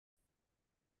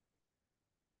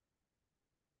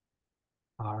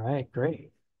All right,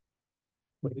 great.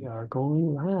 We are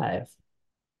going live.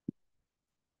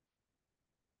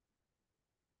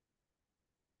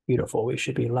 Beautiful. We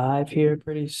should be live here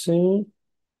pretty soon.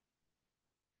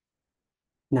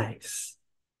 Nice.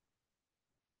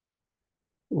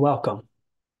 Welcome.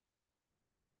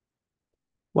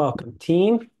 Welcome,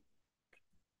 team.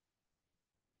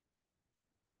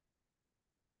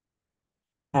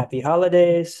 Happy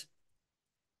holidays.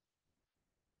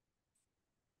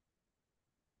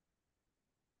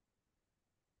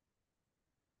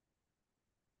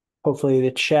 Hopefully the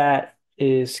chat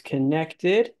is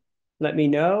connected. Let me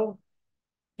know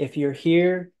if you're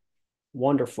here.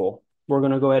 Wonderful. We're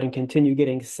going to go ahead and continue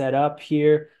getting set up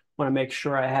here. Want to make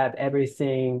sure I have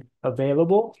everything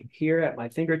available here at my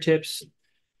fingertips.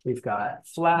 We've got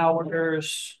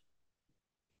flowers.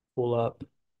 Pull up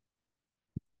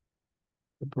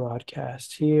the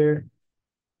broadcast here.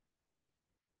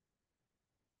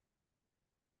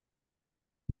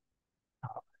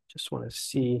 Just want to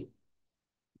see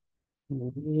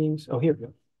meetings. Oh, here we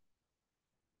go.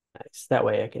 Nice. That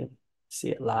way I can see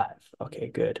it live. Okay,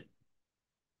 good.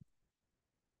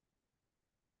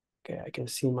 Okay, I can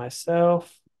see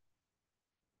myself.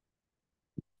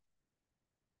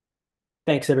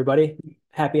 Thanks, everybody.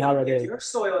 Happy holidays. If your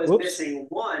soil is Whoops. Missing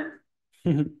one.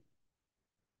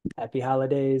 Happy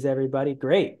holidays, everybody.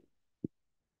 Great.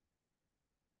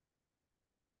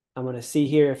 I'm going to see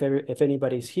here if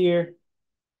anybody's here.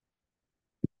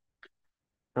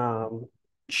 Um,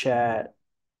 Chat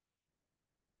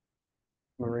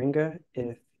Moringa,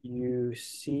 if you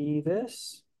see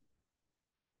this.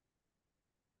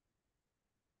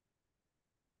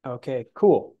 Okay,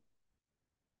 cool.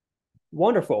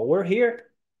 Wonderful. We're here.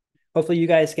 Hopefully you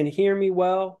guys can hear me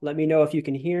well. Let me know if you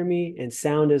can hear me and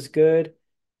sound is good.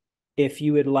 If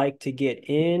you would like to get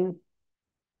in,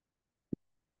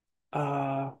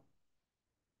 uh,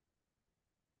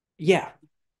 yeah,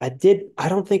 I did. I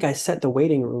don't think I set the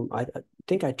waiting room. I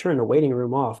think I turned the waiting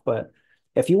room off, but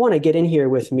if you want to get in here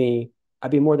with me,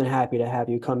 I'd be more than happy to have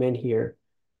you come in here.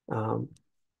 Um,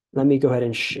 Let me go ahead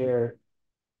and share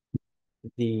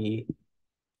the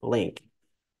link.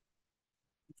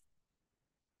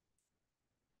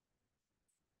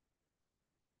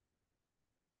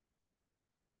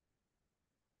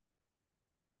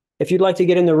 If you'd like to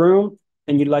get in the room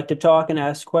and you'd like to talk and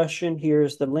ask a question,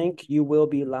 here's the link. You will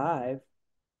be live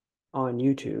on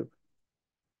YouTube.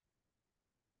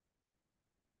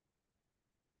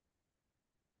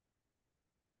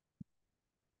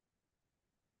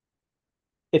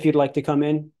 If you'd like to come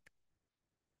in,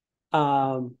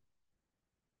 let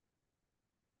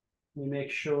me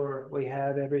make sure we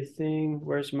have everything.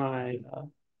 Where's my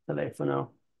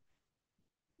telefono?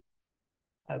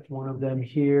 I have one of them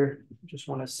here. Just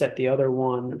want to set the other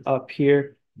one up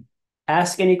here.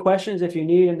 Ask any questions if you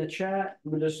need in the chat.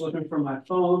 I'm just looking for my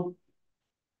phone.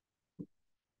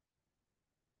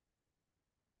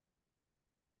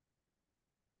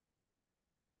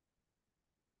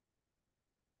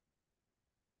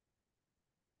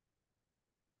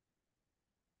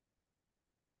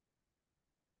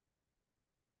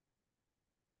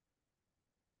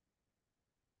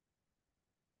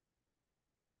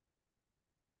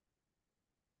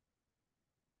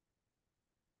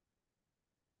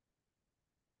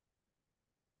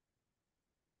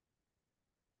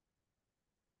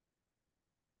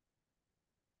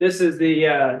 This is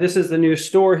the new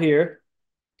store here.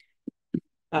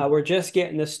 We're just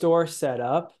getting the store set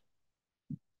up.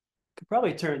 Could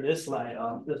probably turn this light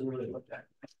off. Doesn't really look that.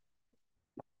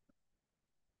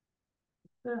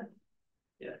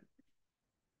 Yeah,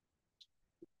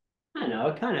 I know.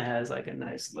 It kind of has like a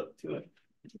nice look to it.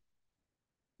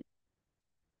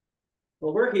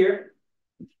 Well, we're here.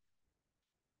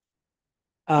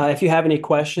 If you have any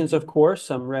questions, of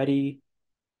course, I'm ready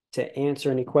to answer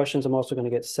any questions. I'm also going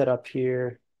to get set up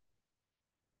here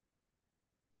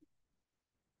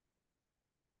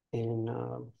in,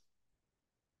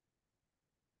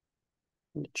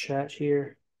 in the chat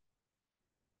here.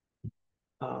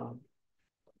 Um,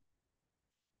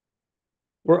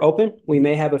 we're open. We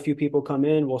may have a few people come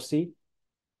in. We'll see.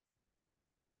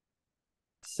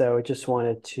 So I just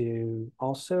wanted to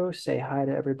also say hi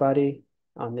to everybody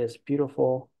on this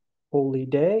beautiful holy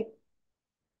day.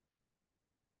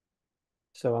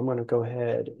 So I'm going to go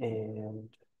ahead and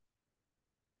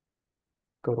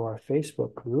go to our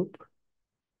Facebook group.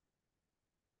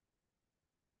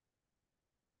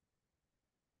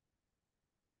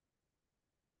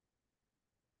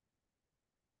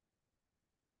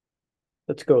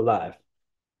 Let's go live.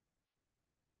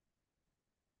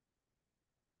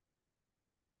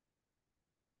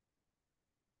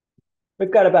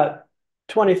 We've got about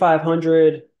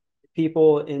 2,500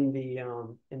 people in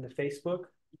the Facebook,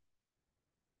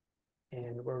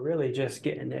 and we're really just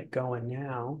getting it going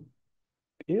now.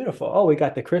 Beautiful. Oh, we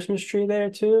got the Christmas tree there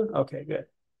too. Okay, good.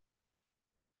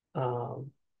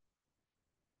 Um,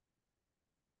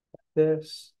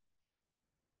 this.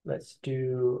 Let's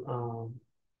do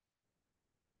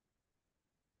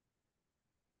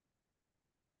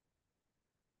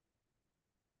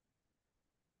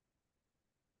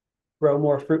grow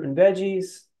more fruit and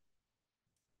veggies.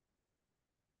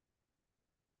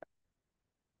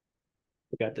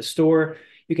 We got the store.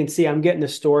 You can see I'm getting the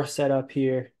store set up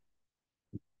here,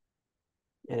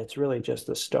 and it's really just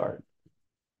the start.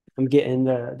 I'm getting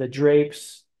the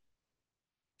drapes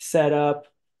set up.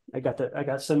 I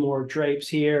got some more drapes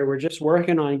here. We're just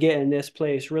working on getting this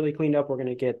place really cleaned up. We're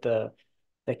gonna get the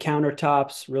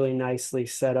countertops really nicely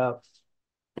set up.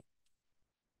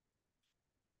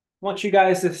 I want you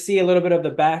guys to see a little bit of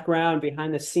the background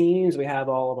behind the scenes. We have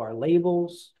all of our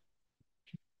labels.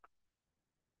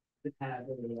 We have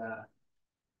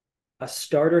a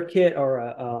starter kit or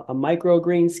a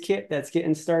microgreens kit that's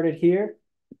getting started here.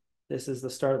 This is the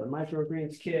start of the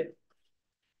microgreens kit.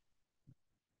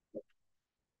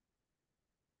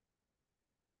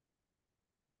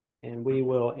 And we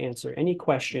will answer any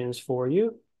questions for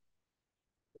you.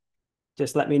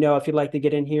 Just let me know if you'd like to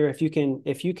get in here. If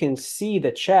you can see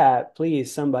the chat,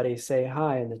 please somebody say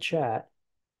hi in the chat.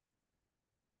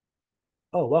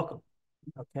 Oh, welcome.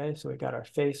 Okay, so we got our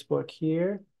Facebook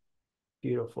here.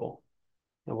 Beautiful.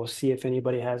 And we'll see if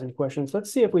anybody has any questions.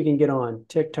 Let's see if we can get on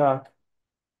TikTok.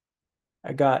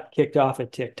 I got kicked off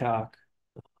at TikTok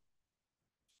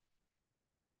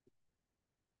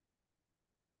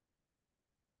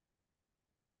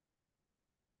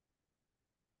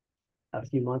a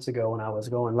few months ago when I was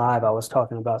going live. I was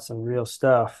talking about some real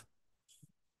stuff.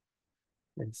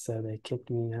 And so they kicked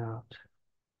me out.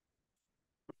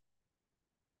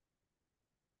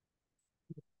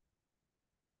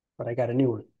 But I got a new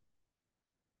one.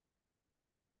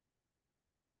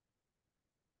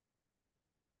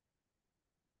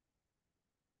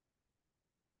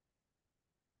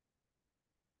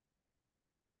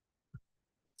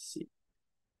 Let's see.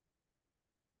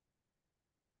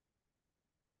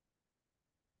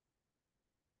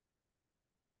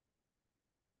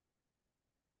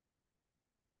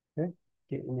 Okay.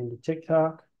 Getting into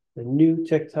TikTok. The new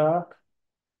TikTok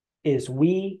is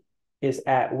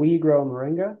at We Grow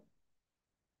Moringa.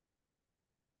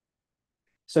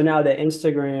 So now the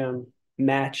Instagram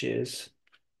matches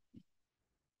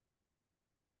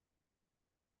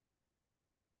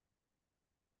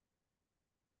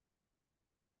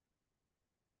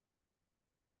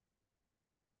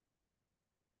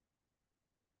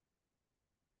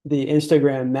the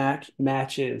Instagram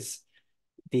matches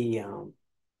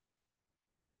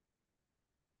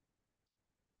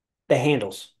the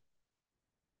handles.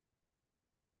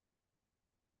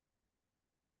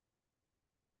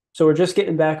 So we're just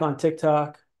getting back on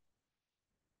TikTok.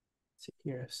 Let's see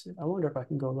here. I wonder if I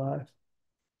can go live.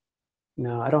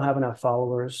 No, I don't have enough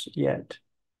followers yet.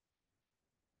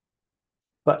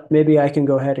 But maybe I can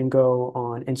go ahead and go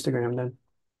on Instagram then.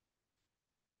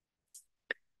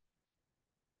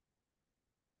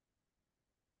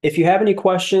 If you have any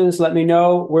questions, let me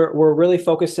know. We're really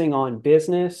focusing on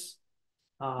business.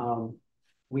 Um,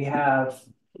 we have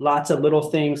lots of little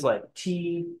things like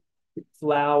tea,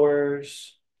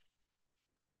 flowers,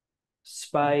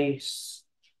 spice,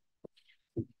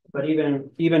 but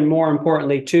even more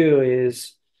importantly too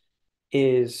is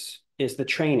the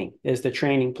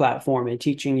training platform and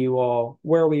teaching you all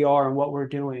where we are and what we're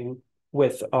doing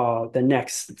with the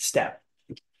next step.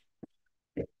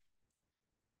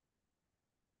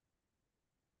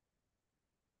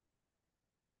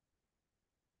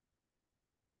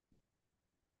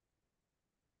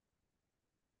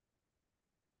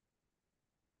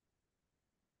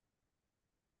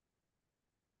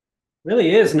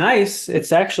 Really is nice.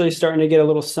 It's actually starting to get a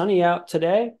little sunny out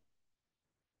today.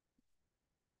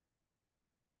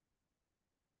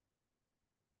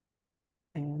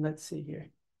 And let's see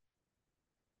here.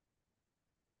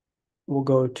 We'll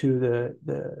go to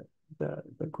the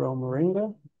Grow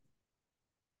Moringa.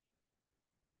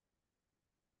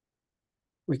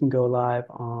 We can go live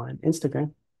on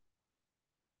Instagram.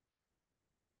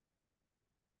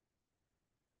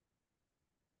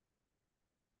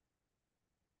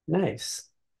 Nice.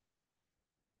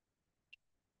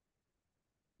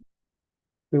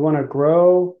 We want to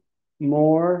grow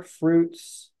more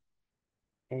fruits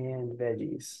and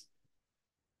veggies.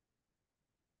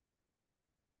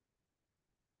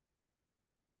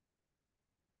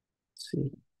 Let's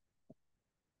see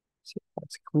if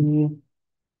that's clean.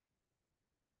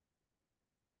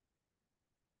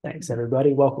 Thanks,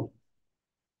 everybody. Welcome.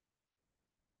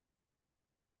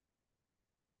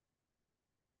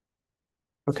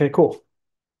 Okay, cool.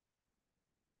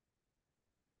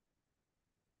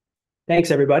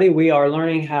 Thanks, everybody. We are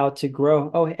learning how to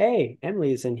grow. Oh, hey,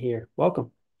 Emily is in here.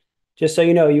 Welcome. Just so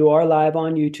you know, you are live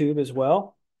on YouTube as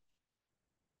well.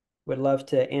 Would love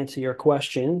to answer your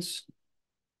questions.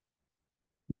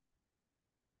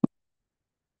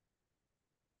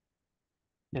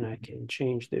 And I can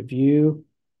change the view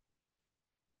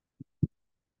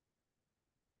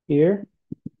here.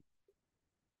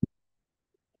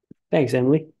 Thanks,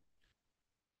 Emily.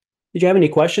 Did you have any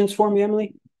questions for me,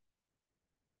 Emily?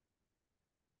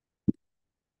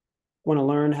 Want to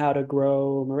learn how to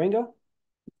grow moringa?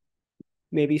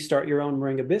 Maybe start your own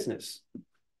moringa business.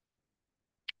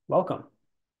 Welcome.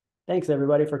 Thanks,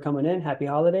 everybody, for coming in. Happy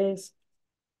holidays.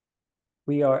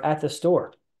 We are at the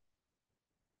store.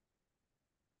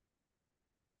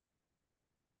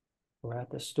 We're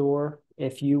at the store.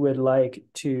 If you would like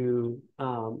to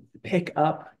pick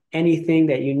up anything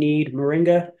that you need,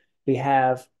 moringa, we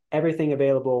have everything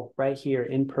available right here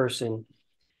in person.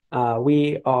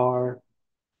 We are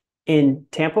in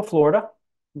Tampa, Florida.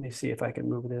 Let me see if I can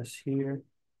move this here.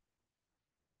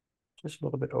 Just a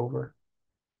little bit over.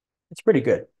 It's pretty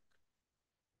good.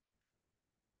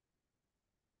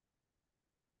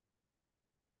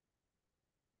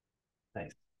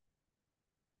 Nice.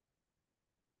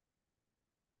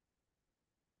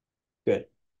 Good.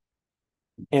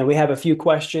 And we have a few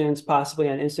questions possibly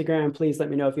on Instagram. Please let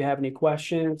me know if you have any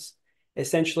questions.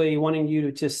 Essentially, wanting you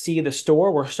to just see the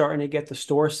store. We're starting to get the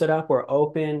store set up. We're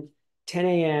open 10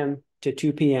 a.m. to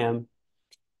 2 p.m.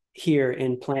 here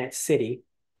in Plant City.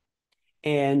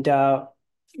 And,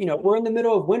 we're in the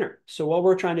middle of winter. So what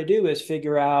we're trying to do is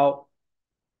figure out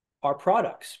our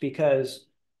products because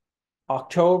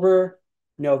October,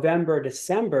 November,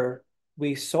 December,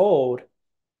 we sold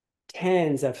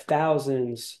tens of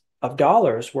thousands of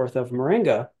dollars worth of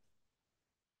moringa.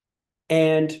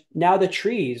 And now the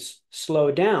trees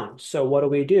slow down. So what do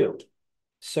we do?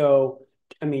 So,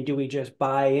 I mean, do we just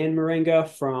buy in moringa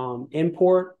from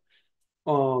import?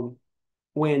 Um,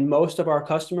 when most of our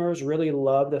customers really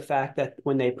love the fact that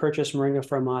when they purchase moringa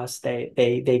from us, they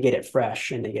get it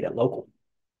fresh and they get it local.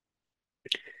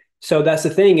 So that's the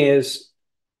thing is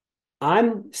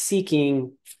I'm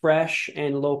seeking fresh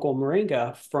and local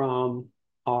moringa from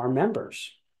our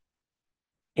members.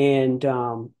 And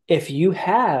if you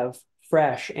have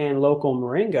fresh and local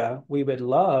moringa, we would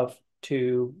love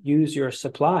to use your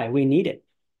supply. We need it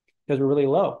because we're really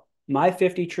low. My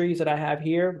 50 trees that I have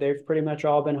here, they've pretty much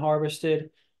all been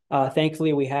harvested.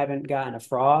 Thankfully, we haven't gotten a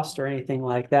frost or anything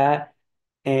like that.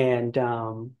 And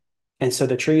and so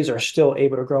the trees are still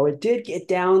able to grow. It did get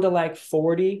down to like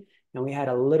 40, and we had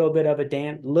a little bit of a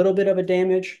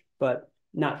damage, but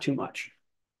not too much.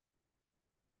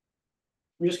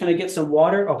 I'm just going to get some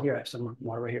water. Oh, here, I have some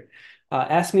water right here.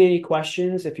 Ask me any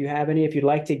questions if you have any. If you'd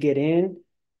like to get in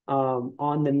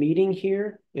on the meeting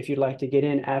here, if you'd like to get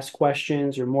in, ask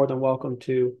questions, you're more than welcome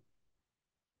to.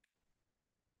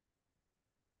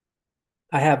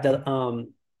 I have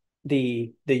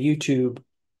the YouTube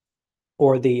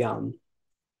or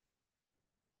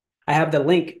I have the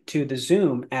link to the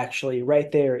Zoom actually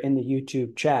right there in the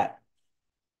YouTube chat.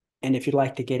 And if you'd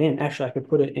like to get in, actually, I could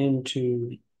put it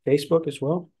into Facebook as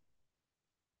well.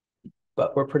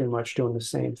 But we're pretty much doing the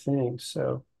same thing.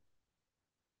 So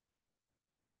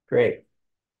great.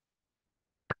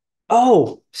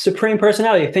 Oh, Supreme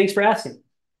Personality. Thanks for asking.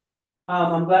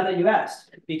 I'm glad that you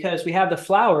asked because we have the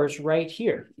flowers right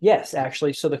here. Yes,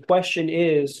 actually. So the question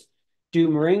is, do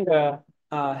moringa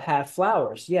have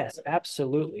flowers? Yes,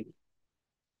 absolutely.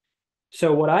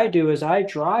 So what I do is I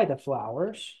dry the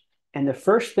flowers. And the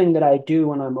first thing that I do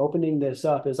when I'm opening this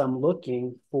up is I'm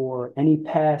looking for any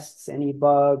pests, any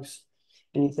bugs,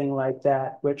 anything like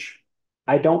that, which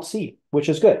I don't see, which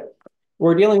is good.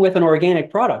 We're dealing with an organic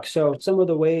product. So some of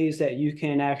the ways that you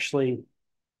can actually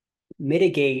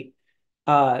mitigate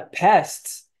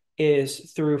pests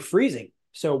is through freezing.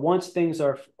 So once things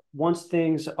are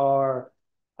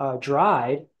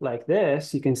dried like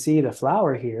this, you can see the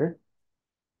flower here.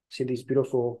 See these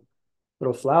beautiful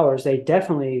little flowers. They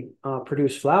definitely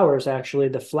produce flowers. Actually,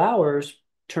 the flowers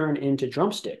turn into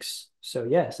drumsticks. So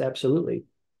yes, absolutely.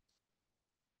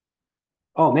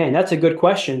 Oh man, that's a good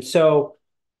question. So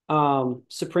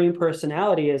Supreme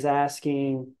Personality is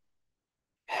asking,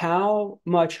 how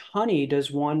much honey does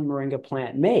one moringa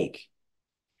plant make?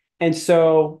 And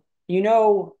so,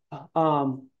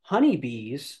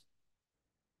 honeybees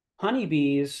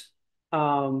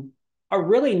are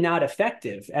really not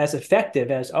effective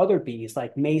as other bees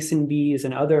like mason bees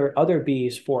and other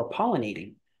bees for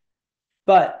pollinating.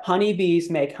 But honeybees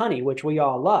make honey, which we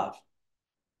all love.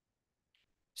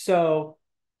 So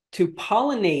to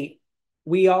pollinate,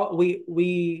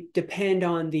 we depend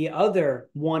on the other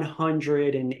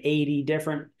 180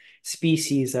 different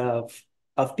species of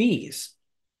bees.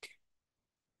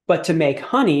 But to make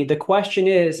honey, the question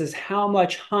is how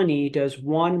much honey does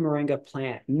one moringa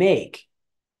plant make?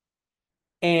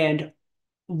 And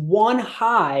one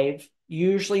hive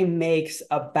usually makes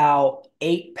about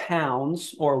 8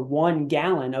 pounds or 1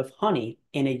 gallon of honey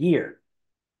in a year.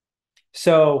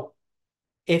 So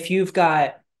if you've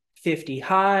got 50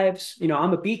 hives,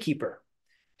 I'm a beekeeper.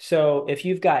 So if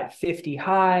you've got 50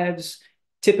 hives,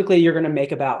 typically you're going to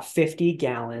make about 50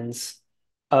 gallons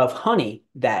of honey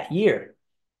that year.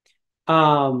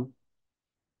 Um,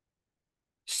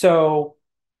 so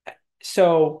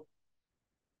so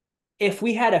if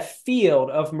we had a field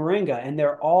of moringa and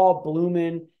they're all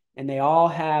blooming and they all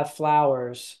have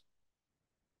flowers,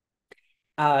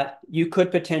 you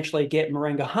could potentially get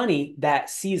moringa honey that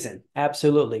season.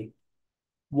 Absolutely.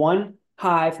 One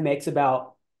hive makes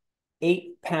about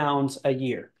 8 pounds a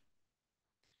year.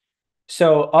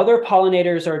 So other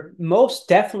pollinators are most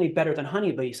definitely better than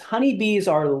honeybees. Honeybees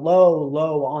are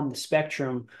low on the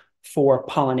spectrum for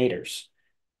pollinators.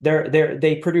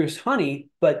 They produce honey,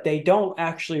 but they don't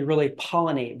actually really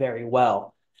pollinate very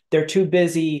well. They're too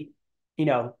busy,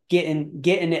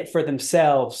 getting it for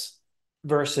themselves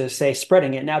versus say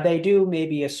spreading it. Now they do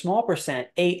maybe a small percent,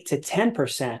 8 to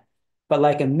 10%, but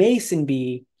like a mason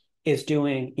bee is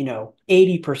doing,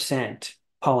 80%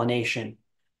 pollination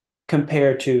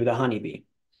compared to the honeybee.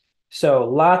 So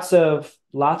lots of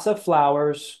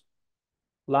flowers,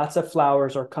 lots of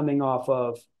flowers are coming off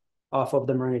of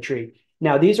the moringa tree.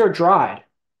 Now these are dried,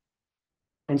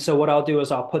 and so what I'll do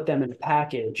is I'll put them in a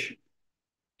package,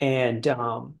 and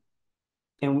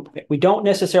we don't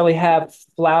necessarily have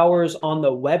flowers on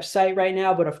the website right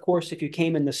now, but of course, if you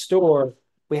came in the store,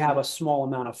 we have a small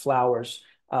amount of flowers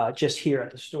just here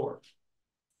at the store.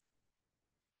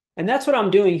 And that's what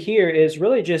I'm doing here is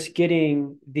really just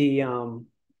getting the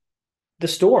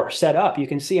store set up. You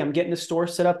can see I'm getting the store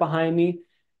set up behind me.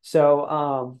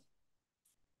 So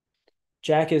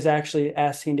Jack is actually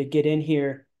asking to get in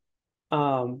here.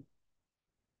 Um,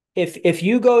 if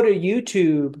you go to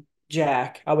YouTube,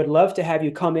 Jack, I would love to have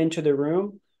you come into the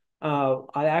room.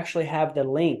 I actually have the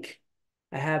link.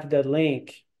 I have the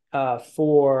link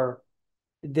for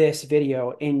this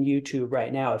video in YouTube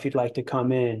right now. If you'd like to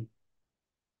come in,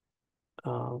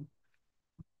 um,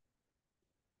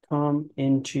 come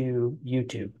into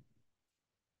YouTube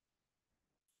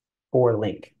or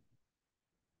link.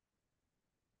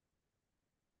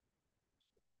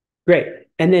 Great.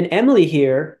 And then Emily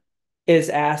here is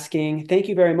asking, thank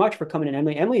you very much for coming in,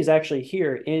 Emily. Emily is actually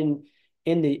here in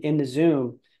the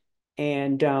Zoom.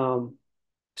 And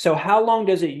so how long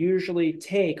does it usually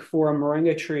take for a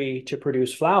moringa tree to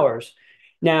produce flowers?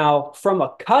 Now, from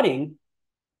a cutting,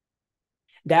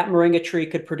 that moringa tree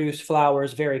could produce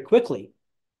flowers very quickly.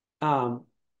 Um,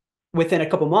 Within a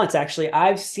couple months, actually,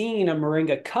 I've seen a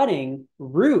moringa cutting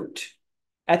root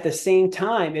at the same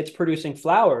time it's producing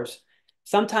flowers.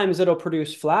 Sometimes it'll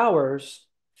produce flowers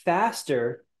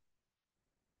faster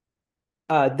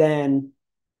than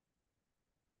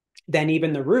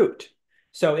even the root.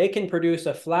 So it can produce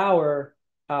a flower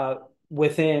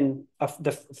within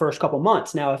the first couple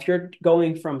months. Now, if you're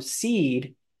going from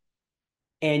seed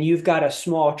and you've got a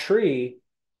small tree,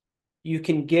 you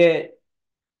can get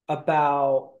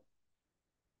about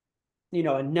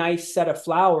a nice set of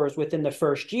flowers within the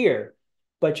first year.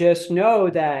 But just know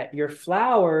that your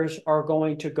flowers are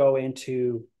going to go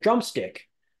into drumstick.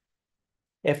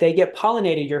 If they get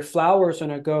pollinated, your flowers are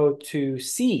going to go to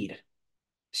seed.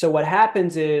 So what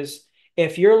happens is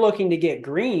if you're looking to get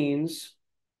greens,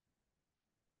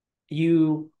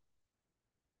 you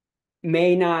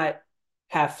may not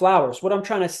have flowers. What I'm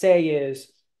trying to say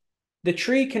is the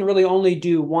tree can really only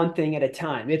do one thing at a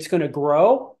time. It's going to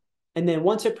grow, and then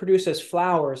once it produces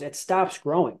flowers, it stops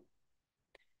growing.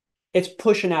 It's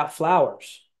pushing out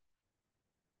flowers.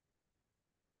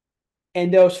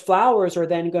 And those flowers are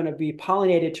then going to be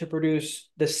pollinated to produce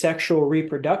the sexual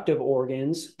reproductive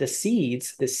organs, the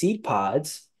seeds, the seed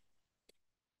pods,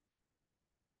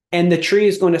 and the tree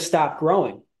is going to stop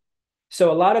growing.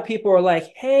 So a lot of people are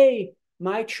like, hey,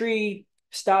 my tree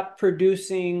stopped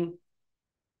producing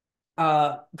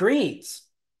greens.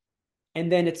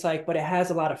 And then it's like, but it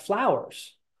has a lot of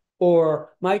flowers.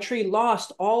 Or my tree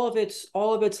lost all of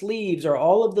its leaves, or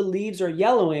all of the leaves are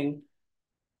yellowing,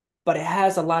 but it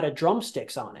has a lot of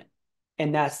drumsticks on it.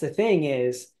 And that's the thing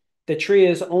is the tree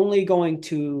is only going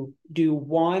to do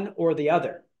one or the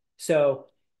other. So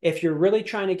If you're really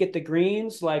trying to get the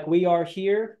greens like we are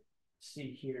here, let's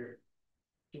see here.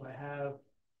 Do I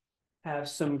have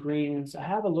some greens? I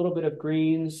have a little bit of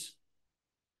greens.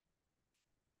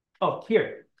 Oh,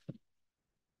 here.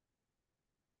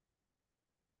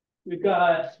 We've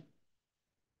got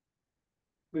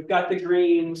we've got the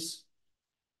greens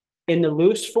in the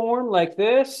loose form like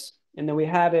this, and then we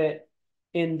have it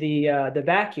in the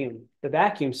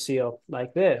vacuum seal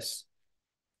like this.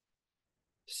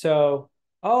 So,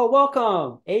 oh,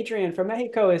 welcome. Adrian from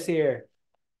Mexico is here.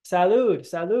 Salud,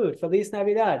 salud. Feliz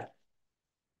Navidad.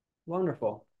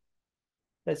 Wonderful.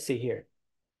 Let's see here.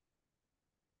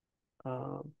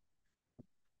 Um,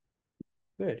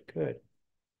 good, good.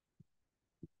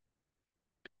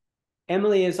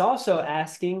 Emily is also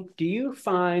asking, do you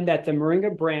find that the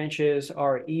moringa branches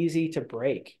are easy to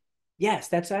break? Yes,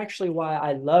 that's actually why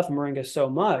I love moringa so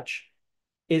much,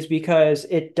 is because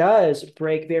it does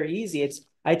break very easy.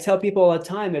 I tell people all the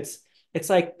time, it's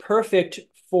like perfect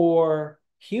for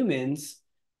humans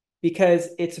because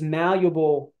it's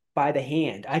malleable by the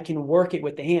hand. I can work it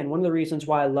with the hand. One of the reasons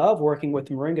why I love working with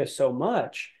moringa so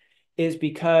much is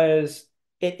because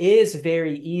it is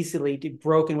very easily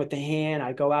broken with the hand.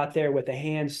 I go out there with a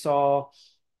hand saw.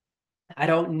 I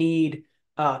don't need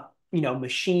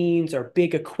machines or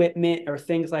big equipment or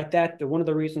things like that. One of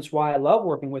the reasons why I love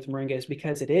working with moringa is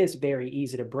because it is very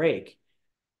easy to break.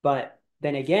 But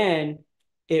then again,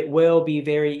 it will be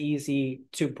very easy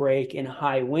to break in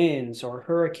high winds or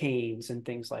hurricanes and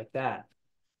things like that.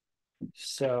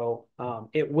 So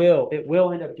it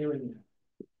will end up doing that.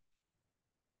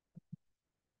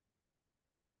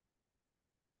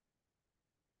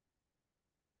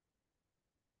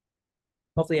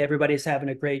 Hopefully everybody's having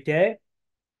a great day.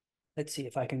 Let's see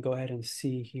if I can go ahead and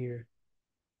see here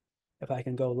if I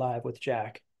can go live with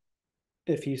Jack.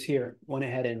 If he's here, went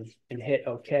ahead and hit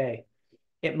OK.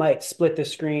 It might split the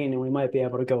screen and we might be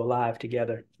able to go live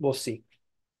together. We'll see.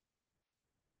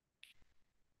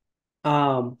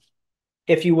 Um,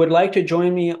 If you would like to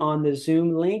join me on the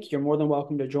Zoom link, you're more than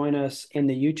welcome to join us in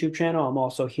the YouTube channel. I'm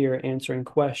also here answering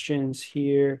questions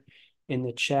here in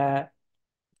the chat.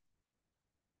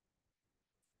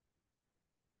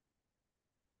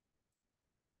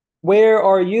 Where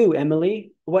are you,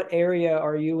 Emily? What area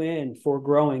are you in for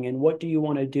growing, and what do you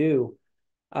want to do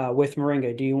with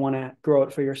Moringa? Do you want to grow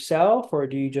it for yourself, or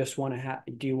do you just want to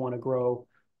do you want to grow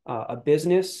a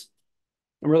business?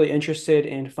 I'm really interested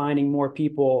in finding more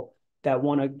people that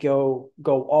want to go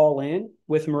all in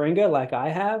with Moringa like I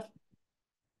have.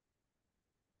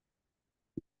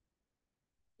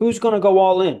 Who's going to go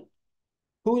all in?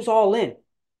 Who's all in?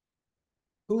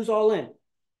 Who's all in?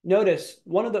 Notice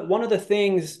one of the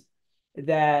things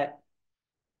that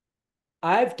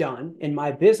I've done in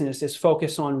my business is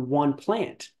focus on one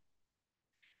plant.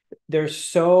 There's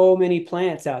so many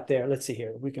plants out there. Let's see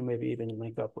here. We can maybe even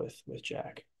link up with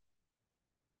Jack.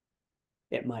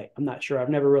 It might. I'm not sure. I've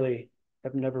never really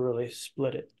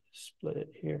split it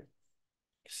here.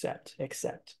 Except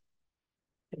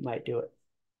it might do it.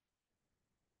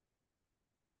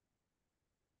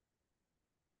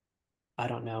 I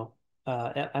don't know.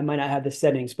 I might not have the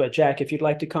settings, but Jack, if you'd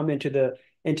like to come into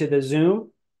the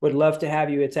Zoom, would love to have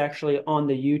you. It's actually on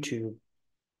the YouTube.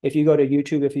 If you go to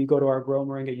YouTube, if you go to our Grow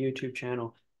Moringa YouTube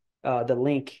channel, the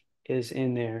link is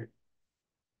in there.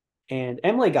 And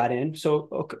Emily got in, so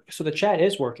okay, so the chat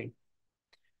is working.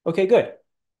 Okay, good.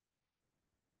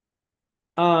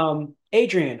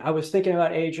 Adrian, I was thinking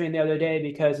about Adrian the other day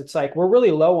because it's like we're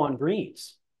really low on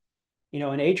greens.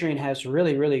 And Adrian has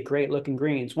really, really great looking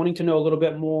greens. Wanting to know a little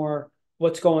bit more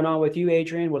what's going on with you,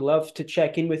 Adrian. Would love to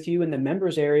check in with you in the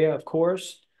members area, of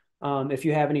course. If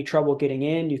you have any trouble getting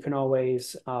in, you can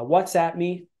always WhatsApp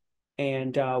me,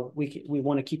 and we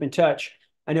want to keep in touch.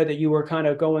 I know that you were kind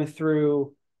of going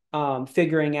through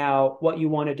figuring out what you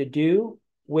wanted to do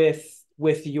with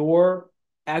your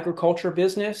agriculture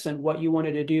business and what you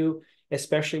wanted to do,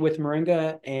 especially with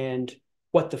Moringa, and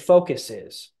what the focus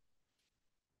is.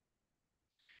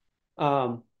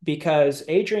 Because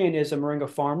Adrian is a moringa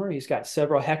farmer. He's got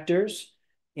several hectares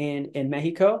in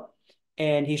Mexico,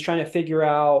 and he's trying to figure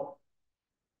out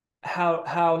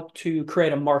how to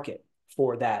create a market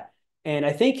for that. And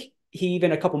I think he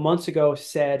even a couple months ago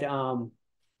said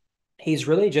he's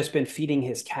really just been feeding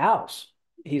his cows.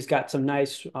 He's got some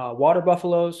nice water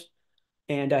buffaloes,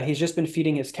 and he's just been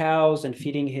feeding his cows and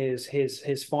feeding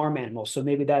his farm animals. So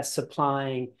maybe that's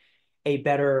supplying a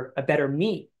better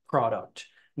meat product,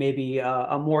 maybe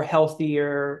a more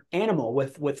healthier animal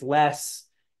with less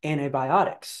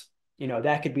antibiotics.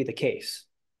 That could be the case.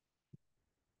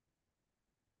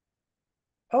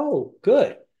 Oh,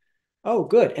 good. Oh,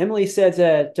 good. Emily says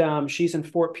that she's in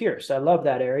Fort Pierce. I love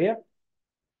that area.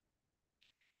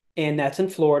 And that's in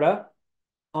Florida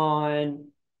on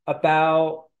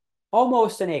about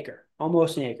almost an acre,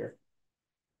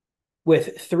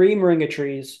 with three moringa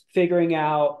trees, figuring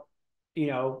out, you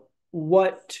know,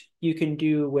 what you can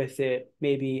do with it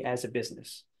maybe as a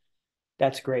business.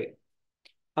 That's great.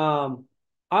 Um,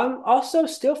 I'm also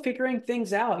still figuring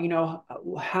things out,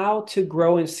 how to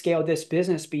grow and scale this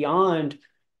business beyond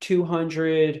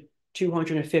 200,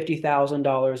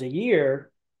 $250,000 a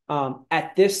year,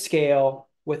 at this scale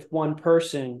with one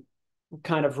person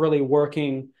kind of really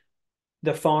working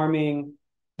the farming,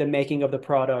 the making of the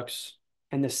products,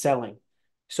 and the selling.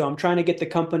 So I'm trying to get the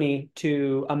company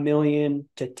to 1 million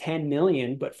to 10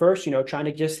 million. But first, trying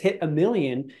to just hit 1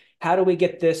 million. How do we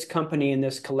get this company and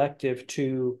this collective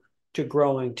to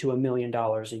growing to $1 million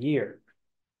a year?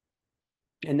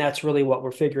 And that's really what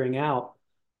we're figuring out.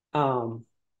 Um,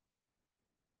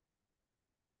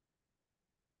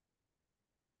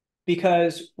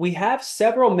 because we have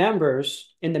several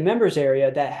members in the members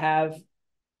area that have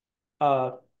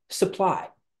uh, supply,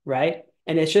 right?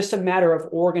 And it's just a matter of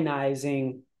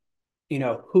organizing,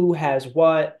 who has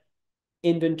what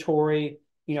inventory,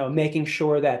 making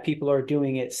sure that people are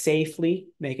doing it safely,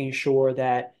 making sure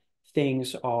that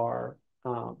things are,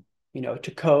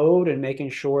 to code, and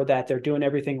making sure that they're doing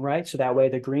everything right. So that way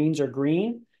the greens are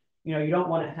green. You don't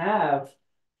want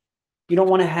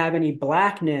to have any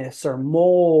blackness or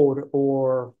mold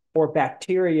or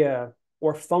bacteria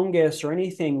or fungus or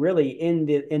anything really in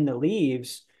the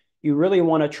leaves. You really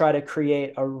want to try to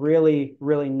create a really,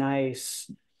 really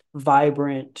nice,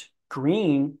 vibrant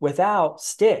green without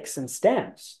sticks and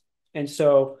stems. And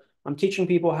so I'm teaching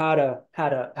people how to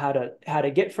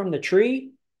get from the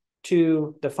tree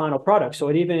to the final product. So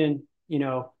it even,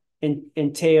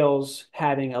 entails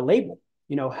having a label.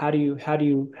 How do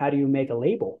you make a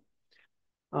label?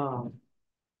 Um,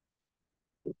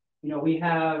 we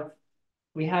have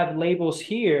labels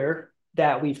here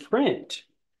that we print,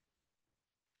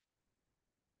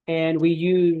 and we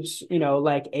use,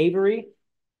 like Avery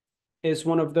is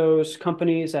one of those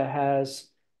companies that has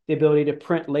the ability to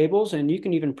print labels, and you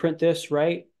can even print this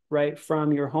right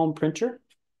from your home printer,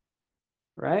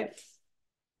 right?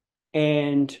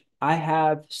 And I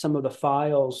have some of the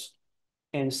files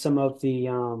and some of the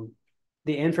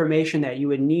information that you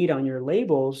would need on your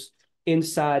labels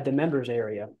inside the members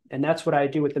area. And that's what I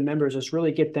do with the members, is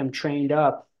really get them trained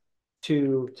up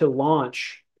to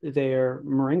launch their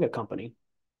Moringa company,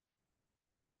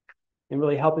 and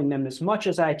really helping them as much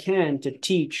as I can to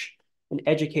teach and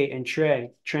educate and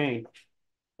train.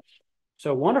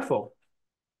 So wonderful.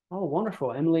 Oh,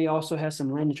 wonderful. Emily also has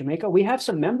some land in Jamaica. We have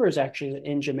some members actually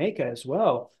in Jamaica as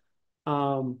well.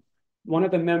 Um, One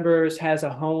of the members has a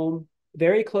home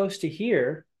very close to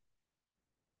here,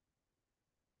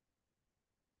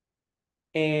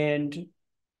 and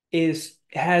is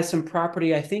has some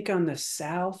property, I think, on the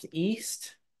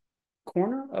southeast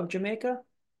corner of Jamaica.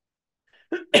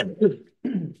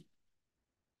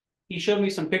 He showed me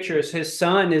some pictures. His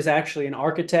son is actually an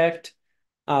architect.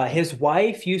 His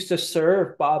wife used to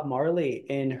serve Bob Marley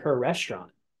in her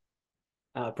restaurant.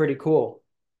 Pretty cool.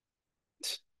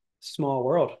 Small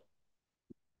world.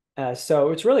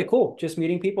 So it's really cool just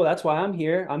meeting people. That's why I'm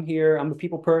here. I'm here. I'm a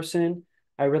people person.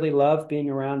 I really love being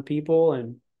around people,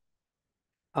 and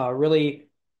really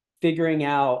figuring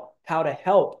out how to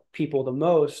help people the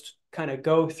most kind of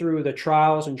go through the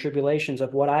trials and tribulations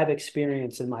of what I've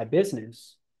experienced in my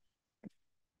business,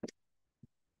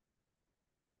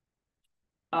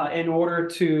 in order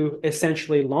to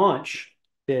essentially launch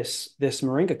this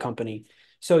Moringa company.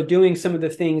 So doing some of the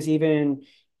things, even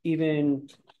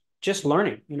just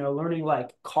learning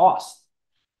like cost,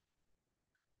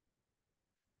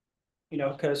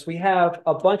 because we have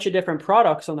a bunch of different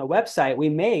products on the website. We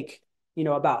make,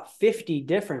 about 50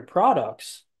 different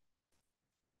products.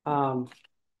 Um,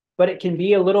 but it can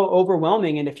be a little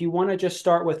overwhelming. And if you want to just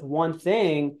start with one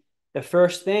thing, the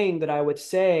first thing that I would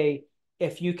say,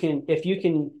 if you can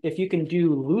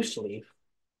do loose leaf,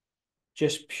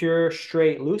 just pure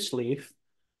straight loose leaf,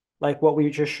 like what we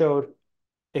just showed,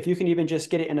 if you can even just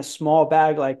get it in a small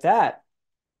bag like that,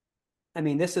 I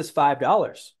mean, this is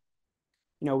 $5.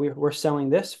 We're selling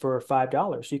this for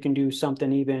 $5. You can do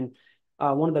something even.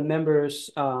 One of the members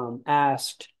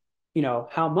asked,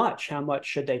 how much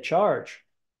should they charge?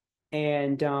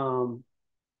 And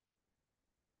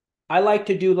I like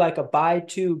to do like a buy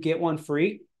two, get one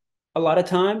free. A lot of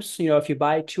times, if you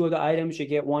buy two of the items, you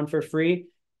get one for free.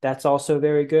 That's also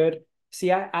very good.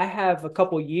 See, I have a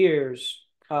couple years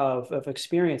of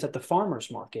experience at the farmer's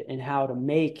market and how to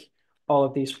make all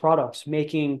of these products,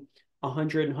 making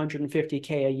 100,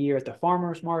 150K a year at the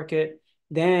farmer's market,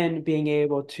 then being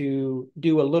able to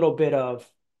do a little bit of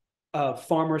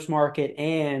farmer's market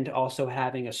and also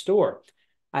having a store.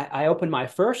 I opened my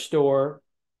first store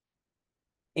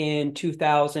in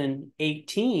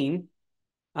 2018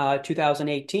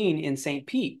 in St.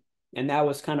 Pete. And that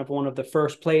was kind of one of the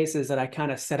first places that I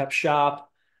kind of set up shop,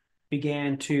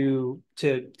 began to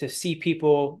see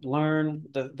people learn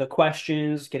the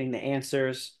questions, getting the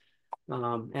answers,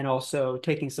 and also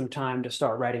taking some time to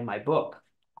start writing my book,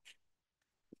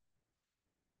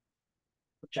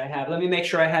 which I have. Let me make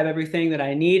sure I have everything that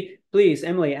I need. Please,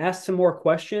 Emily, ask some more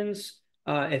questions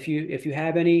if you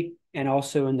have any, and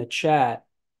also in the chat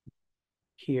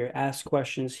here, ask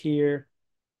questions here.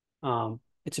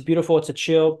 It's a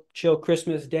chill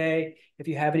Christmas day. If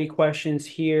you have any questions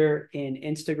here in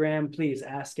Instagram, please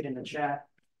ask it in the chat.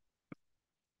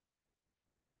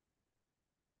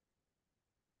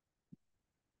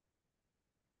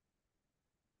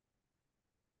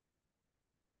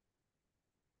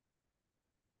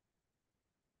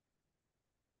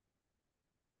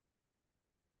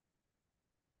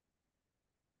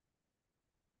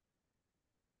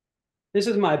 This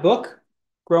is my book,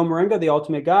 Grow Moringa, The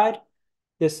Ultimate Guide.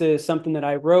 This is something that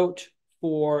I wrote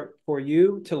for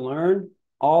you to learn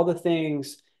all the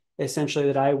things essentially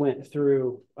that I went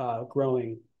through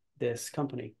growing this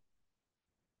company.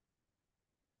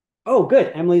 Oh,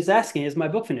 good. Emily's asking, is my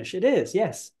book finished? It is,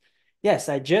 yes. Yes,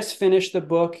 I just finished the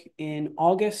book in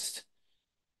August,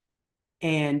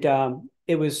 and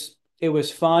it was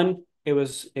fun. It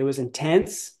was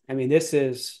intense. I mean, this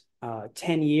is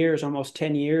 10 years, almost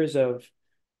 10 years of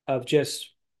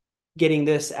just getting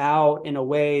this out in a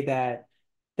way that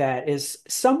is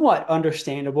somewhat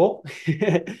understandable.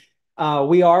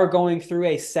 We are going through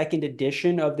a second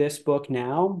edition of this book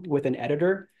now with an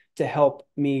editor to help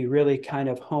me really kind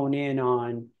of hone in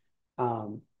on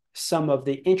um, some of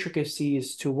the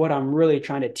intricacies to what I'm really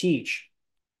trying to teach.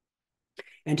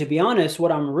 And to be honest,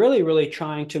 what I'm really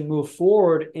trying to move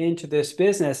forward into this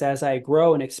business as I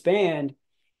grow and expand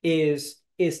is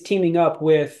teaming up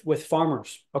with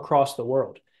farmers across the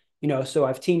world. So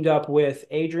I've teamed up with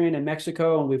Adrian in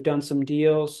Mexico, and we've done some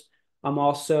deals. I'm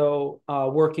also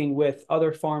working with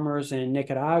other farmers in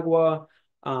Nicaragua,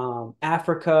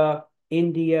 Africa,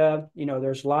 India.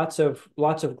 There's lots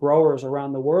of growers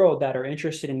around the world that are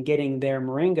interested in getting their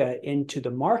moringa into the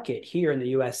market here in the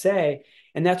USA.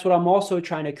 And that's what I'm also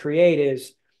trying to create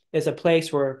is a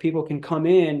place where people can come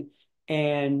in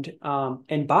and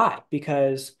buy,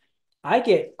 because I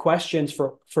get questions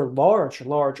for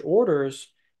large orders,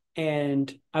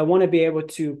 and I want to be able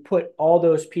to put all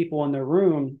those people in the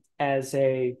room as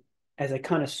a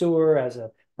connoisseur, as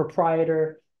a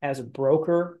proprietor, as a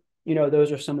broker.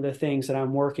 Those are some of the things that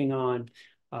I'm working on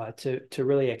to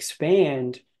really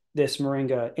expand this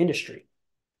moringa industry.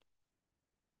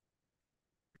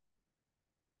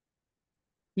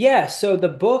 Yeah, so the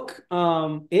book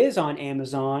is on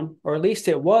Amazon, or at least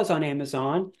it was on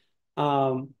Amazon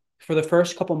for the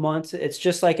first couple months. It's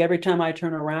just like every time I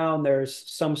turn around, there's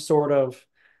some sort of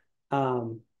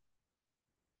um,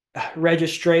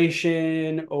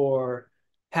 registration or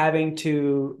having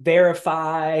to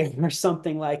verify or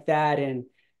something like that. And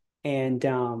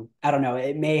I don't know,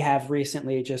 it may have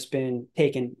recently just been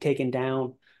taken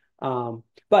down.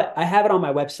 But I have it on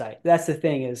my website. That's the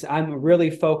thing, is I'm really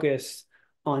focused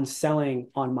on selling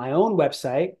on my own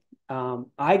website.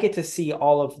 I get to see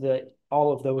all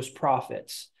of those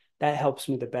profits. That helps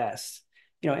me the best.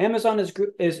 Amazon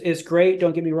is great.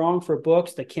 Don't get me wrong, for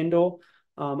books, the Kindle.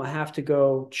 I have to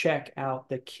go check out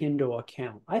the Kindle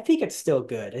account. I think it's still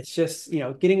good. It's just,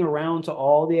 getting around to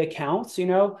all the accounts.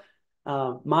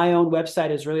 My own website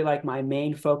is really like my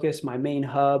main focus, my main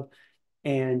hub,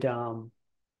 and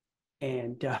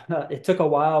it took a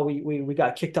while. We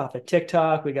got kicked off of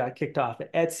TikTok, we got kicked off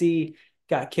of Etsy,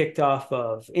 got kicked off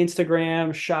of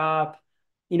Instagram Shop.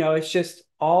 It's just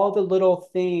all the little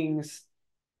things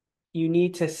you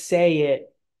need to say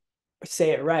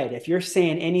it right. If you're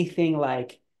saying anything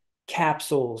like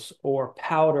capsules or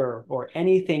powder or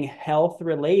anything health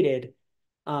related,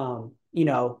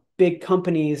 big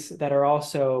companies that are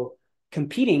also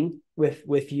competing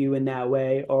with you in that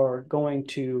way are going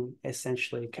to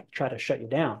essentially try to shut you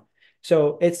down.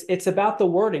 So it's about the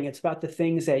wording. It's about the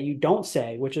things that you don't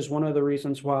say, which is one of the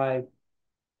reasons why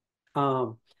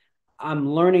um, I'm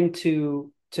learning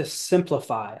to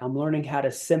simplify. I'm learning how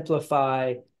to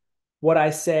simplify what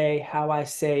I say, how I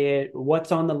say it,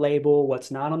 what's on the label,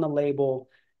 what's not on the label,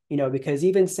 because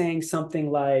even saying something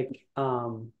like uh,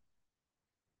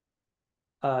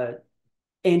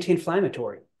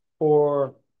 anti-inflammatory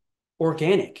or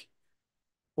organic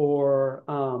or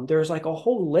there's like a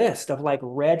whole list of like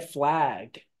red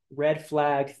flag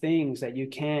things that you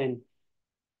can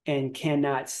and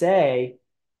cannot say,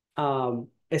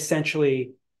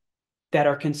 essentially, that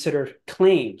are considered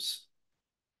claims.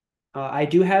 I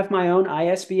do have my own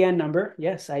ISBN number.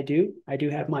 Yes, I do. I do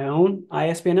have my own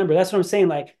ISBN number. That's what I'm saying.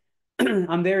 Like,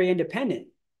 I'm very independent,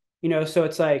 so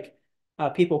it's like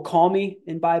people call me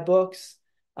and buy books.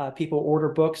 People order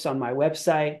books on my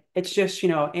website. It's just,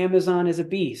 Amazon is a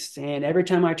beast. And every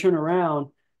time I turn around,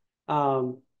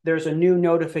 there's a new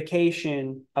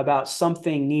notification about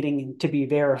something needing to be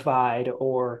verified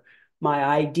or my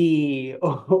ID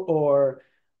or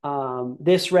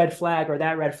this red flag or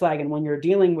that red flag. And when you're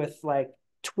dealing with like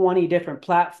 20 different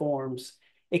platforms,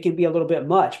 it can be a little bit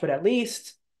much, but at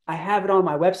least I have it on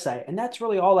my website. And that's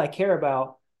really all I care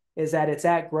about is that it's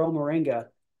at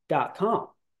growmoringa.com.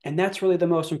 And that's really the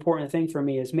most important thing for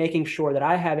me is making sure that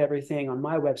I have everything on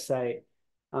my website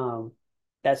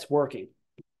that's working.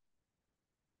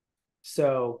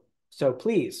 So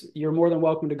please, you're more than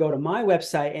welcome to go to my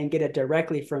website and get it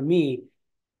directly from me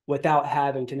without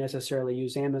having to necessarily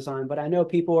use Amazon. But I know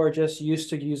people are just used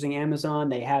to using Amazon.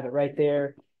 They have it right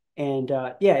there. And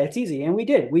yeah, it's easy. And we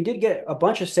did get a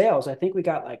bunch of sales. I think we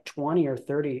got like 20 or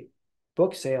 30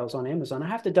 book sales on Amazon. I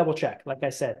have to double check. Like I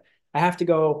said, I have to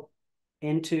go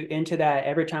into that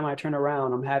every time I turn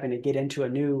around. I'm having to get into a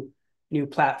new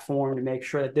platform to make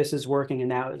sure that this is working and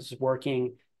that is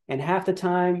working. And half the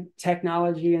time,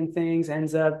 technology and things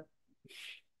ends up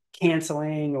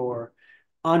canceling or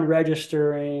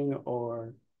unregistering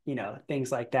or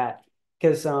things like that.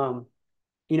 Because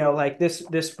like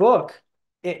this book,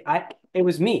 it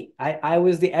was me. I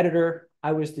was the editor.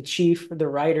 I was the chief, the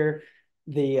writer,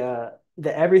 the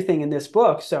everything in this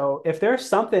book. So if there's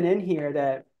something in here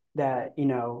that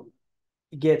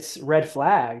gets red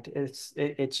flagged,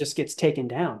 it just gets taken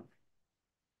down.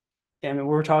 I mean,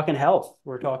 we're talking health,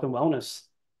 we're talking wellness.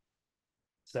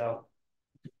 So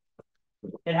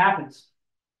it happens.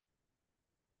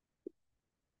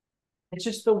 It's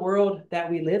just the world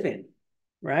that we live in,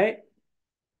 right?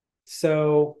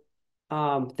 So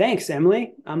thanks,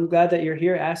 Emily. I'm glad that you're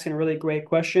here asking really great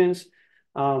questions.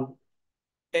 Um,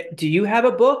 do you have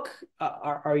a book?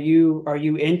 Are you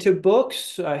into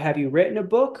books? Have you written a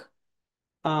book?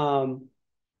 Um,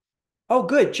 oh,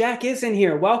 good. Jack is in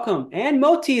here. Welcome. And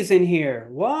Moti is in here.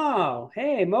 Wow.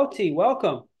 Hey, Moti,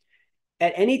 welcome.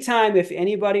 At any time, if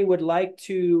anybody would like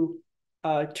to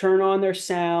turn on their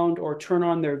sound or turn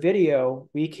on their video,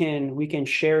 we can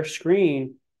share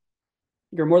screen.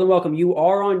 You're more than welcome. You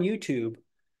are on YouTube.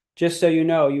 Just so you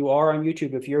know, you are on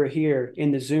YouTube if you're here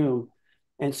in the Zoom.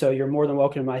 And so you're more than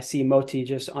welcome. I see Moti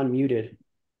just unmuted.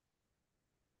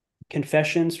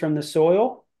 Confessions from the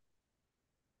Soil.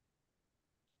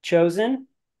 Chosen.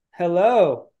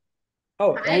 Hello.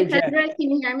 Oh, Hi, and Jack. Kendra,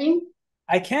 can you hear me?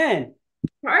 I can.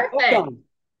 Perfect. Welcome.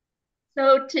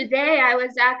 So today I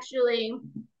was actually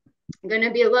going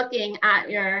to be looking at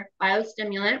your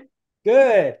biostimulant,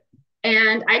 Good.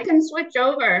 and I can switch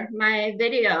over my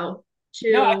video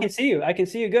No, I can to, see you. I can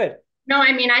see you good. no,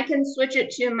 I mean, I can switch it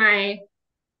to my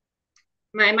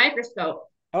microscope.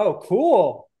 Oh,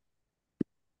 cool.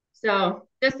 So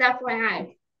just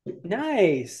FYI.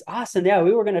 Nice. Awesome. Yeah,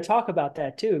 we were going to talk about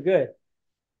that too. Good.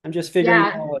 I'm just figuring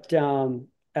Yeah. out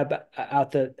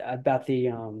about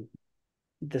the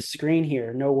screen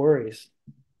here. No worries.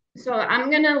 So I'm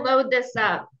going to load this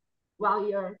up while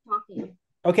you're talking.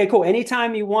 Okay, cool.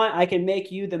 Anytime you want, I can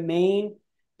make you the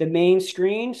main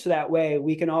screen so that way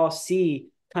we can all see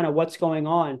kind of what's going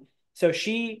on. So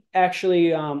she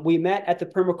actually we met at the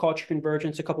permaculture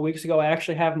convergence a couple weeks ago. I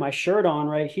actually have my shirt on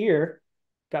right here.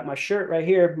 Got my shirt right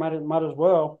here. Might as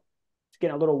well. It's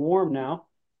getting a little warm now.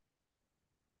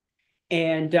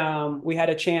 And we had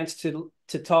a chance to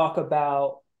talk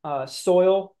about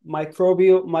soil,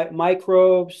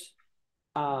 microbes,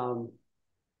 um,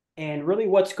 and really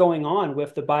what's going on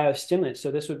with the biostimulant.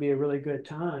 So this would be a really good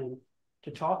time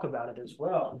to talk about it as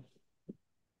well.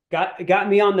 Got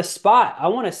me on the spot. I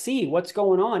want to see what's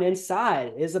going on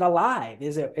inside. Is it alive?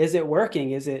 Is it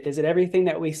working? Is it everything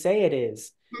that we say it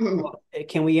is? Well,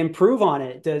 can we improve on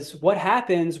it? Does what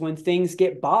happens when things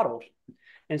get bottled?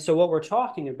 And so what we're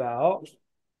talking about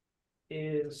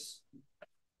is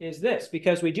is this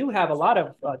because we do have a lot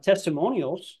of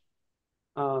testimonials.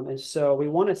 And so we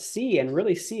want to see and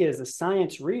really see is the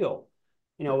science real?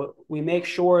 We make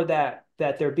sure that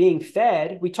they're being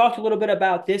fed. We talked a little bit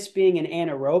about this being an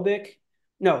anaerobic.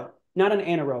 No, not an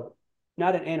anaerobic,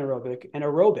 not an anaerobic, an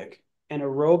aerobic, an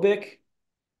aerobic.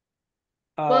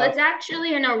 Well, Uh, it's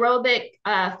actually an aerobic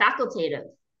facultative.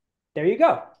 there you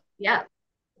go. Yeah.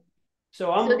 So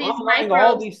So I'm these learning all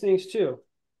microbes, these things too.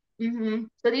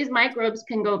 So these microbes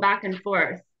can go back and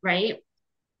forth, right?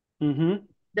 Mm-hmm.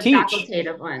 The Teach,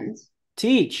 facultative ones.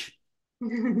 teach.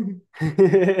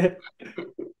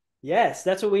 Yes,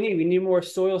 that's what we need. We need more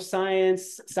soil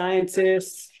science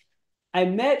scientists. I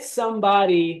met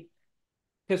somebody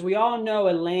because we all know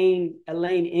Elaine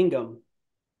Ingham,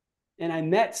 and I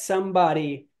met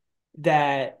somebody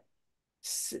that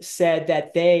said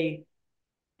that they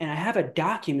and I have a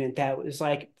document that was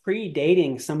like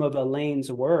predating some of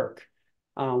Elaine's work,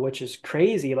 which is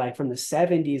crazy, like from the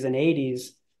 70s and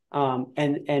 80s,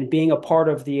 and being a part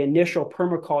of the initial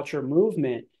permaculture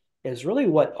movement is really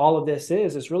what all of this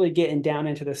is really getting down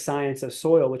into the science of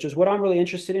soil, which is what I'm really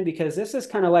interested in because this is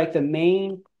kind of like the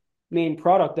main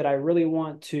product that I really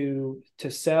want to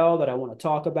sell, that I want to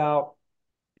talk about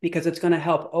because it's going to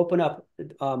help open up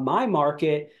my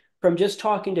market from just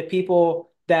talking to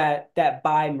people that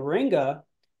buy moringa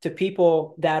to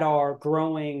people that are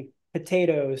growing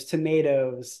potatoes,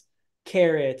 tomatoes,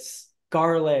 carrots,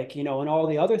 garlic, and all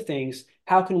the other things.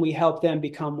 How can we help them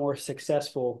become more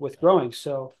successful with growing?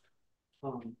 So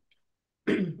um,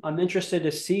 I'm interested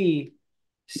to see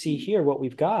here what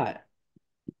we've got.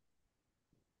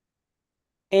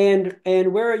 And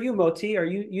where are you, Moti?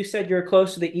 You said you're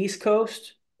close to the East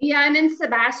Coast? Yeah, I'm in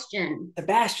Sebastian.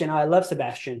 Sebastian, oh, I love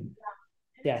Sebastian.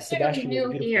 Yeah, It's fairly Sebastian is new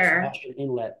beautiful. here. Sebastian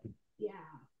Inlet. Yeah.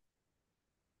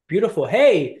 Beautiful.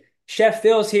 Hey, Chef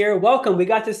Phil's here. Welcome. We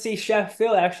got to see Chef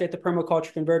Phil actually at the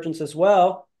Permaculture Convergence as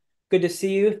well. Good to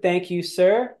see you. Thank you,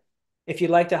 sir. If you'd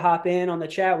like to hop in on the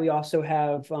chat, we also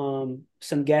have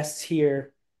some guests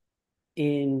here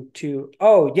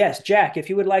oh, yes, Jack, if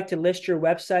you would like to list your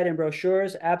website and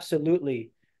brochures,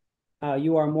 absolutely.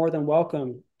 You are more than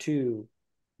welcome to,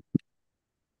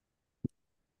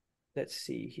 let's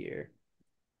see here.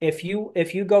 If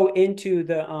you go into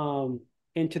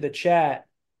the chat,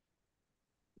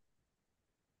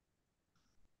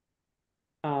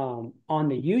 on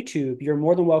the YouTube, you're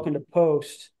more than welcome to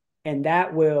post, and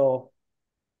that will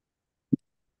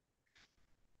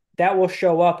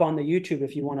show up on the YouTube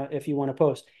if you want to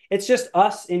post. It's just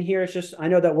us in here. It's just I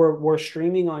know that we're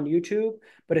streaming on YouTube,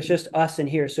 but it's just us in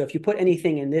here. So if you put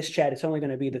anything in this chat, it's only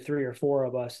going to be the three or four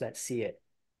of us that see it.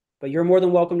 But you're more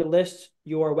than welcome to list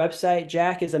your website.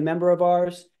 Jack is a member of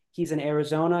ours. He's in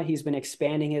Arizona. He's been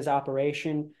expanding his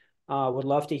operation. Would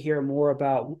love to hear more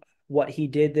about what he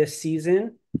did this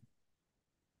season.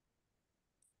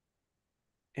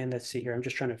 And let's see here. I'm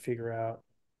just trying to figure out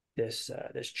this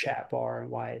chat bar and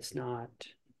why it's not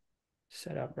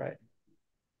set up right.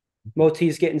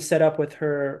 Moti's getting set up with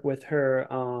her.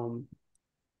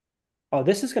 Oh,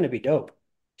 this is going to be dope.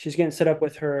 She's getting set up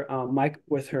with her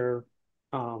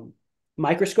um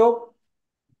microscope.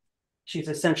 She's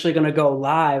essentially going to go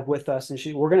live with us, and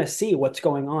we're going to see what's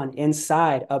going on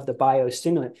inside of the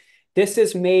biostimulant. This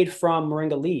is made from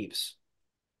moringa leaves.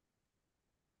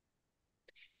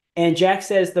 And Jack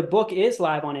says the book is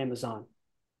live on Amazon.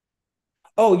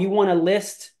 Oh, you want to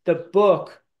list the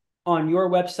book on your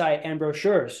website and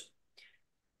brochures.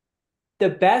 The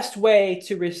best way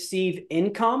to receive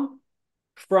income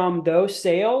from those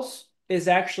sales is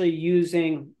actually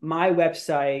using my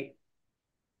website,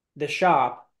 the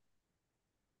shop,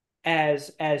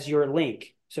 as your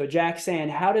link. So Jack's saying,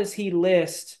 how does he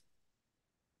list?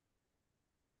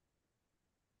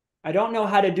 I don't know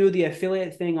how to do the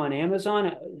affiliate thing on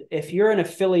Amazon. If you're an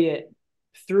affiliate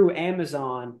through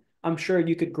Amazon, I'm sure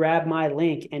you could grab my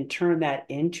link and turn that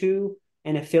into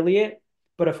an affiliate.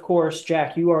 But of course,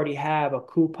 Jack, you already have a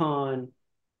coupon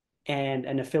and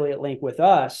an affiliate link with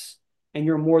us, and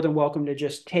you're more than welcome to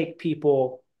just take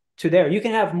people to there. You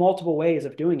can have multiple ways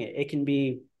of doing it. It can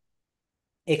be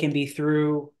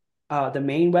through the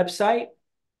main website,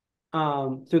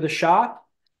 through the shop,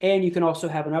 and you can also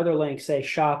have another link, say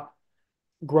shop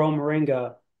Grow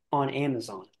Moringa on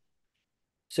Amazon.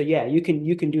 So yeah, you can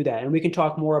do that, and we can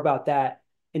talk more about that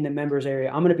in the members area.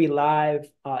 I'm going to be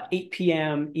live 8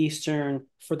 p.m. Eastern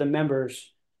for the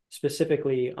members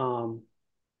specifically on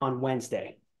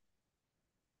Wednesday.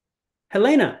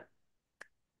 Helena.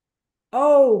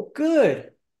 Oh,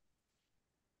 good.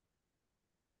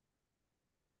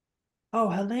 Oh,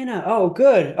 Helena. Oh,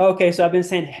 good. Okay, so I've been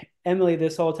saying Emily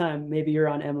this whole time. Maybe you're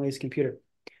on Emily's computer.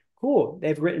 Cool.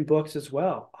 They've written books as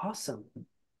well. Awesome.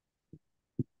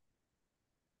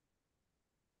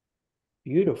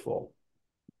 Beautiful.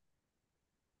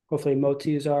 Hopefully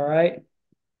Moti is all right.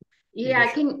 Maybe I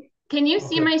Yeah, should. can you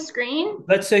see Okay. my screen?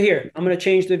 Let's say here. I'm going to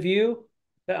change the view.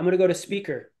 I'm going to go to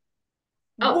speaker.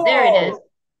 Oh, there it is.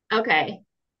 Whoa! Okay.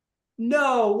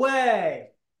 No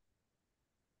way.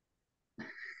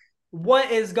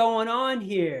 What is going on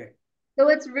here? So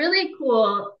it's really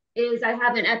cool. is I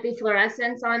have an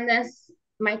epifluorescence on this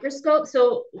microscope.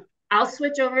 So I'll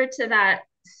switch over to that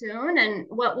soon. And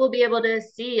what we'll be able to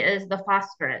see is the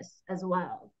phosphorus as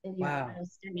well in your Wow.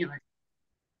 biostimulant.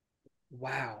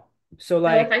 Wow. So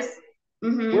So if like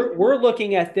we're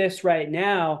looking at this right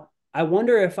now. I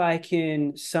wonder if I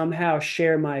can somehow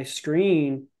share my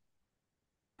screen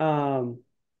um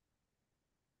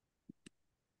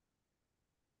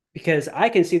because I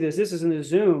can see this. This is in the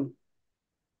Zoom,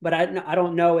 but I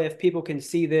don't know if people can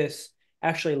see this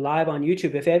actually live on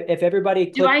YouTube. If everybody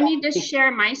do clicked I that need to link,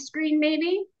 share my screen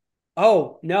maybe?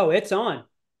 oh no, it's on.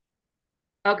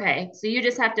 Okay, so you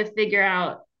just have to figure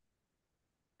out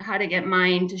how to get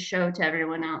mine to show to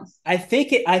everyone else. I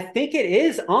think it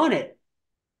is on it.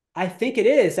 I think it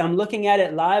is. I'm looking at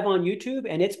it live on YouTube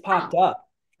and it's popped Oh, up.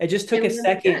 It just took okay, a really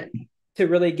second good. to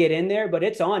really get in there, but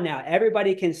it's on now.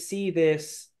 Everybody can see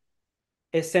this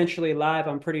essentially live,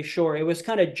 I'm pretty sure. It was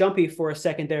kind of jumpy for a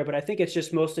second there, but I think it's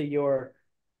just mostly your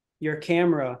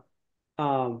camera.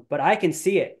 But I can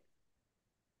see it.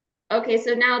 Okay,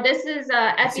 so now this is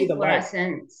I see the light.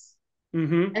 epifluorescence.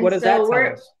 What And does that so tell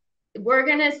we're us? we're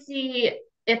gonna see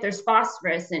if there's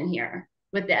phosphorus in here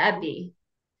with the epi.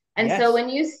 And so Yes. when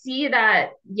you see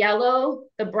that yellow,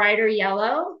 the brighter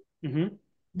yellow, Hmm.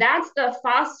 that's the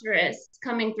phosphorus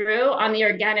coming through on the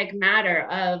organic matter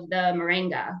of the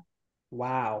moringa.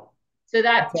 Wow. So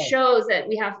that Okay. shows that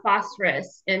we have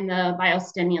phosphorus in the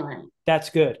biostimulant. That's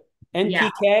good. Yeah.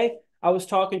 NPK, I was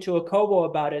talking to a Kobo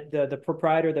about it, the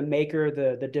proprietor, the maker,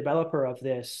 the developer of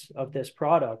this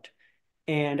product.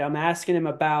 And I'm asking him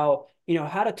about,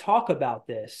 how to talk about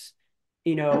this.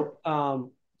 You know,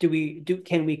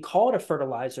 can we call it a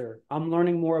fertilizer? I'm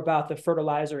learning more about the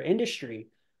fertilizer industry,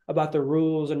 about the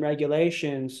rules and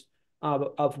regulations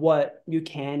of what you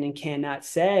can and cannot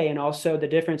say, and also the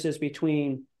differences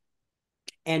between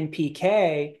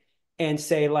NPK and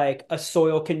say like a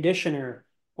soil conditioner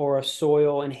or a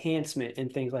soil enhancement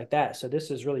and things like that. So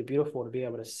this is really beautiful to be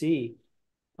able to see.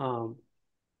 Um,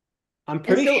 I'm And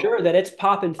pretty so, sure that it's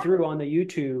popping through on the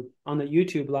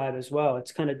YouTube live as well.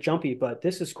 It's kind of jumpy, but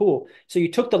this is cool. So you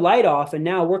took the light off and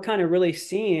now we're kind of really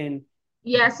seeing.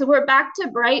 yeah, so we're back to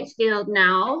bright field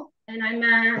now, and I'm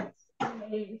at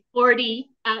a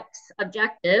 40x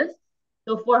objective,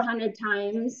 so 400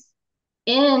 times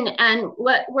in. And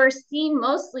what we're seeing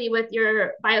mostly with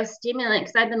your biostimulant,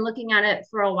 because I've been looking at it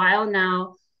for a while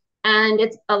now, and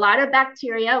it's a lot of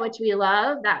bacteria, which we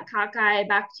love, that cockeye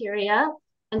bacteria.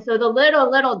 And so the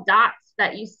little dots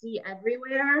that you see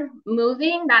everywhere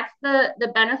moving, that's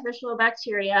the beneficial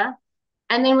bacteria.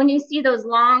 And then when you see those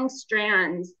long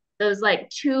strands, those like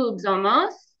tubes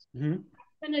almost, Mhm.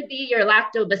 it's going to be your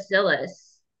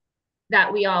lactobacillus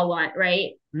that we all want,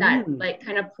 right? That Mm. like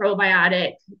kind of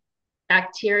probiotic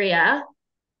bacteria.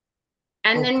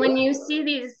 And Oh, then when good. you see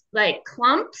these like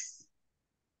clumps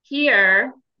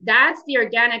here, that's the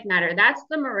organic matter, that's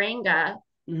the moringa.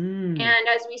 Mm. And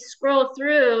as we scroll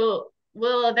through,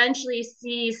 we'll eventually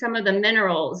see some of the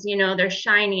minerals. They're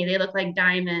shiny, they look like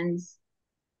diamonds.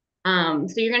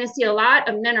 So you're going to see a lot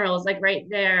of minerals like right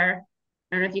there.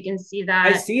 I don't know if you can see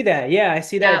I that. see that. Yeah, I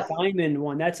see Yeah. that diamond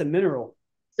one. That's a mineral.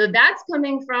 So that's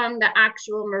coming from the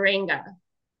actual moringa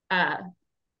uh,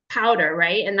 powder,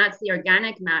 right? And that's the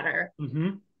organic matter.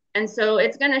 Hmm. And so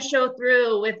it's going to show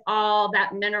through with all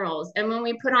that minerals. And when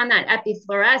we put on that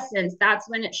epifluorescence, that's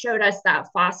when it showed us that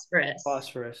phosphorus.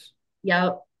 Phosphorus.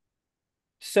 Yep.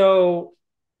 So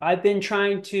I've been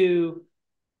trying to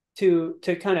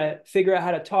kind of figure out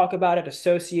how to talk about it,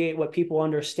 associate what people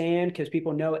understand because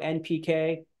people know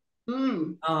NPK.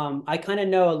 Mm. I kind of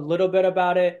know a little bit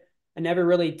about it. I never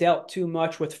really dealt too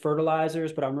much with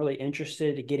fertilizers, but I'm really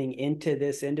interested in getting into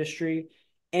this industry.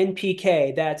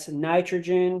 NPK, that's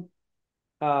nitrogen,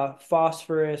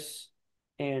 phosphorus,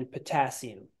 and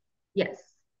potassium. Yes.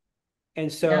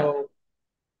 And Yep. so,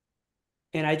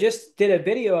 and I just did a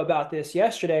video about this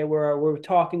yesterday where we're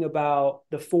talking about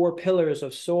the four pillars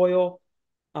of soil,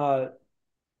 uh,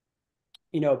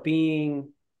 being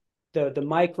the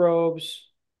microbes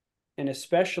and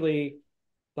especially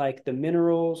like the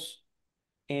minerals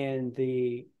and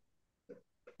the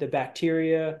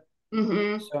bacteria.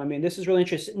 Mm-hmm. So I mean, this is really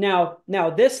interesting. Now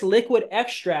this liquid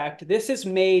extract, this is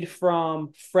made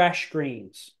from fresh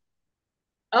greens,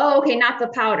 Oh, okay. Not the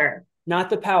powder. not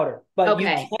the powder, but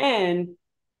Okay.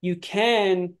 you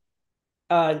can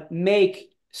make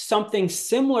something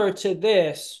similar to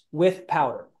this with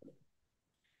powder.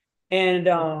 And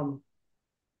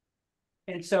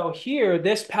and so here,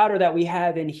 this powder that we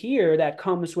have in here that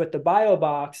comes with the bio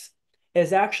box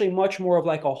is actually much more of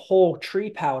like a whole tree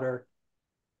powder.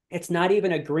 It's not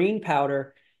even a green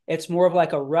powder. It's more of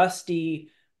like a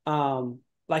rusty.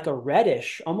 like a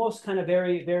reddish, almost kind of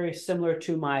very, very similar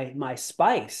to my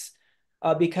spice,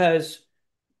 because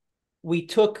we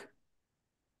took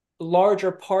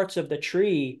larger parts of the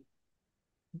tree,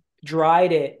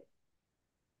 dried it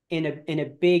in a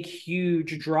big,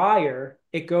 huge dryer.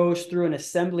 It goes through an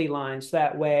assembly line, so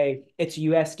that way it's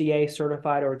USDA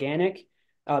certified organic,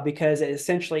 because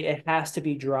essentially it has to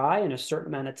be dry in a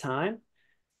certain amount of time,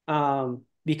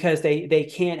 because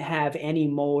they can't have any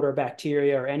mold or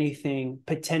bacteria or anything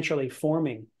potentially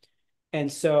forming.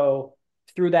 And so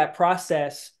through that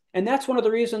process, and that's one of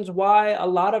the reasons why a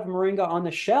lot of moringa on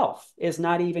the shelf is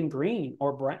not even green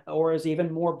or is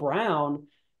even more brown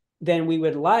than we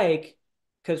would like.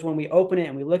 Because when we open it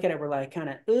and we look at it, we're like kind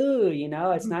of, ooh,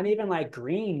 it's not even like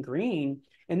green.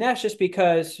 And that's just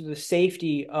because the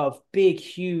safety of big,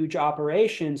 huge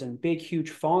operations and big,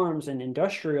 huge farms and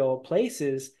industrial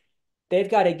places, they've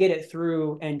got to get it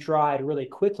through and dried really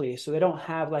quickly. So they don't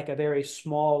have like a very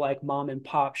small, like mom and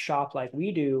pop shop like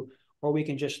we do, where we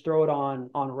can just throw it on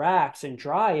racks and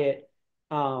dry it.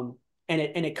 And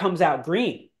it comes out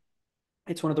green.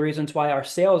 It's one of the reasons why our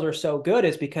sales are so good,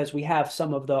 is because we have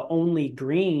some of the only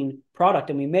green product,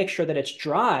 and we make sure that it's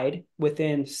dried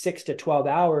within 6 to 12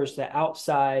 hours. The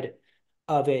outside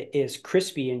of it is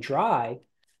crispy and dry.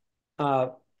 Uh,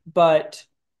 but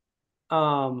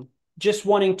um, just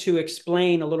wanting to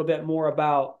explain a little bit more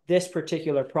about this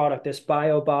particular product, this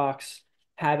bio box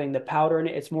having the powder in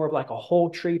it. It's more of like a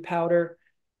whole tree powder,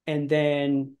 and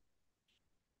then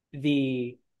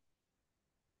the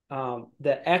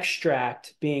the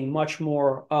extract being much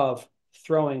more of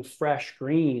throwing fresh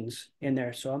greens in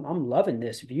there. So I'm loving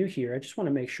this view here. I just want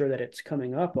to make sure that it's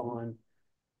coming up on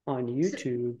So,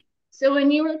 YouTube. so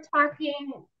when you were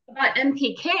talking about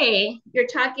NPK, you're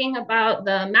talking about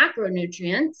the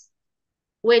macronutrients,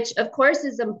 which of course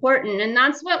is important, and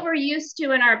that's what we're used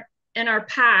to in our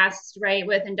past, right,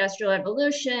 with industrial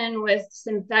evolution, with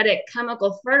synthetic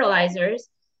chemical fertilizers.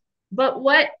 But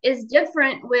what is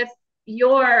different with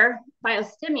your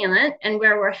biostimulant and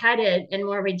where we're headed and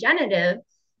more regenerative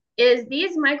is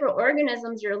these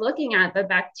microorganisms you're looking at, the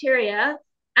bacteria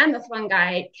and the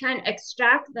fungi, can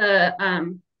extract the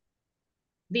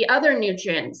other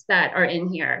nutrients that are in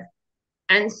here.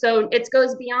 And so it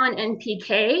goes beyond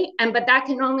NPK, but that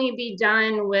can only be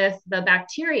done with the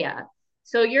bacteria.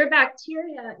 So your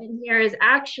bacteria in here is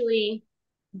actually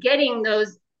getting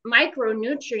those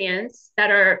micronutrients that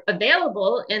are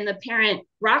available in the parent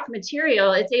rock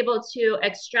material. It's able to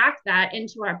extract that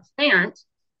into our plant.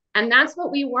 And that's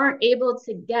what we weren't able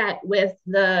to get with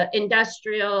the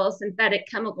industrial synthetic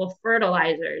chemical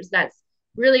fertilizers. That's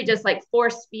really just like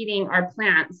force feeding our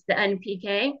plants the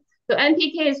NPK. So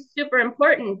NPK is super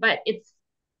important, but it's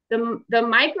the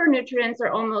micronutrients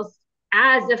are almost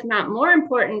as, if not more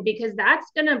important, because that's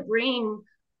going to bring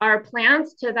our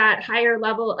plants to that higher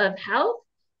level of health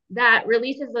that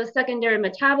releases those secondary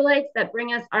metabolites that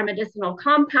bring us our medicinal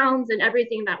compounds and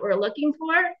everything that we're looking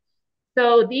for.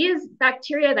 So these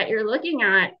bacteria that you're looking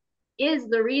at is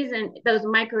the reason those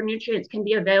micronutrients can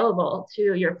be available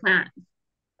to your plants.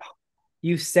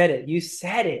 You said it. You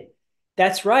said it.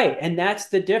 That's right. And that's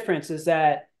the difference, is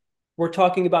that we're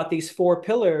talking about these four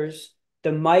pillars,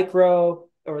 the micro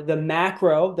or the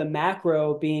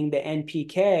macro being the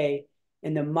NPK,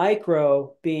 and the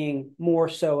micro being more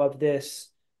so of this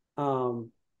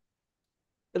um,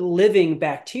 living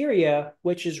bacteria,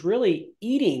 which is really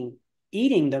eating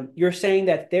them. You're saying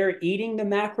that they're eating the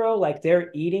macro, like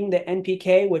they're eating the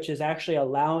NPK, which is actually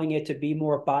allowing it to be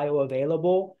more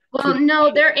bioavailable to Well, the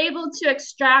no, they're able to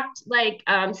extract like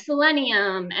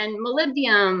selenium and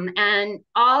molybdenum and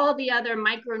all the other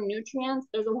micronutrients.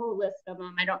 There's a whole list of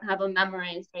them. I don't have them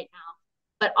memorized right now.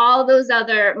 But all those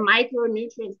other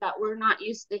micronutrients that we're not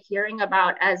used to hearing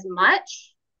about as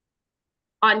much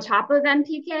on top of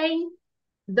NPK,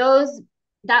 those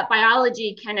that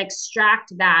biology can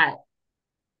extract that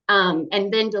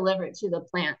and then deliver it to the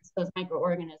plants. Those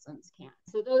microorganisms can.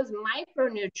 So those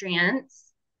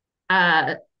micronutrients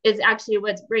is actually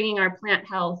what's bringing our plant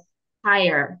health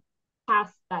higher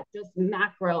past that just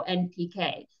macro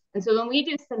NPK. And so when we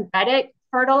do synthetic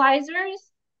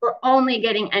fertilizers, we're only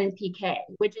getting NPK,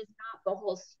 which is not the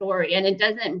whole story. And it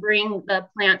doesn't bring the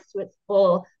plants to its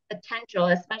full potential,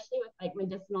 especially with like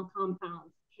medicinal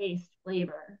compounds, taste,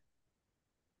 flavor.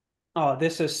 Oh,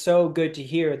 this is so good to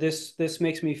hear. This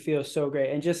makes me feel so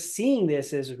great. And just seeing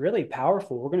this is really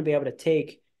powerful. We're going to be able to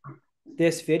take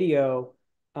this video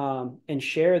and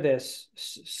share this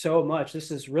so much.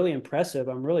 This is really impressive.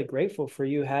 I'm really grateful for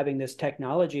you having this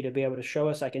technology to be able to show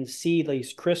us. I can see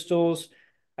these crystals.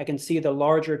 I can see the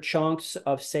larger chunks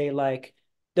of, say, like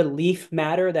the leaf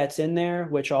matter that's in there,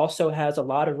 which also has a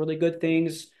lot of really good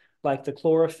things like the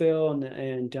chlorophyll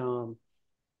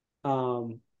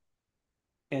um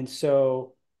and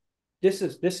so this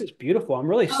is beautiful. I'm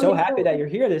really so Okay, happy so that you're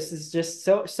here. This is just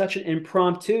such an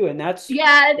impromptu, and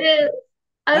yeah, it is.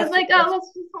 I was like, oh, that's let's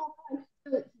just have fun.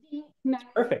 So it's zinc,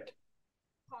 magnesium, perfect.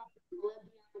 copper,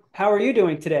 molybdenum, How are you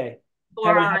doing today?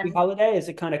 Having a happy boron. holiday? Is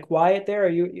it kind of quiet there? Are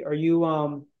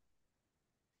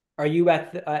you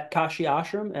at Kashi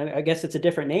Ashram? I guess it's a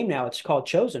different name now. It's called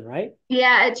Chosen, right?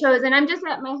 Yeah, it shows. And I'm just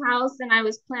at my house and I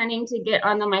was planning to get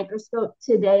on the microscope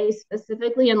today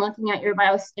specifically and looking at your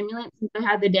biostimulant since I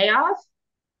had the day off.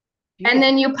 And Beautiful.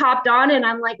 then you popped on and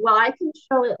I'm like, well, I can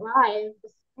show it live the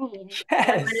screen. So I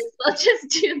might Yes. as well just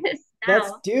do this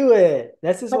Let's now. do it.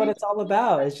 This is But what it's it's all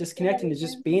about. It's just connecting, it's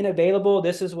just being available.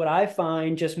 This is what I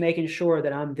find, just making sure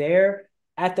that I'm there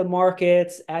at the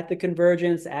markets, at the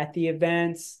convergence, at the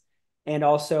events, and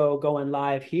also going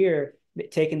live here,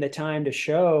 taking the time to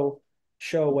show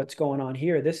what's going on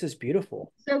here. This is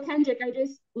beautiful. so Kendrick, I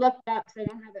just looked up because I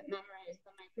don't have it memorized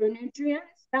the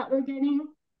micronutrients that we're getting.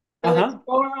 So it's Uh-huh.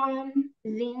 boron,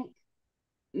 zinc,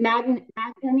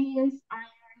 manganese,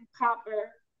 iron,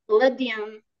 copper,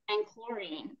 lithium, and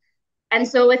chlorine. And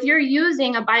so if you're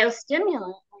using a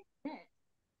biostimulant like this,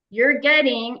 you're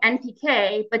getting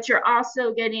NPK, but you're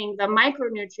also getting the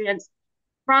micronutrients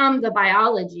from the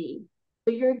biology.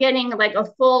 So you're getting like a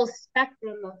full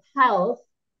spectrum of health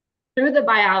through the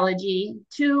biology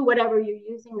to whatever you're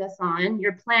using this on,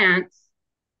 your plants,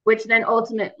 which then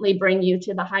ultimately bring you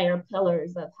to the higher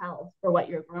pillars of health for what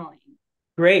you're growing.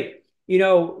 Great.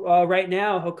 Right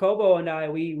now, Hokobo and I,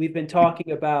 we've been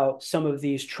talking about some of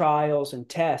these trials and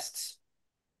tests.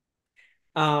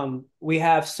 We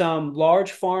have some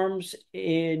large farms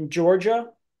in Georgia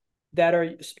that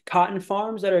are cotton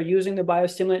farms that are using the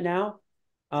biostimulant now,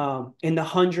 in the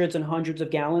hundreds and hundreds of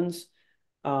gallons.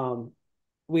 Um,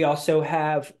 we also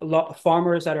have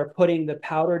farmers that are putting the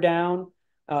powder down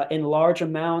in large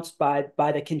amounts by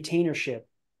the container ship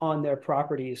on their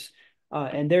properties,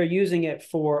 and they're using it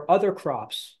for other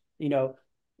crops.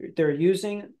 They're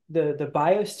using the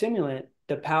biostimulant,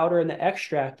 the powder and the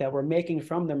extract that we're making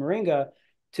from the moringa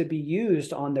to be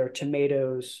used on their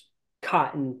tomatoes,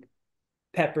 cotton,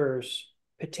 peppers,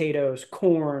 potatoes,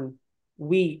 corn,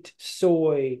 wheat,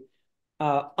 soy,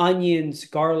 onions,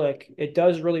 garlic. It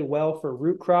does really well for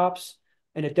root crops,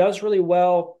 and it does really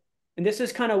well. And this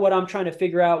is kind of what I'm trying to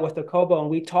figure out with the Kobo, and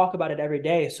we talk about it every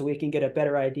day so we can get a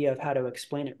better idea of how to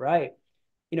explain it right.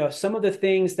 Some of the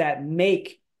things that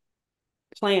make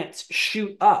plants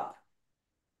shoot up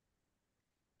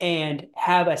and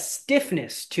have a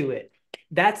stiffness to it.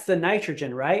 That's the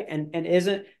nitrogen, right? And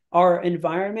isn't our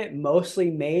environment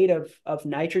mostly made of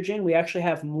nitrogen? We actually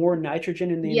have more nitrogen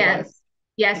in the environment. Yes.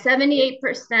 Yeah,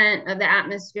 78% of the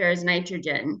atmosphere is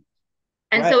nitrogen.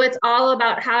 And Right. so it's all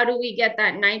about how do we get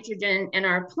that nitrogen in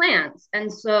our plants.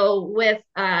 And so with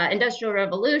industrial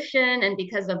revolution and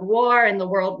because of war and the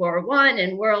World War I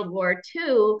and World War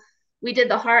II, we did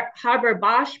the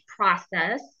Haber-Bosch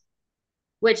process,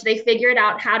 which they figured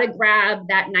out how to grab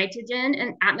that nitrogen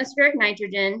and atmospheric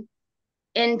nitrogen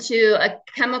into a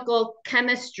chemical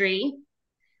chemistry.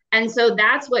 And so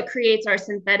that's what creates our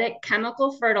synthetic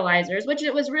chemical fertilizers, which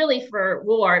it was really for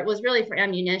war. It was really for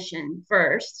ammunition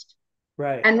first.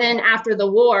 Right. And then after the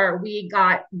war, we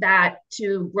got that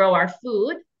to grow our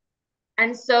food.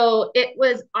 And so it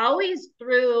was always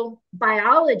through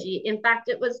biology. In fact,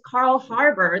 it was Carl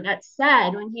Haber that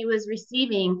said when he was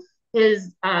receiving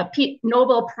his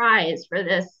Nobel Prize for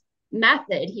this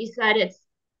method, he said,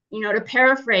 to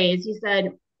paraphrase, he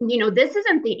said, this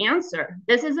isn't the answer.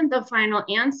 This isn't the final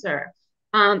answer.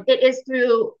 It is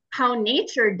through how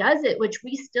nature does it, which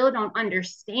we still don't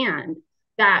understand,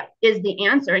 that is the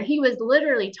answer. And he was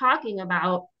literally talking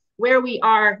about where we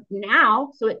are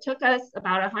now. So it took us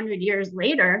about 100 years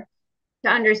later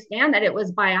to understand that it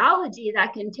was biology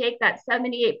that can take that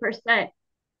 78%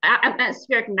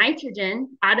 atmospheric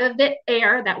nitrogen out of the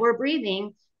air that we're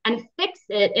breathing and fix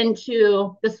it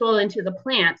into the soil, into the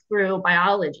plants through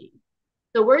biology.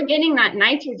 So we're getting that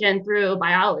nitrogen through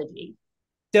biology.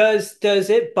 Does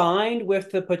it bind with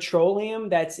the petroleum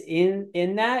that's in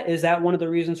that? Is that one of the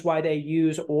reasons why they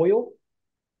use oil?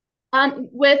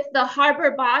 With the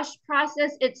Haber-Bosch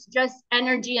process, it's just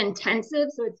energy intensive.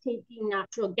 So it's taking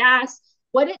natural gas.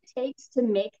 What it takes to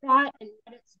make that and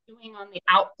what it's doing on the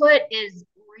output is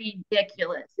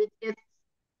ridiculous.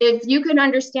 If you can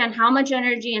understand how much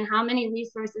energy and how many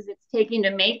resources it's taking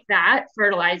to make that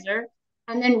fertilizer,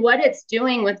 and then what it's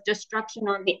doing with destruction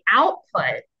on the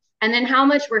output, and then how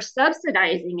much we're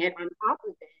subsidizing it on top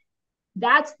of it,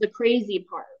 that's the crazy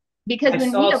part. because I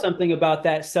when saw we, something about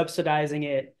that subsidizing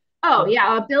it. oh But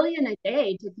yeah, a billion a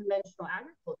day to conventional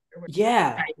agriculture would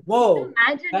yeah, subsidize. Can you whoa,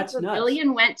 imagine if that's a nuts.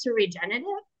 billion went to regenerative?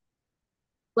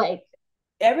 Like,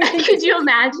 Everything could is you just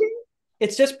imagine?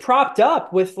 it's just propped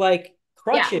up with like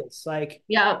Yeah, crutches, like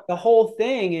yeah. the whole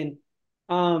thing.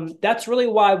 And that's really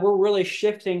why we're really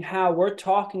shifting how we're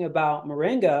talking about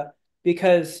moringa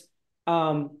because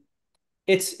um,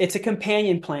 it's a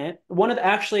companion plant. One of the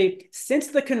actually since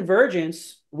the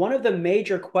convergence, one of the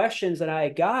major questions that I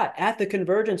got at the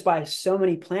convergence by so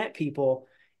many plant people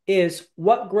is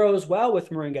what grows well with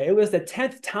moringa. It was the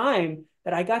 10th time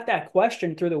that I got that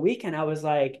question through the weekend. I was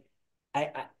like,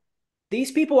 I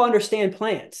these people understand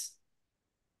plants.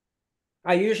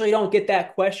 I usually don't get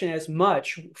that question as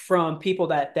much from people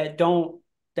that don't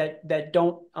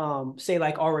say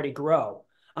like already grow.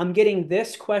 I'm getting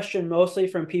this question mostly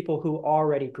from people who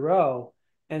already grow.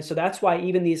 And so that's why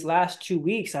even these last 2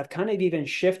 weeks, I've kind of even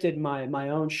shifted my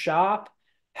own shop,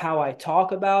 how I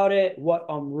talk about it, what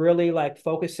I'm really like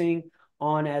focusing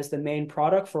on as the main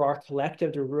product for our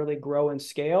collective to really grow and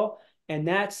scale. And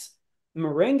that's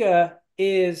Moringa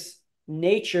is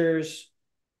nature's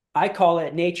I call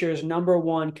it nature's number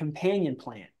one companion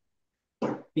plant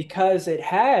because it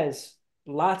has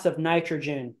lots of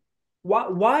nitrogen.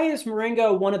 Why is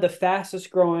moringa one of the fastest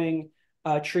growing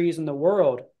trees in the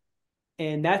world?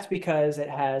 And that's because it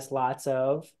has lots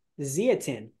of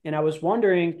zeatin. And I was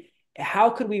wondering,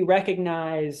 how could we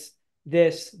recognize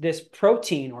this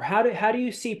protein, or how do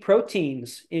you see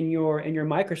proteins in your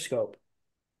microscope?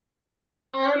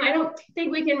 I don't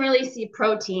think we can really see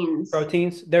proteins.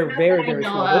 Proteins, they're Not that very, I very know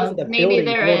small. Those are of. the Maybe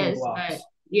there building is, but blocks.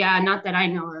 yeah, not that I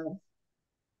know of.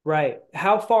 Right.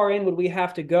 How far in would we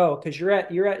have to go? Because you're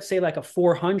at say like a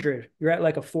 400. You're at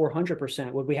like a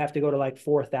 400%. Would we have to go to like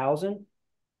 4,000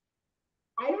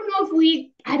 I don't know if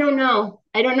we, I don't know.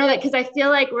 I don't know that because I feel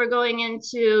like we're going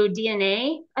into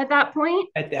DNA at that point.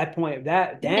 at that point?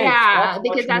 That dang, so Yeah, that's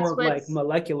because much more that's of like what's,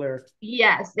 molecular.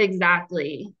 yes,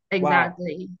 exactly. Wow.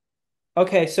 Exactly.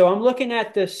 Okay, so I'm looking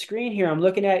at the screen here. I'm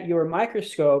looking at your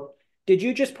microscope. Did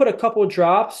you just put a couple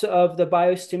drops of the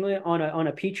biostimulant on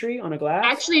a petri on a glass?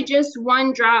 Actually, just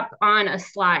one drop on a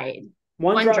slide.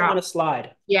 One One drop on drop. a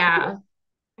slide. Yeah. Cool.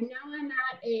 And now I'm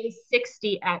at a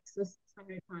 60x, so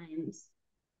 600 times.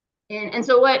 And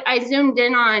so what I zoomed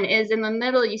in on is in the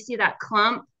middle, you see that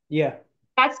clump? Yeah.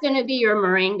 That's going to be your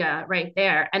moringa right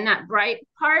there. And that bright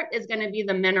part is going to be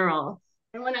the mineral.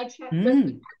 And when I check with the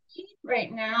Mm. epi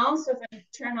right now, so if I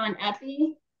turn on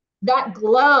epi, that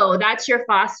glow, that's your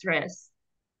phosphorus.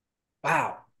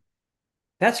 Wow.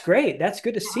 That's great. That's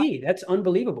good to see. That's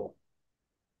unbelievable.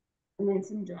 And then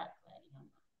some direct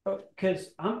lighting. Because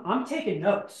I'm taking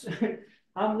notes.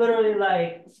 I'm literally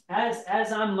like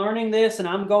as I'm learning this and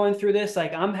I'm going through this,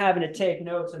 like I'm having to take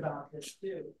notes about this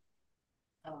too.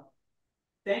 Uh,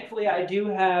 Thankfully, I do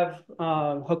have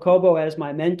Jacobo as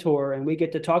my mentor, and we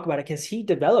get to talk about it because he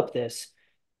developed this.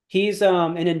 He's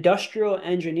an industrial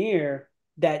engineer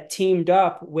that teamed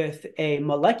up with a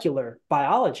molecular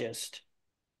biologist,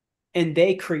 and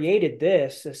they created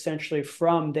this essentially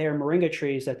from their moringa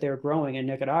trees that they're growing in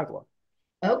Nicaragua.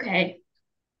 Okay.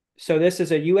 So this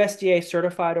is a USDA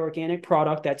certified organic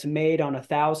product that's made on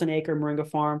 1,000-acre moringa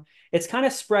farm. It's kind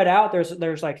of spread out.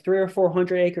 There's like 300 or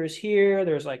 400 acres here.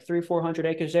 There's like 300 or 400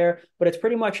 acres there, but it's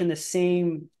pretty much in the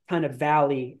same kind of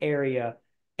valley area.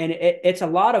 And it's a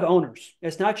lot of owners.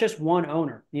 It's not just one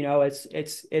owner. You know,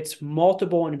 it's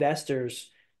multiple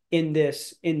investors in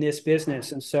this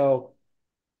business. And so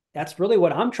that's really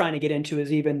what I'm trying to get into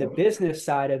is even the business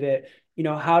side of it. You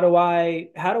know, how do I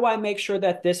make sure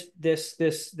that this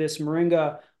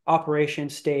Moringa operation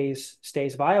stays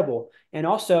viable? And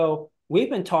also, we've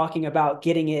been talking about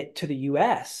getting it to the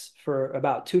US for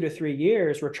about 2 to 3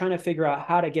 years. We're trying to figure out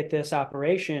how to get this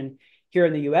operation here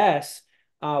in the US.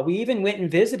 We even went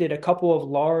and visited a couple of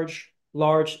large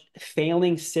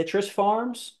failing citrus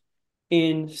farms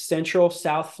in central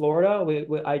South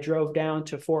Florida. I drove down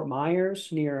to Fort Myers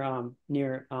near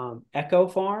Echo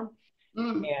Farm,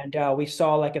 Mm. and we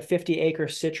saw like a 50-acre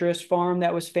citrus farm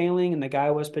that was failing, and the guy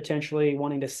was potentially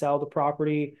wanting to sell the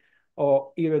property,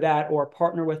 or either that or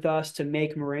partner with us to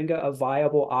make moringa a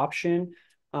viable option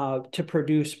to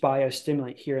produce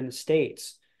biostimulant here in the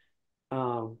States.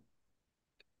 Um,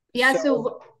 Yeah. so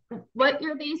So what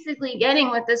you're basically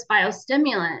getting with this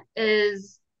biostimulant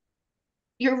is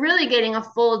you're really getting a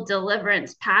full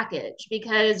deliverance package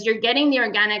because you're getting the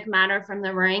organic matter from the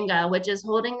moringa, which is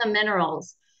holding the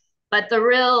minerals. But the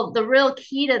real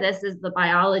key to this is the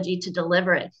biology to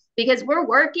deliver it because we're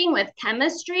working with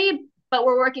chemistry, but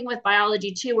we're working with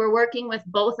biology too. We're working with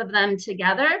both of them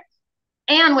together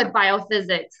and with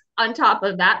biophysics. on top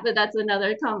of that, but that's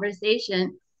another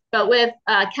conversation. But with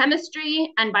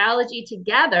chemistry and biology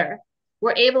together,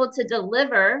 we're able to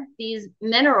deliver these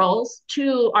minerals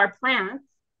to our plants.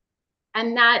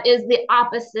 And that is the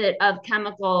opposite of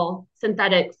chemical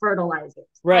synthetic fertilizers.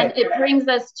 And Right. it brings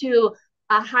us to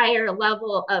a higher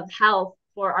level of health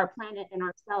for our planet and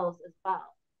ourselves as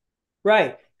well.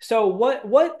 Right. So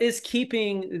what is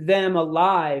keeping them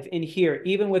alive in here,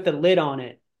 even with the lid on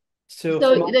it? So from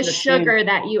So my the understanding, sugar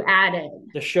that you added.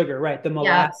 the sugar, right? The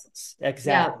Yeah. molasses. Yeah.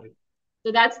 Exactly.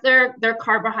 So that's their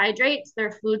carbohydrates,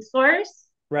 their food source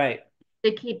Right.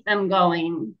 to keep them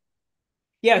going.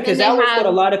 Yeah, And then because they that was what a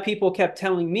have lot of people kept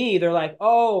telling me. They're like,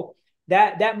 "Oh,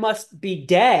 that must be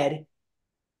dead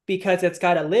because it's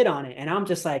got a lid on it." And I'm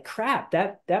just like, "Crap,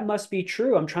 that must be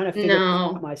true." I'm trying to figure this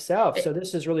out no. myself. So It,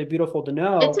 this is really beautiful to it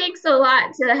know. takes a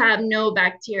lot to have no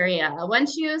bacteria.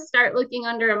 Once you start looking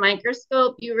under a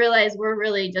microscope, you realize we're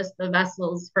really just the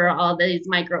vessels for all these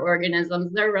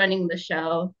microorganisms. They're running the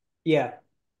show. Yeah.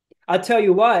 I'll tell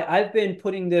you what, I've been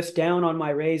putting this down on my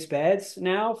raised beds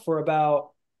now for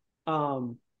about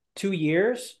 2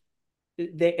 years.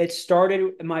 It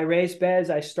started my raised beds.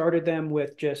 I started them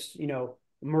with just,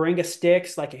 Moringa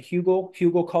sticks, like a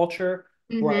hugel culture,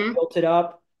 where I Mm-hmm. built it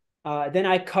up. Then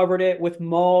I covered it with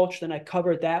mulch. Then I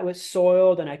covered that with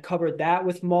soil. Then I covered that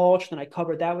with mulch. Then I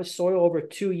covered that with soil over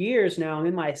 2 years now. I'm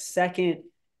in my second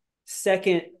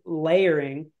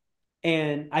layering,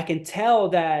 and I can tell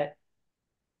that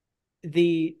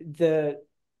the the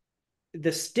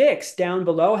the sticks down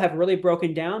below have really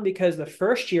broken down because the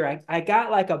first year I got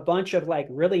like a bunch of like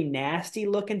really nasty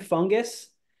looking fungus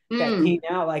that came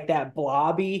Mm. out like that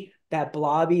blobby,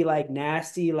 like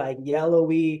nasty, like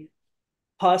yellowy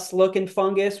pus looking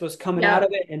fungus was coming out of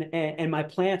Yep. it. And my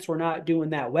plants were not doing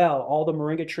that well. All the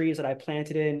moringa trees that I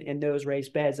planted in those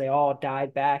raised beds, they all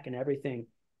died back and everything.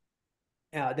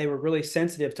 They were really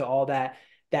sensitive to all that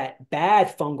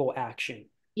bad fungal action.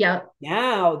 Yep.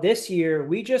 Now this year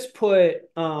we just put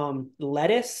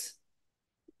lettuce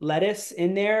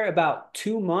in there about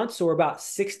 2 months or about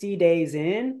 60 days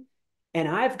in, and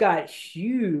I've got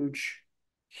huge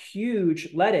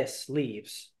lettuce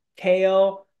leaves,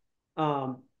 kale.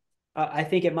 Um, I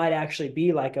think it might actually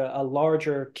be like a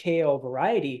larger kale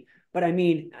variety. But I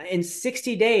mean, in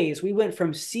 60 days, we went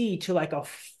from seed to like a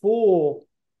full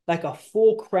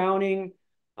crowning.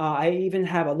 I even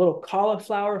have a little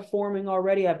cauliflower forming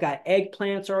already. I've got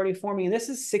eggplants already forming, and this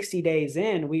is 60 days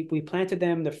in. We planted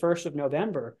them the 1st of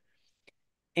November,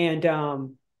 and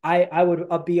I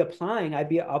would be applying.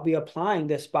 I'll be applying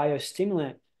this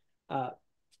biostimulant. Uh,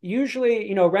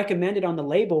 Usually, recommended on the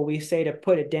label, we say to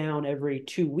put it down every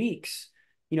 2 weeks.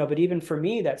 But even for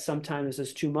me, that sometimes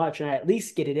is too much, and I at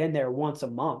least get it in there once a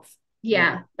month. You know,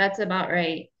 Yeah, that's about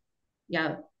right.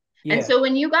 Yeah. And yeah. so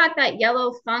when you got that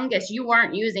yellow fungus, you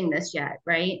weren't using this yet,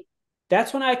 right?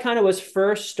 That's when I kind of was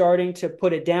first starting to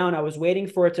put it down. I was waiting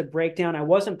for it to break down. I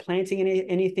wasn't planting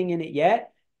anything in it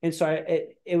yet, and so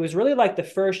it was really like the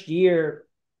first year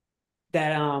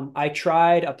that I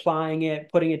tried applying it,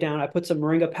 putting it down. I put some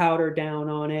moringa powder down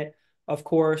on it, of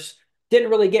course. Didn't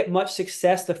really get much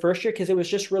success the first year because it was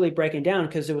just really breaking down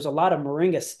because there was a lot of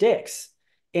moringa sticks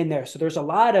in there. So there's a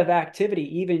lot of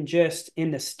activity, even just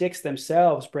in the sticks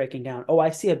themselves breaking down. Oh,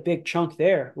 I see a big chunk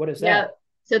there. What is that? Yep.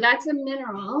 So that's a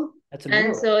mineral. That's a And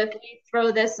mineral. so if we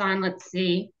throw this on, let's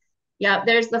see. Yep,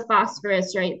 there's the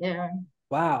phosphorus right there.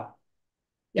 Wow.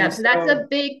 And Yep. So that's a so,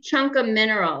 big chunk of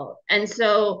mineral. And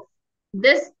so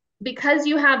this, because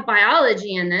you have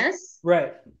biology in this,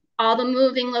 right. all the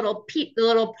moving the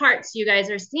little parts you guys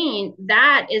are seeing,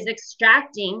 that is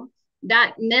extracting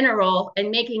that mineral and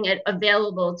making it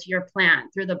available to your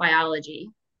plant through the biology.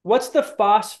 What's the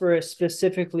phosphorus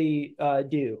specifically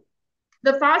do?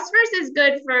 The phosphorus is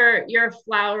good for your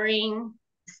flowering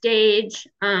stage.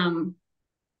 And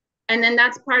then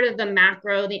that's part of the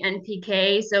macro, the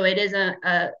NPK. So it is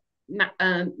a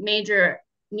major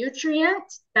nutrient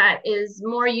that is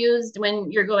more used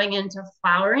when you're going into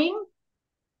flowering.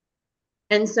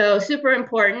 And so super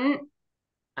important.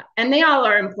 And they all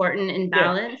are important in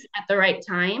Yeah. balance at the right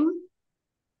time.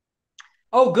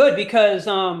 Oh, good, because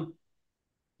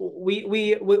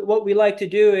we what we like to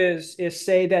do is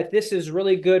say that this is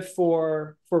really good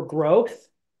for growth.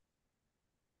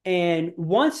 And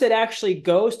once it actually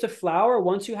goes to flower,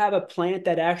 once you have a plant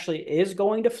that actually is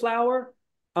going to flower,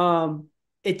 um,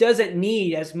 it doesn't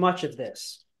need as much of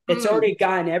this. It's Mm, already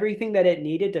gotten everything that it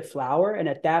needed to flower, and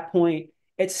at that point,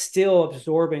 it's still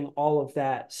absorbing all of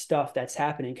that stuff that's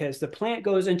happening because the plant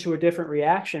goes into a different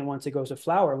reaction once it goes to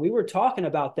flower. And we were talking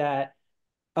about that,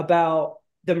 about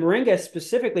the moringa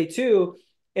specifically too.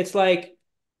 It's like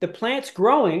the plant's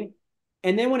growing,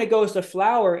 And then when it goes to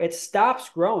flower, it stops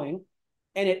growing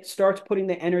and it starts putting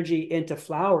the energy into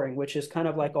flowering, which is kind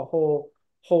of like a whole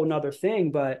nother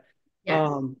thing. But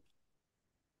Yes. um,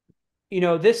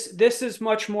 this is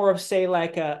much more of, say,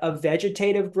 like a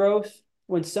vegetative growth.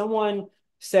 When someone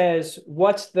says,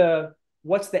 what's the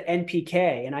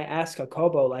NPK? And I ask a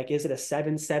Kobo, like, is it a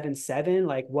 777?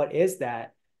 Like, what is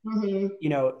that? Mm-hmm.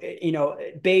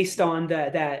 Based on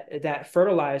that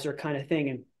fertilizer kind of thing.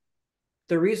 And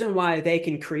the reason why they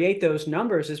can create those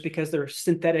numbers is because they're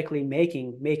synthetically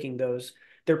making those.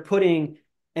 They're putting,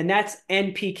 and that's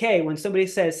NPK. When somebody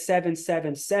says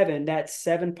 777, that's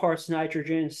 7 parts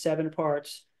nitrogen, 7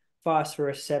 parts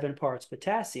phosphorus, 7 parts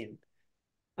potassium.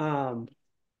 Um,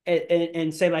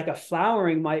 and say like a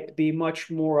flowering might be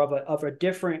much more of a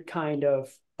different kind of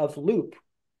loop,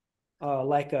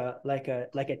 like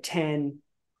a 10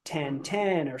 10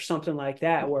 10 or something like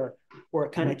that, where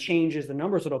it kind of changes the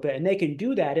numbers a little bit, and they can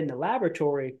do that in the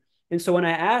laboratory. And so when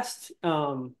I asked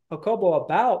Jacobo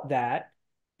about that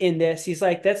in this, he's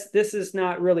like, this is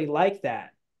not really like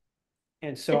that.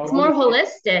 And so I It's more wanted to,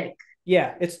 holistic.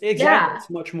 yeah, it's exactly, Yeah. it's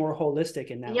much more holistic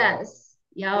in that way. Yes.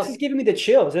 This Yep. is giving me the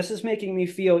chills. This is making me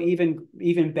feel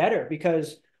even better,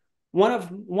 because one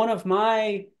of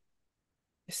my,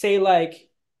 say, like,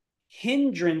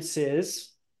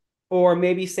 hindrances, or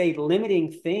maybe say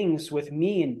limiting things with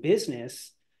me in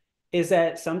business, is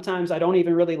that sometimes I don't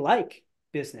even really like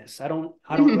business. I don't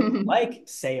really like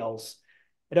sales.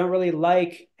 I don't really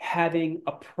like having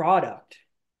a product.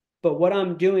 But what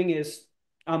I'm doing is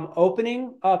I'm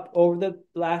opening up over the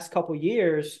last couple of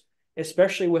years,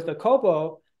 especially with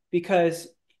Akobo, because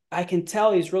I can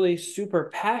tell he's really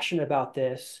super passionate about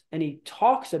this and he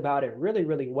talks about it really,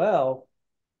 really well,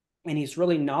 and he's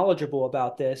really knowledgeable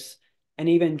about this. And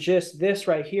even just this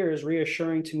right here is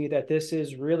reassuring to me that this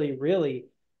is really, really,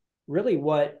 really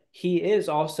what he is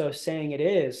also saying it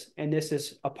is. And this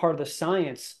is a part of the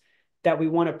science that we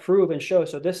want to prove and show.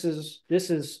 So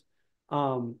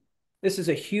um, this is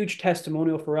a huge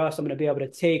testimonial for us. I'm going to be able to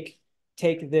take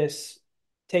this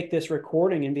take this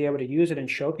recording and be able to use it and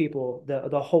show people the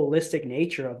holistic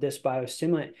nature of this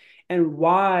biostimulant, and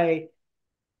why,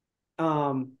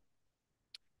 um,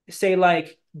 say,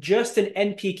 like, just an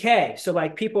NPK. So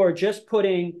like people are just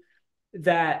putting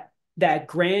that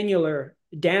granular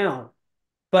down,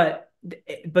 but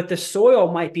but the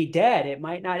soil might be dead. It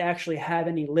might not actually have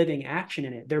any living action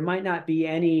in it. There might not be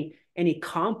any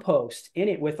compost in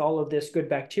it with all of this good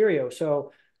bacteria.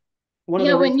 So one of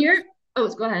Yeah, the when you're, reasons. oh,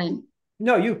 go ahead.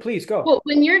 No, you please go. Well,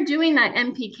 when you're doing that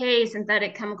NPK,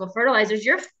 synthetic chemical fertilizers,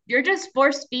 you're just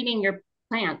force feeding your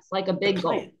plants like a The big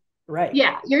gulp. plant, right?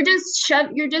 Yeah, you're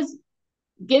just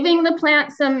giving the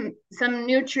plant some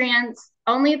nutrients,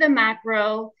 only the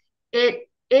macro. It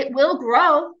will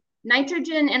grow.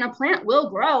 Nitrogen in a plant will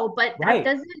grow, but that Right,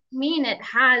 doesn't mean it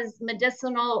has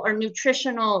medicinal or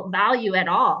nutritional value at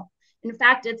all. In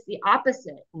fact, it's the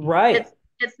opposite. right,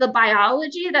 It's the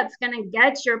biology that's going to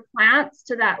get your plants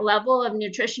to that level of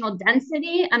nutritional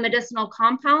density and medicinal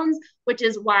compounds, which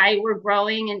is why we're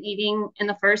growing and eating in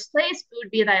the first place.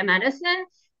 Food be thy medicine.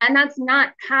 And that's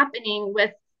not happening with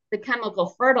the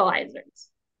chemical fertilizers.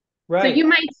 So right. you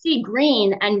might see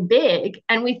green and big,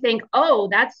 and we think, oh,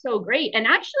 that's so great. And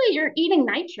actually, you're eating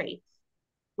nitrates,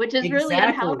 which is really Exactly.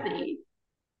 unhealthy.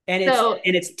 and it's So,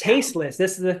 and it's yeah. tasteless.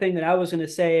 This is the thing that I was going to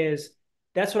say is,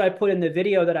 that's what I put in the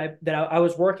video that I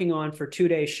was working on for 2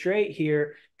 days straight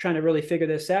here, trying to really figure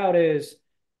this out, is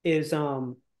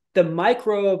the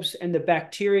microbes and the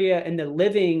bacteria and the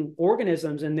living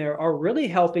organisms in there are really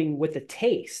helping with the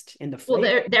taste and the Well,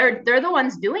 flavor. they're the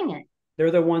ones doing it.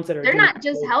 They're the ones that are They're doing not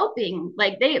just it. helping,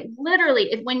 like they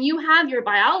literally, if when you have your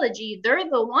biology, they're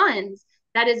the ones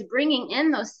that is bringing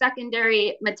in those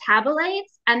secondary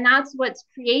metabolites, and that's what's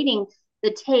creating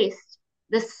the taste,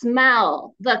 the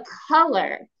smell, the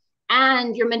color,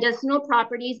 and your medicinal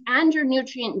properties and your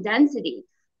nutrient density.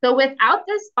 So without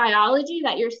this biology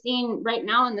that you're seeing right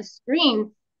now on the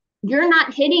screen, you're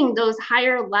not hitting those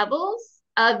higher levels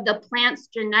of the plant's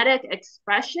genetic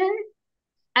expression.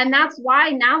 And that's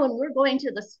why now when we're going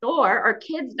to the store, our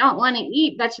kids don't want to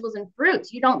eat vegetables and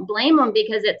fruits. You don't blame them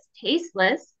because it's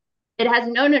tasteless. It has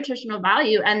no nutritional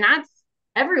value. And that's,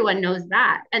 everyone knows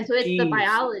that. And so it's the Jeez.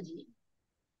 biology.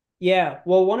 Yeah.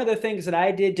 Well, one of the things that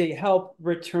I did to help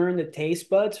return the taste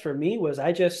buds for me was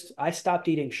I stopped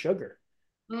eating sugar.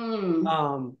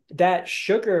 Mm. That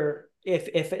sugar, if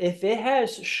it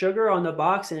has sugar on the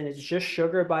box and it's just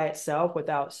sugar by itself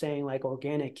without saying like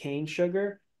organic cane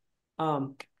sugar,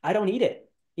 I don't eat it.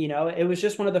 It was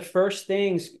just one of the first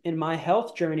things in my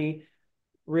health journey,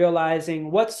 realizing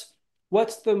what's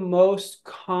the most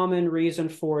common reason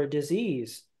for a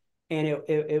disease. and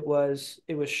it was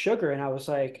sugar, and I was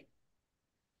like,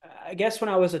 I guess when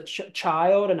I was a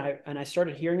child and I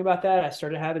started hearing about that, I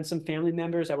started having some family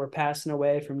members that were passing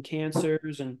away from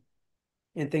cancers and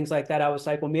things like that. I was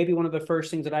like, well, maybe one of the first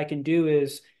things that I can do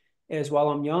is while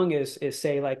I'm young is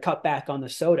say like cut back on the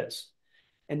sodas.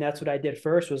 And that's what I did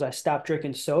first was I stopped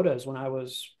drinking sodas when I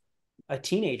was a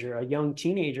teenager, a young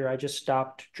teenager. I just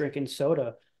stopped drinking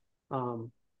soda.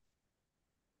 Um,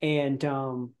 and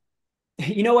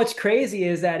you know what's crazy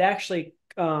is that actually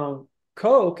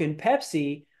Coke and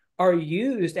Pepsi are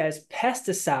used as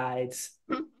pesticides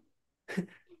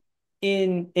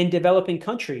in developing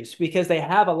countries because they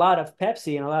have a lot of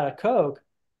Pepsi and a lot of Coke.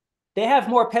 They have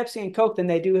more Pepsi and Coke than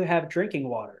they do have drinking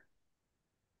water.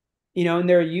 And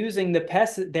they're using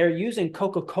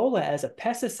Coca-Cola as a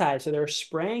pesticide, so they're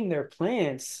spraying their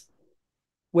plants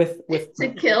To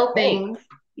with kill Coke. things.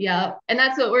 Yeah. And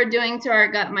that's what we're doing to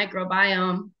our gut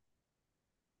microbiome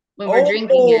when we're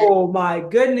drinking it. Oh my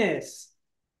goodness.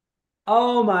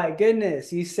 Oh my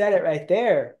goodness. You said it right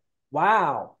there.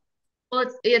 Wow. Well,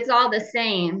 it's all the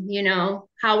same,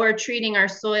 how we're treating our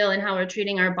soil and how we're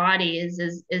treating our bodies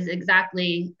is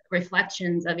exactly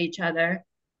reflections of each other.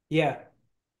 Yeah.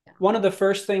 One of the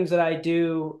first things that I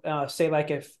do, say like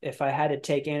if I had to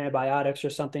take antibiotics or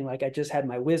something, like I just had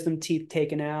my wisdom teeth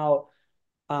taken out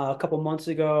a couple months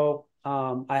ago.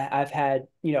 I've had,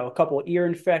 a couple ear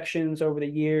infections over the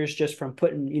years just from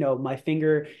putting, my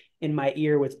finger in my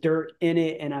ear with dirt in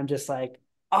it. And I'm just like,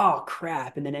 oh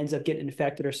crap. And then ends up getting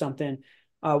infected or something.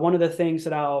 One of the things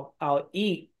that I'll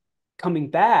eat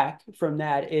coming back from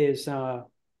that is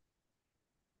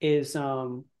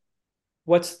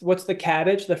what's the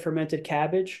cabbage, the fermented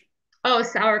cabbage, Oh,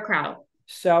 sauerkraut,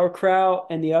 sauerkraut,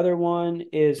 and the other one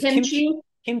is kimchi. kimchi.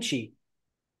 Kimchi.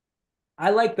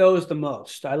 I like those the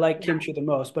most. I like Yeah. kimchi the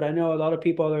most, but I know a lot of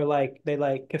people are like they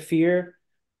like kefir.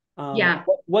 Yeah.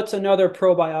 What's another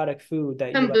probiotic food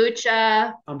that you like?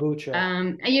 Kombucha, Kombucha.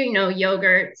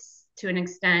 yogurts to an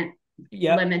extent,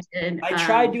 Yep. limited. I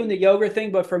tried doing the yogurt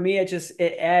thing, but for me, it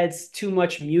adds too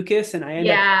much mucus, and I end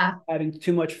up Yeah, having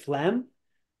too much phlegm.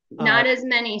 Uh, not as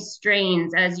many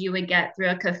strains as you would get through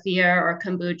a kefir or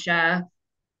kombucha,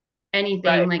 anything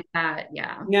right. like that.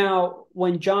 Yeah. Now,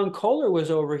 when John Kohler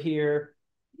was over here,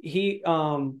 he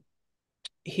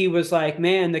he was like,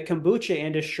 "Man, the kombucha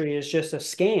industry is just a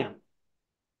scam."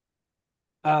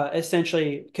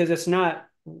 Essentially because it's not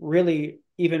really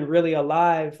even really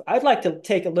alive. I'd like to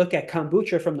take a look at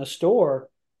kombucha from the store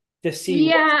to see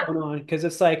what's Yeah, going on because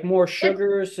it's like more it's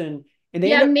sugars and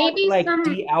they end yeah, up having to maybe like some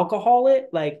de-alcohol it.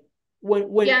 Like when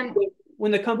when yeah,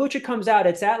 when the kombucha comes out,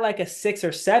 it's at like a 6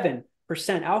 or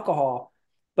 7% alcohol,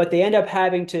 but they end up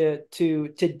having to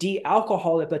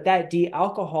de-alcohol it. But that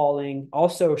de-alcoholing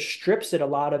also strips it a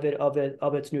lot of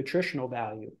its nutritional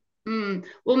value.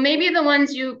 well, maybe the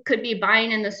ones you could be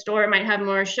buying in the store might have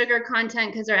more sugar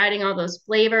content because they're adding all those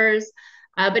flavors.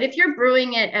 But if you're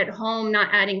brewing it at home, not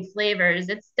adding flavors,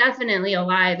 it's definitely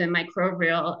alive and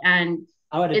microbial and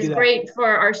I want to is do that. great for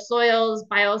our soils,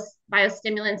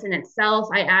 biostimulants in itself.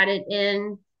 I added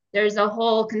in, there's a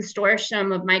whole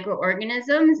consortium of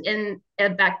microorganisms in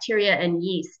bacteria and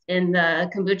yeast in the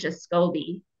kombucha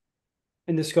SCOBY.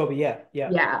 In the SCOBY, yeah, yeah.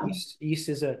 Yeah.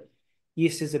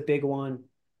 Yeast is a big one.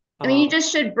 I mean, you Um,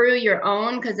 just should brew your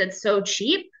own because it's so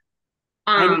cheap.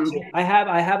 I need Um, to. I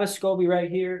have a SCOBY right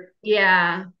here.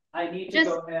 yeah, I need to just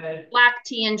go ahead. black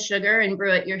tea and sugar and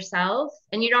brew it yourself.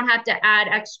 And you don't have to add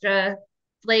extra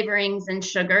flavorings and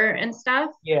sugar and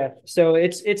stuff. Yeah. So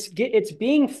it's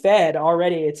being fed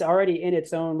already. It's already in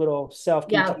its own little Yeah.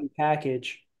 self-contained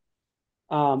package.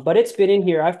 But it's been in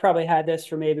here. I've probably had this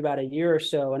for maybe about a year or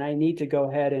so, and I need to go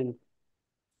ahead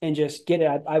and just get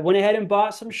it. I went ahead and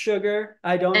bought some sugar.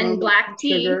 I don't And normally black eat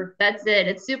tea. sugar. That's it.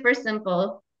 It's super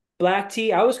simple. Black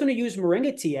tea. I was going to use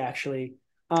Moringa tea actually,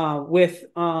 with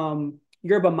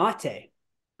yerba mate,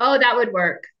 Oh, that would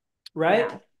work. right?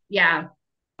 Yeah. Yeah.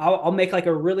 I'll make like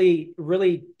a really,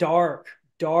 really dark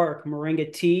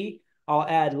Moringa tea. I'll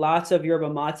add lots of yerba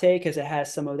mate because it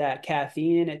has some of that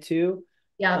caffeine in it too,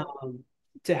 Yeah. um,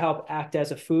 to help act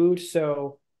as a food.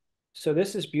 So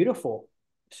this is beautiful.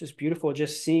 This is beautiful.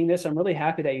 Just seeing this, I'm really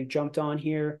happy that you jumped on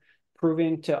here,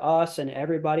 proving to us and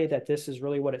everybody that this is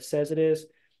really what it says it is.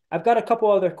 I've got a couple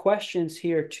other questions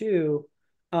here too.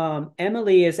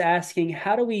 Emily is asking,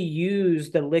 how do we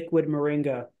use the liquid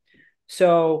moringa?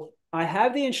 So I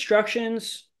have the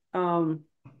instructions on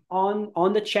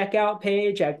the checkout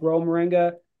page at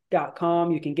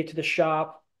growmoringa.com. You can get to the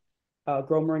shop.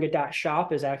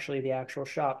 Growmoringa.shop is actually the actual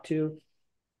shop too.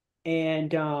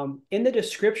 And in the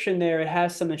description there, it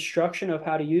has some instruction of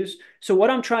how to use. So what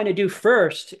I'm trying to do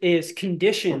first is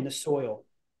condition the soil.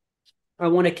 I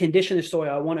want to condition the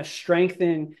soil. I want to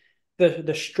strengthen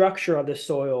the structure of the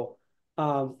soil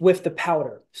with the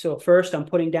powder. So first, I'm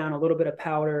putting down a little bit of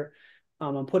powder.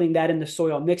 I'm putting that in the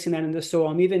soil, mixing that in the soil.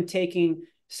 I'm even taking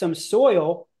some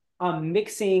soil, I'm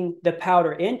mixing the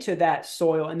powder into that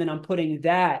soil, and then I'm putting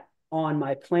that on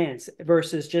my plants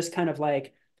versus just kind of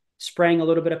like spraying a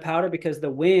little bit of powder because the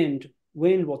wind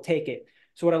will take it.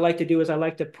 So what I like to do is I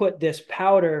like to put this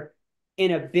powder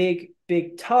in a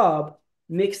big tub,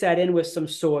 mix that in with some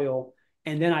soil,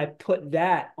 and then I put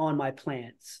that on my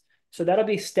plants. So that'll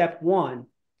be step one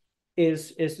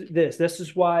is this. This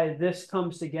is why this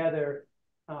comes together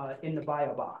in the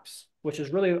bio box, which is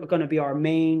really going to be our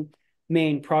main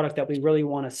product that we really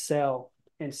want to sell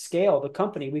and scale the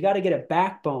company. We got to get a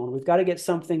backbone. We've got to get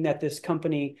something that this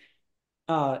company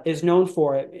is known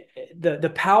for.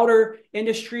 The powder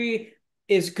industry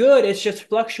is good. It just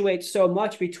fluctuates so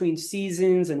much between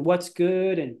seasons and what's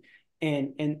good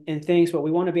and things. But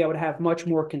we want to be able to have much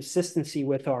more consistency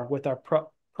with our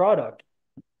product.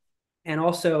 And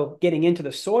also getting into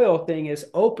the soil thing is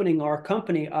opening our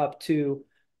company up to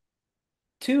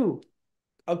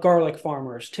garlic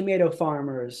farmers, tomato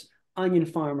farmers, onion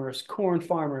farmers, corn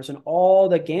farmers, and all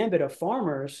the gambit of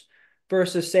farmers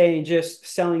versus saying just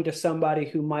selling to somebody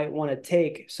who might want to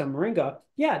take some moringa.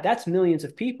 Yeah, that's millions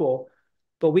of people,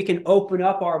 but we can open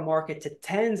up our market to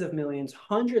tens of millions,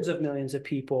 hundreds of millions of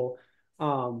people,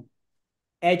 um,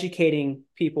 educating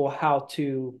people how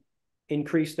to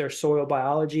increase their soil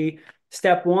biology.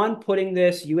 Step one, putting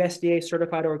this USDA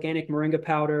certified organic moringa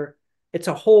powder. It's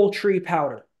a whole tree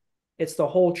powder. It's the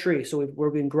whole tree. So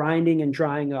we've been grinding and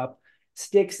drying up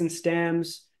sticks and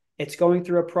stems. It's going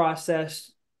through a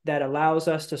process that allows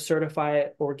us to certify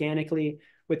it organically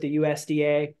with the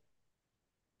USDA.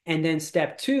 And then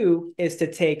step two is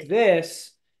to take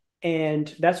this,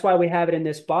 and that's why we have it in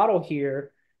this bottle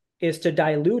here, is to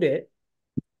dilute it.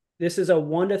 This is a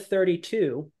 1 to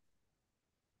 32.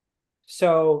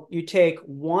 So you take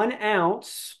 1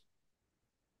 ounce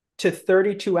to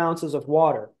 32 ounces of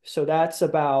water. So that's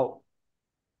about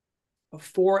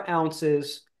 4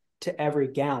 ounces to every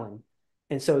gallon.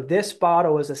 And so this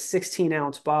bottle is a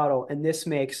 16-ounce bottle, and this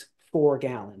makes 4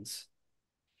 gallons.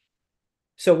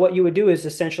 So what you would do is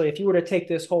essentially, if you were to take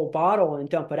this whole bottle and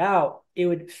dump it out, it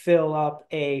would fill up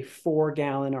a 4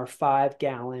 gallon or 5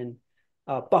 gallon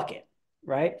bucket,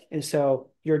 right? And so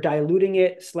you're diluting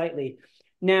it slightly.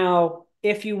 Now,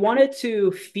 if you wanted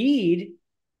to feed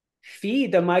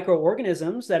the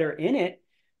microorganisms that are in it,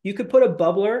 you could put a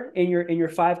bubbler in your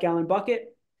 5 gallon bucket.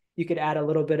 You could add a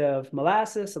little bit of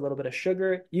molasses, a little bit of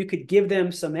sugar. You could give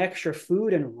them some extra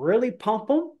food and really pump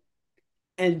them,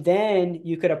 and then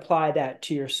you could apply that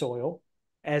to your soil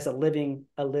as a living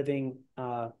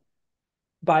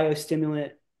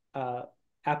biostimulant uh,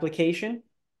 application.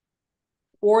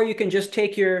 Or you can just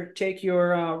take your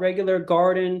regular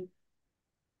garden,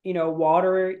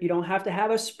 water. You don't have to have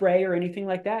a spray or anything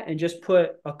like that, and just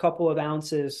put a couple of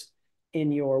ounces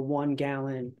in your 1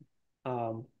 gallon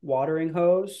watering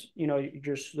hose,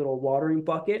 just little watering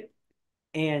bucket.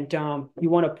 And you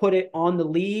want to put it on the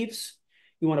leaves.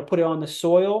 You want to put it on the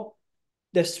soil.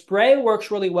 The spray works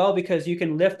really well because you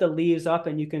can lift the leaves up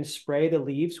and you can spray the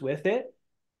leaves with it.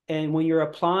 And when you're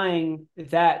applying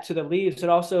that to the leaves, it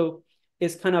also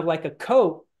is kind of like a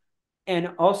coat.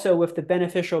 And also with the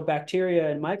beneficial bacteria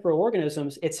and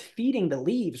microorganisms, it's feeding the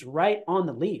leaves right on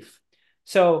the leaf.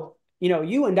 So,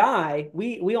 you and I,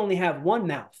 we only have one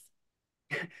mouth,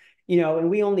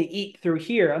 and we only eat through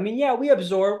here. I mean, yeah, we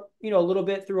absorb, a little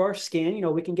bit through our skin.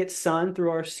 We can get sun through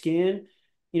our skin,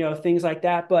 things like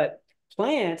that. But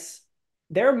plants,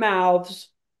 their mouths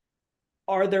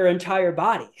are their entire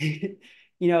body.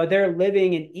 They're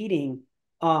living and eating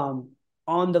um,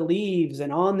 on the leaves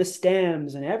and on the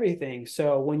stems and everything.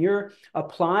 So when you're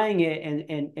applying it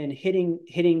and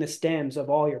hitting the stems of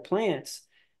all your plants,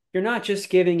 you're not just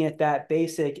giving it that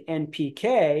basic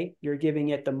NPK, you're giving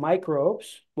it the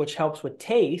microbes, which helps with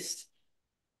taste,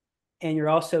 and you're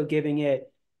also giving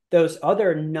it those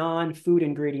other non-food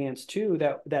ingredients too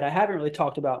that I haven't really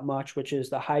talked about much, which is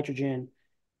the hydrogen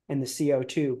and the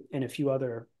CO2 and a few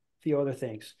other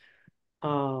things.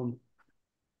 Um,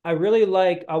 I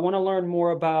want to learn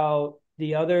more about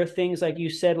the other things like you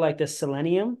said, like the Yeah, the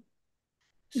selenium,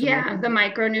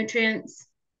 micronutrients.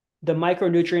 the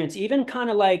micronutrients, even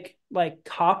kind of like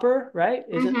copper, right?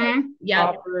 Isn't like Yep.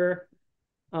 copper,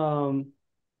 um,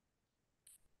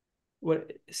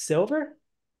 what silver?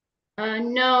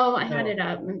 No, I had No, it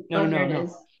up. no, Oh, no, here no, it no.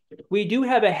 is. We do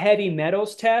have a heavy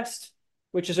metals test,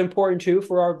 which is important too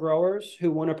for our growers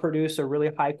who want to produce a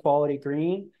really high quality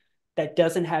green that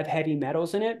doesn't have heavy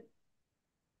metals in it.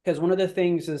 Because one of the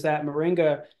things is that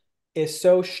moringa is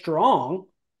so strong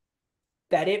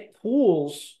that it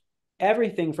pulls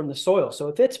everything from the soil. So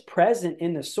if it's present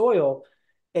in the soil,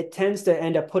 it tends to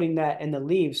end up putting that in the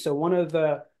leaves. So one of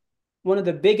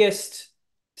the biggest,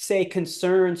 say,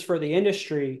 concerns for the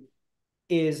industry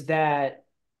is that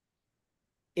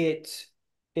it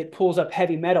it pulls up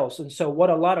heavy metals. And so what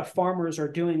a lot of farmers are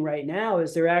doing right now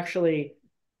is they're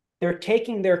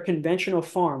taking their conventional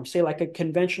farm, say like a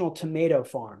conventional tomato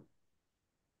farm.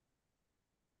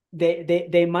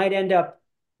 They might end up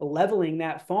leveling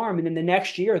that farm, and then the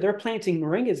next year they're planting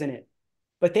moringas in it.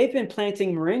 But they've been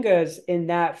planting moringas in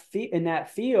that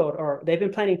field, or they've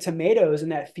been planting tomatoes in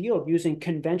that field using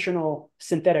conventional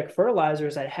synthetic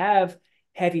fertilizers that have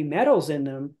heavy metals in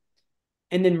them,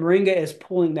 and then moringa is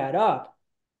pulling that up.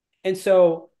 And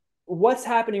so what's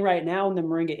happening right now in the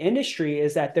moringa industry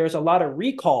is that there's a lot of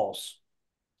recalls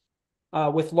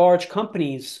with large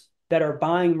companies that are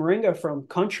buying moringa from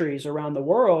countries around the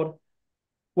world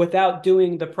without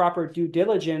doing the proper due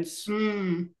diligence.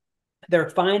 Mm,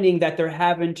 They're finding that they're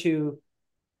having to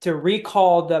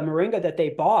recall the moringa that they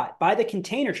bought by the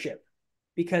container ship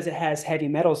because it has heavy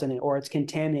metals in it or it's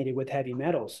contaminated with heavy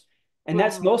metals. And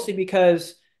that's wow. mostly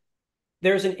because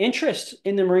there's an interest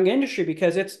in the moringa industry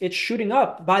because it's shooting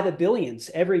up by the billions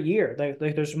every year.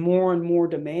 Like there's more and more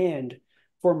demand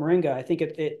for moringa. I think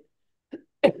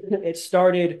it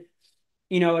started,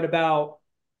 at about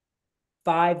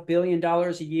 $5 billion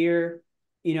a year,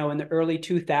 in the early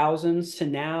 2000s to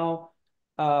now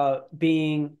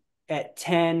being at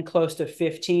 10, close to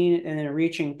 15, and then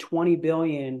reaching 20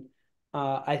 billion,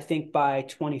 I think by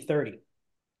 2030.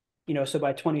 So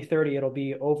by 2030, it'll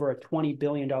be over a $20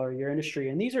 billion a year industry.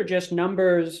 And these are just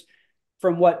numbers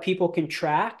from what people can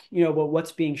track, but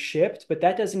what's being shipped. But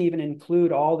that doesn't even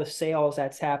include all the sales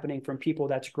that's happening from people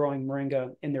that's growing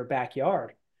moringa in their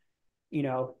backyard.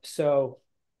 So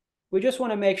we just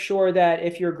want to make sure that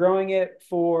if you're growing it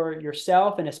for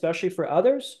yourself and especially for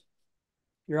others,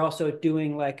 you're also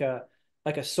doing like a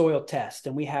soil test,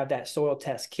 and we have that soil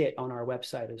test kit on our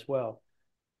website as well.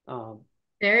 Um,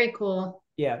 Very cool.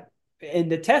 yeah,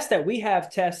 and the test that we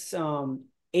have tests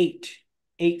eight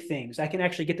eight things. I can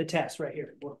actually get the test right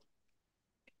here.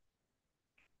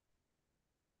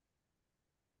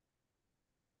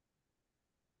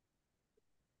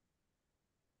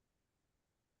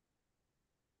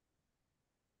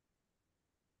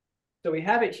 So we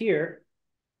have it here.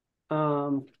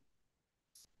 Um,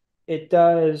 it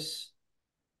does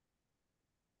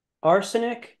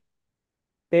arsenic,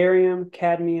 barium,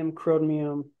 cadmium,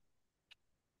 chromium.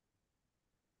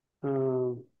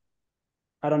 Um,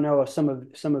 I don't know if some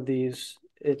of these.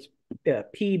 It's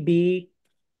PB,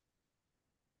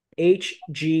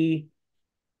 HG,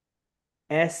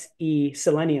 SE,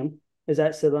 selenium. Is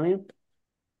that selenium?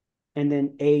 And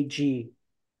then AG.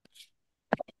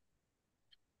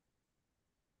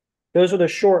 Those are the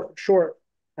short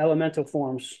elemental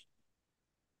forms.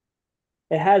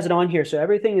 It has it on here. So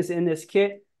everything is in this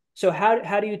kit. So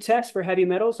how do you test for heavy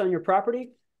metals on your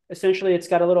property? Essentially, it's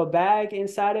got a little bag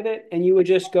inside of it, and you would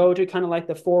just go to kind of like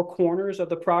the four corners of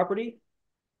the property,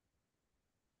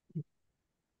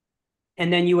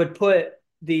 and then you would put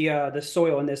the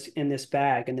soil in this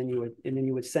bag, and then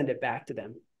you would send it back to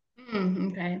them.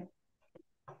 Okay.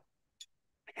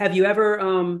 Have you ever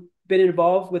been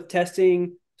involved with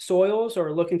testing soils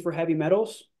or looking for heavy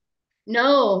metals?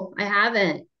 No, I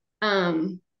haven't.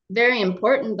 Very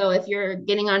important though, if you're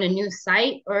getting on a new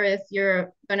site or if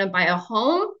you're going to buy a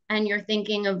home and you're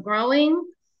thinking of growing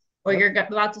or Yep. you're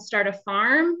about to start a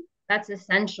farm, that's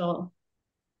essential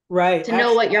Right. to know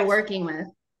Actually, what you're working with.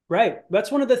 right.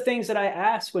 That's one of the things that I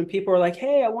ask when people are like,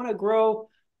 "Hey, I want to grow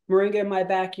moringa in my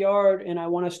backyard and I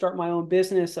want to start my own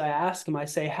business." I ask them, I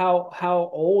say, "How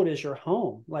old is your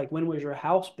home? Like, when was your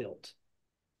house built?"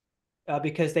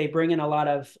 Because they bring in a lot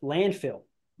of landfill,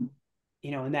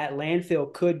 and that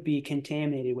landfill could be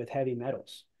contaminated with heavy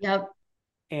metals. Yep.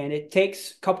 And it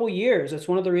takes a couple years. That's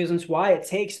one of the reasons why it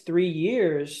takes 3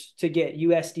 years to get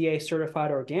USDA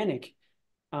certified organic.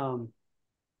 Um,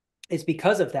 is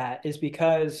because of that, is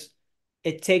because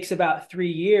it takes about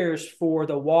 3 years for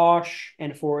the wash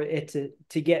and for it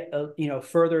to get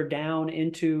further down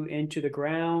into the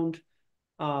ground,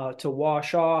 to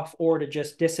wash off or to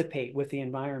just dissipate with the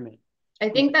environment. I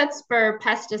think that's for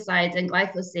pesticides and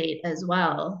glyphosate as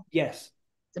well. Yes.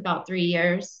 It's about 3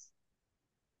 years.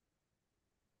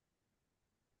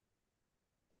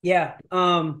 Yeah.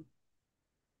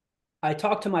 I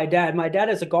talked to my dad. My dad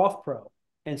is a golf pro,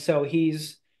 and so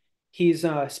he's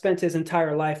spent his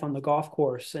entire life on the golf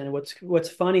course. And what's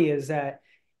funny is that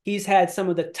he's had some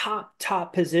of the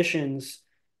top positions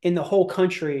in the whole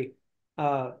country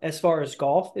as far as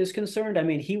golf is concerned. I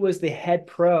mean, he was the head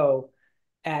pro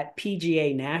at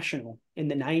PGA National in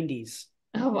the 90s,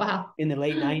 Oh, wow. in the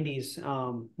late 90s.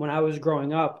 When I was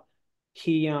growing up,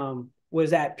 he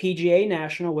was at PGA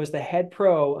National, was the head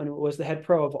pro, and was the head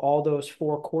pro of all those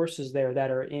four courses there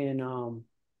that are in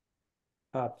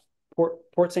uh,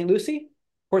 Port St. Lucie?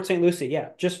 Port St. Lucie, yeah,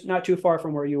 just not too far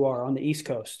from where you are on the East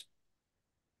Coast.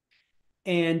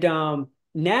 And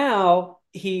now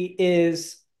he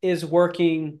is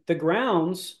working the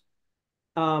grounds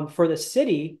for the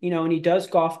city, and he does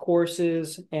golf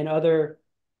courses and other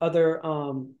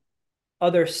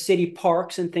city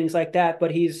parks and things like that.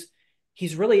 But he's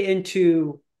really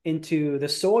into the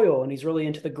soil, and he's really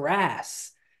into the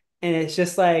grass, and it's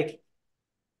just like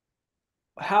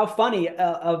how funny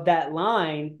of that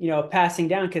line, passing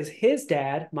down, because his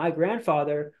dad, my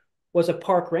grandfather, was a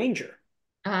park ranger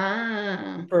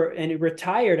Ah. and he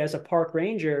retired as a park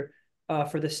ranger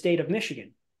for the state of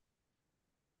Michigan.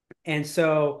 And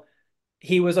so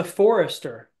he was a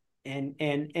forester, and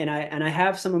I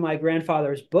have some of my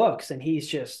grandfather's books, and he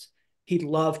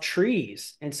loved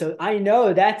trees. And so I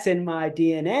know that's in my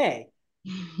DNA,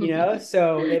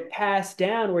 so it passed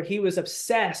down where he was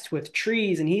obsessed with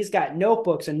trees, and he's got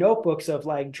notebooks and notebooks of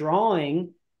like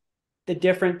drawing the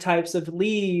different types of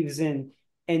leaves and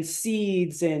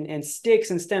seeds and sticks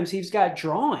and stems. He's got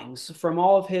drawings from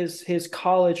all of his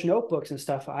college notebooks and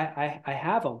stuff. I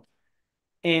have them,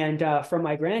 and from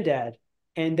my granddad.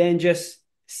 And then just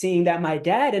seeing that my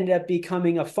dad ended up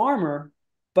becoming a farmer,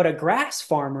 but a grass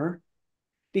farmer,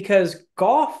 because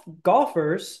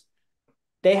golfers,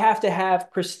 they have to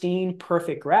have pristine,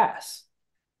 perfect grass.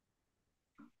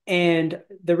 And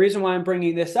the reason why I'm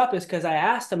bringing this up is because I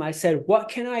asked him, I said, what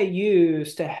can I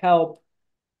use to help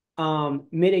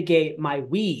mitigate my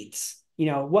weeds?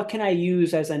 What can I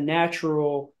use as a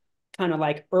natural kind of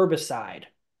like herbicide,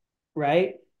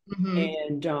 right? Hmm.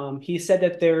 And he said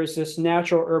that there's this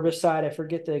natural herbicide. I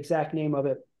forget the exact name of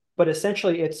it, but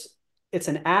essentially it's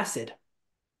an acid.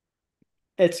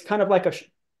 It's kind of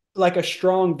like a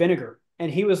strong vinegar.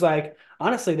 And he was like,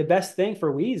 honestly, the best thing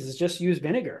for weeds is just use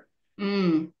vinegar.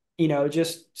 Mm.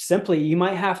 Just simply, you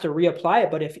might have to reapply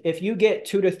it, but if you get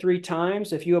 2 to 3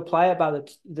 times, if you apply it by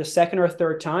the second or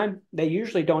third time, they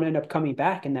usually don't end up coming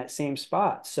back in that same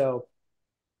spot. So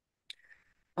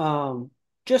um,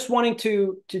 just wanting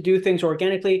to do things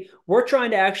organically. We're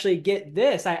trying to actually get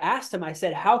this. I asked him, I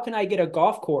said, how can I get a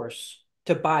golf course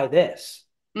to buy this?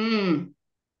 Mm.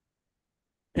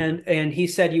 And he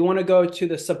said, you want to go to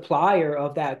the supplier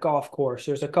of that golf course.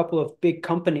 There's a couple of big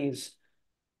companies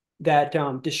that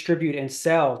distribute and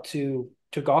sell to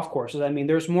golf courses. I mean,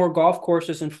 there's more golf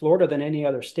courses in Florida than any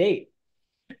other state.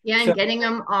 Yeah, and So getting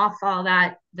them off all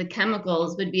that, the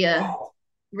chemicals would be a oh,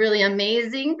 really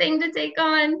amazing thing to take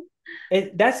on.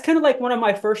 that's kind of like one of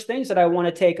my first things that I want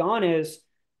to take on is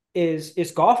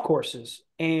golf courses.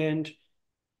 And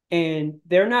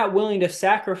they're not willing to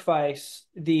sacrifice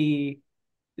the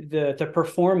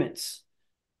performance,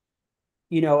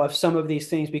 of some of these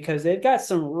things, because they've got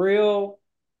some real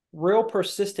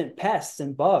persistent pests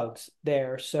and bugs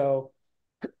there. So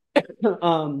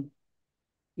um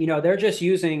they're just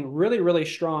using really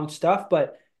strong stuff.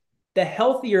 But the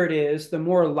healthier it is, the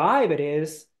more alive it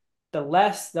is, the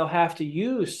less they'll have to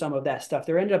use some of that stuff.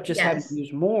 They're ended up just having to Yes.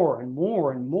 use more and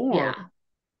more and more Yeah.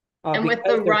 And with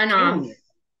the because they're runoff, killing it.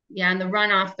 yeah, and the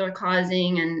runoff they're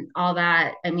causing and all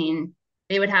that, I mean,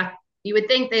 they would have, you would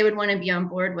think they would want to be on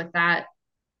board with that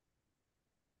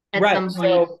at Right. some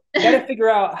point. So got to figure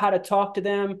out how to talk to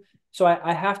them. So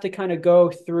I have to kind of go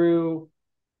through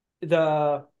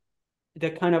the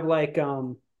the kind of like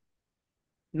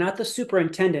not the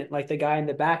superintendent, like the guy in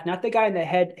the back, not the guy in the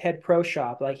head pro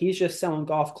shop, like he's just selling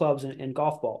golf clubs and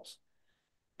golf balls,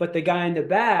 but the guy in the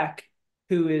back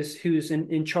who's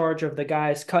in charge of the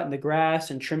guys cutting the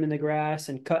grass and trimming the grass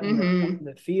and Hmm. cutting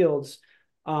the fields.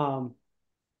 um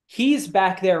he's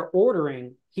back there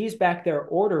ordering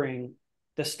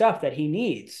the stuff that he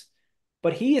needs,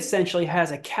 but he essentially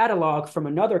has a catalog from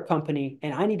another company,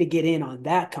 and I need to get in on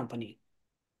that company.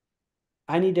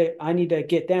 I need to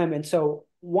get them. And so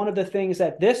one of the things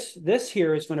that this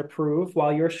here is going to prove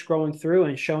while you're scrolling through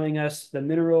and showing us the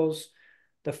minerals,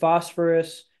 the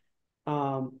phosphorus.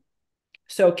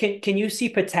 So can you see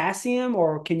potassium,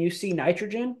 or can you see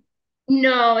nitrogen?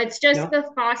 No, it's just No. the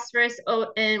phosphorus,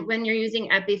 oh, and when you're using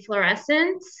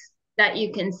epifluorescence that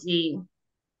you can see.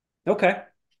 Okay.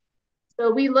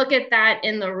 So we look at that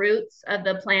in the roots of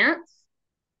the plants,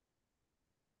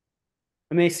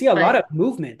 I mean, I see a lot but of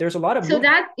movement. There's a lot of so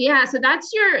movement. that, yeah, so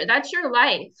that's your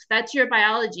life, that's your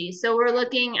biology. So we're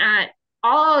looking at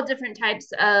all different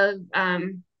types of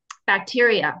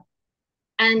bacteria.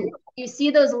 And you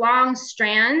see those long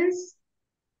strands,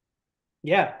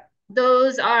 Yeah.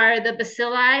 those are the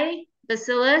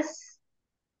bacillus,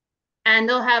 and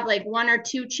they'll have like one or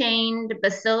two chained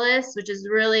bacillus, which is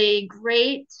really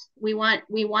great. We want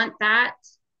that.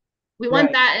 We want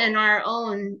Right. that in our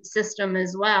own system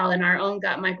as well, in our own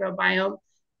gut microbiome.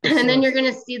 And then you're Bacillus.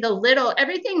 going to see the little,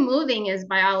 everything moving is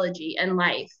biology and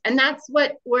life. And that's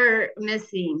what we're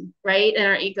missing, right, in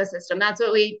our ecosystem. That's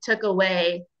what we took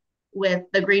away with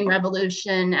the Green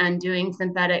Revolution and doing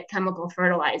synthetic chemical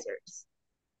fertilizers.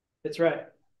 That's right.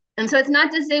 And so it's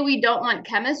not to say we don't want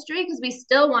chemistry, because we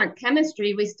still want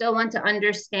chemistry. We still want to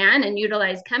understand and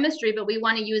utilize chemistry, but we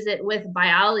want to use it with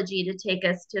biology to take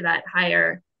us to that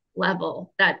higher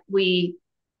level that we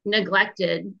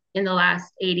neglected in the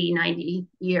last 80, 90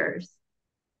 years.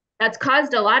 That's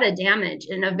caused a lot of damage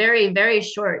in a very, very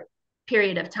short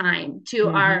period of time to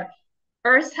Hmm. our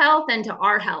Earth's health and to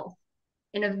our health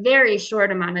in a very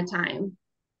short amount of time.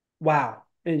 Wow.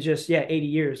 And just, yeah, 80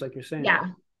 years, like you're saying. Yeah.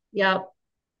 Yep.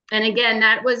 And again,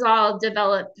 that was all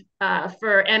developed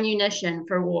for ammunition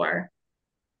for war.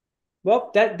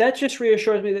 Well, that just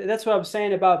reassures me. That's what I'm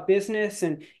saying about business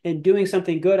and doing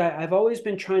something good. I've always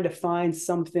been trying to find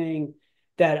something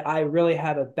that I really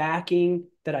have a backing,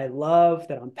 that I love,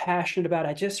 that I'm passionate about.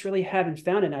 I just really haven't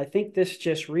found it. And I think this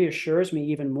just reassures me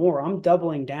even more. I'm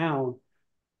doubling down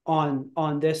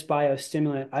on this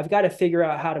biostimulant. I've got to figure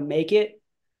out how to make it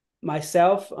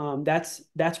myself. That's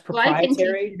Well, I can teach you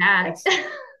proprietary. that. That's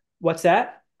what's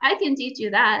that? I can teach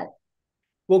you that.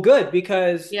 Well, good,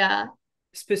 because Yeah.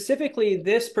 specifically,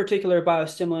 this particular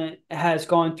biostimulant has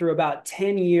gone through about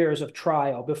 10 years of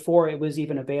trial before it was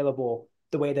even available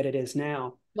the way that it is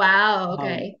now. Wow.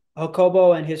 Okay.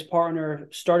 Hokobo and his partner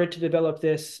started to develop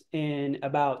this in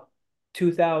about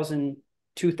 2000,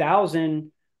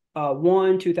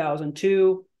 2001,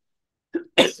 2002.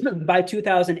 By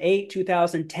 2008,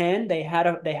 2010, they had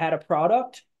a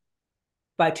product.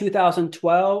 By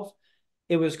 2012,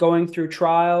 it was going through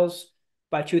trials.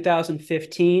 By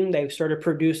 2015, they started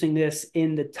producing this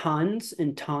in the tons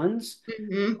and tons,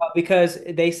 Mm-hmm. because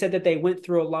they said that they went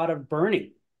through a lot of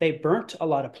burning. They burnt a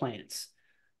lot of plants.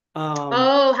 Um,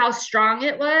 Oh, how strong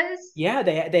it was. yeah,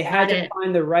 they had Got to it.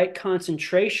 find the right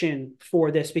concentration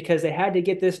for this, because they had to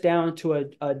get this down to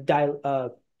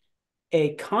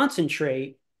a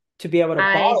concentrate to be able to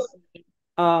I bottle it. see.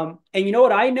 And you know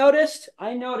what I noticed?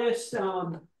 I noticed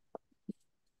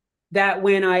that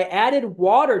when I added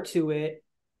water to it,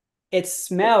 it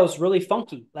smells really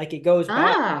funky. Like it goes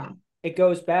bad. Ah, It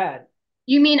goes bad.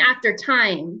 you mean after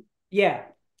time, Yeah,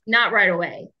 not right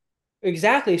away.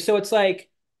 exactly. So it's like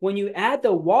when you add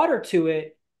the water to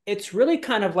it, it's really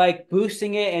kind of like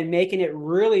boosting it and making it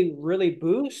really, really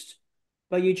boost,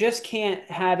 but you just can't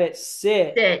have it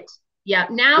sit Sit. Yeah.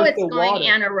 Now with it's the going water.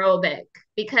 anaerobic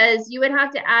because you would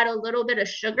have to add a little bit of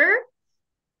sugar,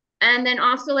 and then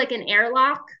also like an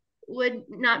airlock would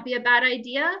not be a bad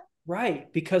idea.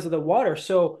 Right, because of the water.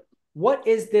 So what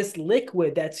is this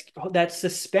liquid that's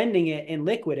suspending it in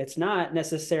liquid? It's not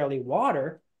necessarily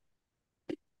water,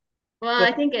 Well,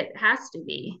 but I think it has to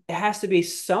be. it has to be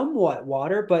somewhat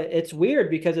water, but it's weird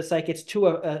because it's like it's to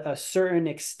a certain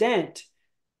extent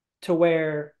to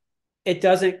where it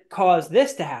doesn't cause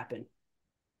this to happen.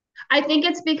 I think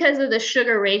it's because of the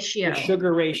sugar The ratio.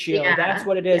 sugar ratio, that's Yeah.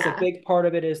 what it is. A Yeah. big part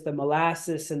of it is the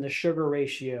molasses and the sugar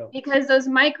ratio. Because those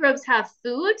microbes have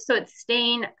food, so it's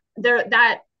staying there.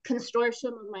 That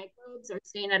consortium of microbes are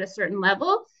staying at a certain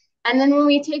level. And then when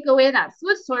we take away that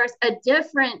food source, a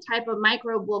different type of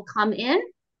microbe will come in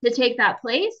to take that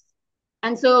place.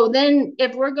 And so then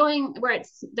if we're going where it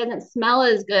doesn't smell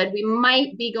as good, we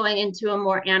might be going into a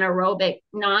more anaerobic,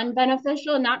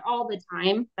 non-beneficial, not all the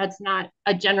time. That's not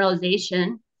a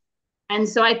generalization. And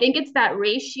so I think it's that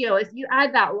ratio. If you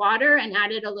add that water and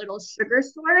added a little sugar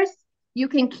source, you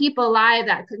can keep alive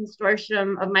that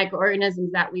consortium of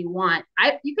microorganisms that we want.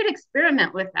 You could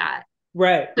experiment with that.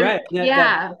 Right, So, right. That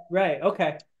yeah, right.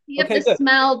 Okay. see if Okay, the good.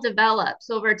 smell develops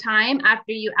over time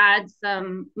after you add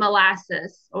some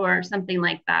molasses or something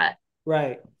like that.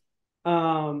 Right.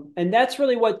 And that's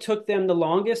really what took them the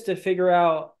longest to figure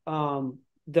out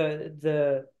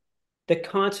the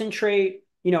concentrate,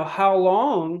 how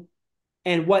long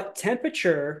and what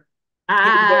temperature can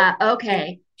Ah,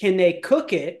 okay. can they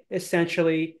cook it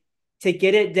essentially to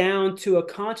get it down to a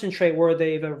concentrate where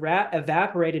they've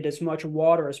evaporated as much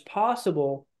water as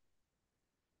possible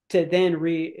to then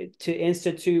re to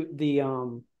institute the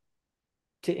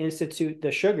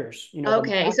sugars, the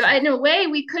Okay. So molasses. in a way,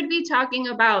 we could be talking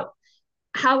about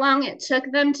how long it took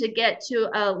them to get to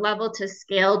a level to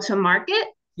scale to market.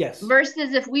 Yes.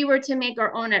 versus if we were to make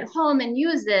our own at home and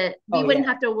use it, we Oh wouldn't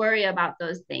yeah. have to worry about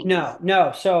those things. No,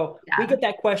 no. So we Yeah. get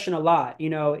that question a lot,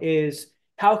 is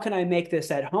how can I make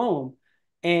this at home?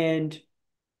 And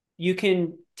you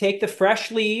can take the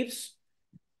fresh leaves,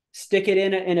 stick it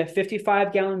in a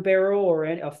 55-gallon barrel or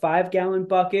in a 5-gallon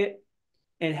bucket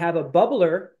and have a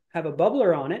bubbler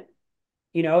on it,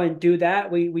 and do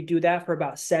that. We do that for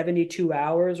about 72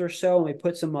 hours or so, and we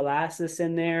put some molasses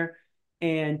in there,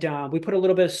 and we put a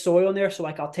little bit of soil in there. So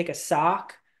like I'll take a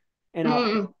sock and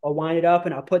Mm, I'll wind it up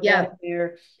and I'll put that yep. in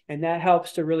there, and that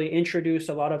helps to really introduce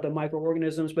a lot of the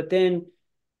microorganisms. But then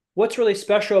what's really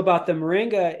special about the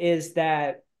moringa is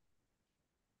that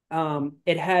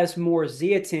it has more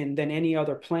zeatin than any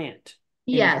other plant,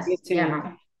 and Yes. zeatin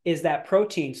Yeah. is that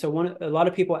protein. So a lot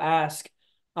of people ask,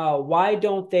 why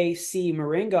don't they see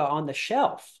moringa on the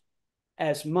shelf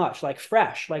as much, like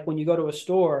fresh, like when you go to a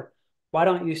store, why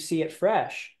don't you see it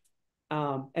fresh?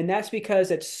 And that's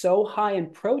because it's so high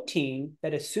in protein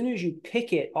that as soon as you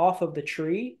pick it off of the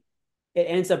tree, it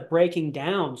ends up breaking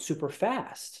down super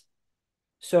fast.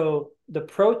 So the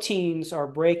proteins are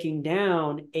breaking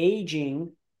down,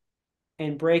 aging,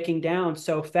 and breaking down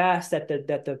so fast that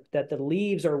the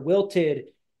leaves are wilted,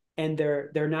 and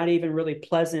they're not even really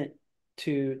pleasant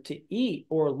to eat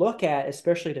or look at,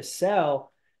 especially to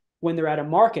sell when they're at a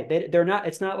market. They're not.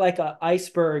 It's not like a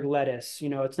iceberg lettuce.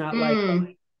 It's not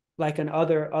Mm, like an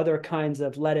other kinds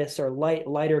of lettuce or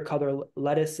lighter color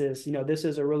lettuces. This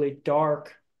is a really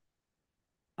dark,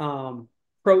 um,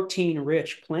 protein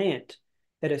rich plant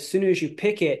that as soon as you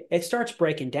pick it, it starts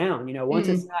breaking down. Once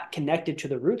it's mm, not connected to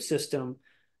the root system,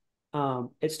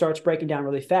 it starts breaking down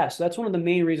really fast. So that's one of the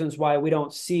main reasons why we don't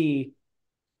um, see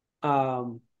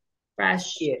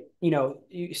fresh. it.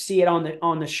 You see it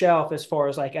on the shelf as far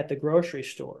as like at the grocery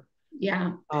store.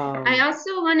 Yeah. I Um,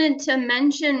 also wanted to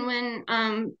mention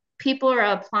when people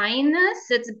are applying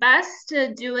this, it's best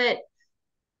to do it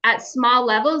at small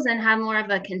levels and have more of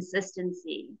a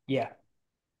consistency. yeah,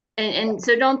 And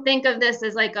so don't think of this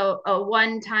as like a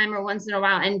one time or once in a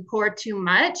while and pour too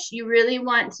much. You really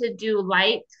want to do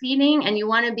light feeding and you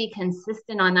want to be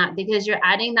consistent on that because you're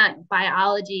adding that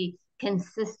biology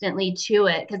consistently to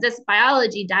it because this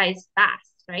biology dies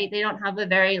fast, right? They don't have a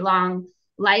very long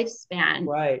lifespan.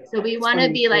 right. So we It's want to funny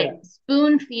you be say like that.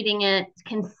 spoon feeding it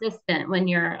consistent when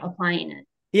you're applying it.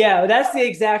 Yeah, that's the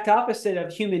exact opposite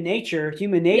of human nature.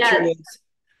 Human nature Yes. is,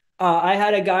 I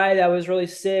had a guy that was really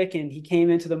sick, and he came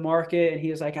into the market, and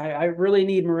he was like, I really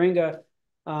need moringa.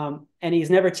 And he's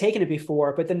never taken it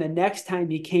before. But then the next time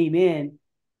he came in,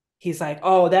 he's like,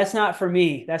 oh, that's not for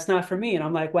me. That's not for me. And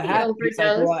I'm like, what The happened? He's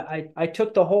like, well, overdose. I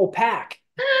took the whole pack.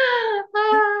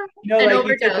 An Like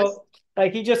he took overdose.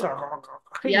 like he just,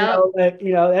 Yep.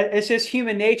 it's just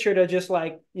human nature to just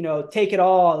like, take it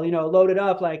all, load it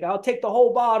up. Like I'll take the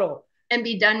whole bottle And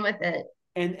be done with it.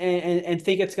 and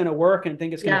think it's going to work and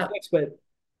think it's going to Yep. fix. But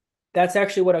that's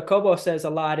actually what Akobo says a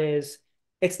lot is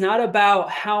it's not about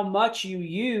how much you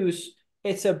use.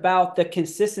 It's about the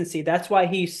consistency. That's why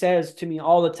he says to me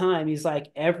all the time, he's like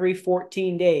every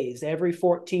 14 days,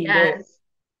 Yes.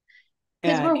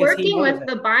 Because we're because he working knows with it.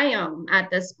 the biome at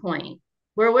this point.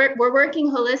 We're working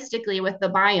holistically with the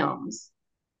biomes.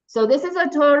 So this is a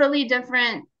totally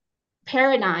different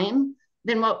paradigm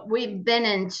than what we've been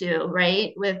into,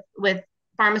 right? With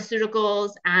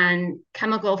pharmaceuticals and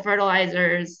chemical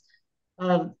fertilizers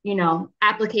of,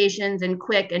 applications and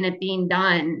quick and it being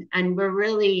done. And we're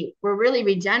really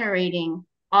regenerating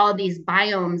all these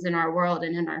biomes in our world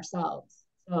and in ourselves.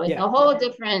 So it's Yeah. a whole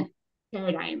different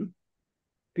paradigm.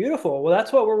 Beautiful. Well,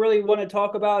 that's what we really want to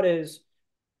talk about is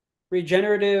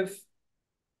regenerative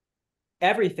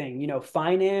everything,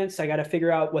 finance. I got to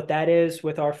figure out what that is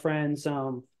with our friends,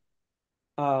 Laura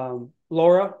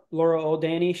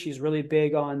Oldani. She's really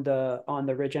big on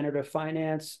the regenerative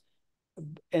finance.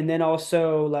 And then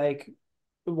also like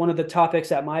one of the topics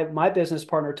that my business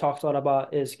partner talks a lot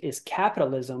about is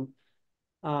capitalism.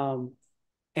 Um,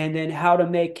 and then how to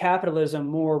make capitalism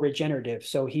more regenerative.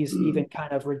 So he's Mm. even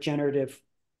kind of regenerative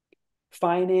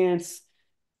finance,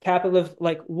 capitalism.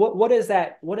 Like what does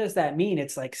that mean?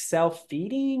 It's like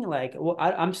self-feeding. Like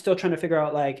I'm still trying to figure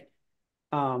out like,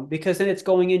 because then it's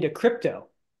going into crypto,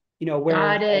 where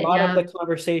Got a it. lot of Yeah. the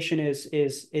conversation is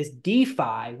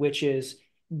DeFi, which is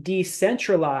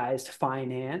decentralized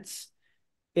finance.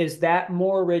 Is that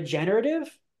more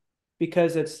regenerative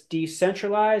because it's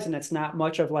decentralized and it's not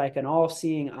much of like an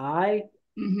all-seeing eye?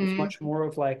 It's Hmm. much more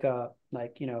of like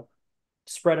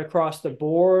spread across the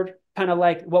board, kind of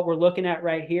like what we're looking at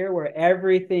right here, where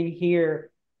everything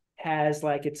here has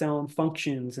like its own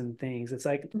functions and things. It's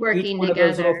like each Working one of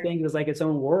those little together. things is like its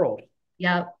own world.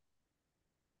 Yep.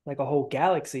 like a whole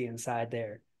galaxy inside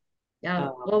there. Yeah.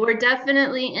 Well, Um, we're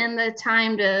definitely in the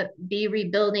time to be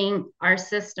rebuilding our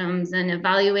systems and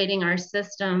evaluating our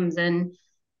systems. And,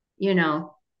 you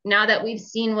know, now that we've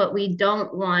seen what we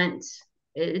don't want,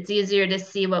 it's easier to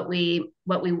see what we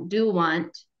do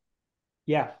want.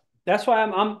 yeah, that's why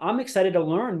I'm excited to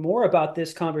learn more about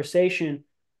this conversation.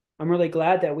 I'm really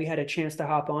glad that we had a chance to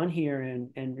hop on here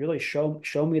and really show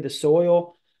me the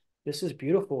soil. This is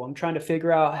beautiful. I'm trying to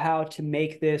figure out how to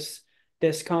make this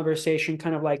conversation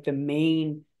kind of like the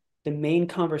main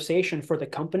conversation for the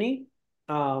company.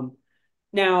 Um,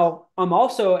 Now, I'm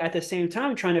also at the same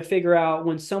time trying to figure out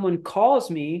when someone calls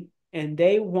me and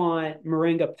they want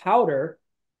Moringa powder,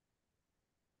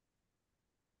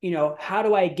 how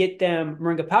do I get them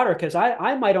Moringa powder? Because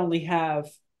I might only have,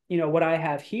 what I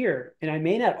have here, and I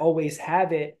may not always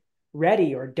have it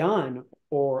ready or done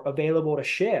or available to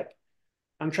ship.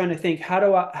 I'm trying to think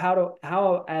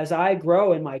how as I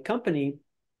grow in my company,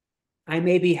 I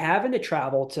may be having to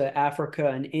travel to Africa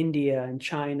and India and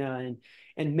China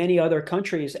and many other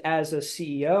countries as a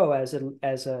CEO,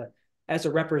 as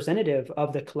a representative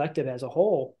of the collective as a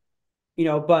whole.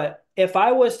 But if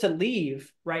I was to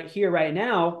leave right here, right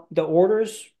now, the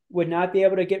orders would not be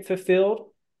able to get fulfilled.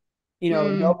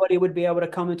 Mm, Nobody would be able to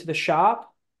come into the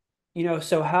shop.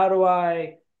 So how do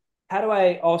I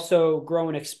also grow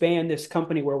and expand this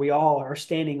company where we all are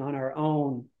standing on our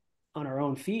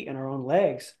own feet and our own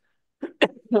legs?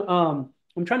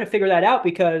 I'm trying to figure that out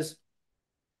because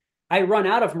I run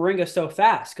out of moringa so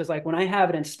fast. Because like when I have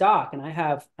it in stock and I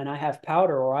have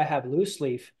powder or I have loose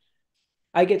leaf,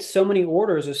 I get so many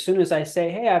orders as soon as I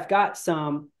say, "Hey, I've got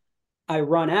some." I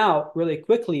run out really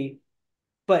quickly.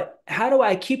 But how do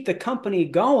I keep the company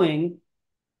going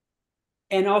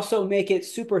and also make it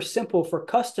super simple for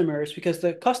customers? Because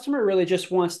the customer really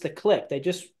just wants to click. They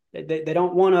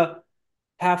don't want to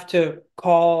have to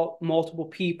call multiple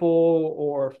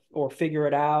people or figure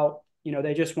it out.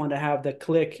 They just want to have the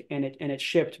click and it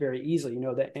shipped very easily,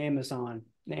 the Amazon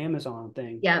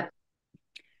thing. yeah.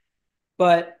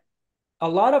 But a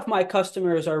lot of my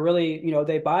customers are really,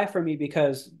 they buy from me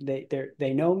because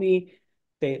they know me,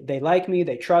 they like me,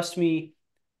 they trust me,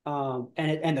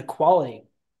 and the quality.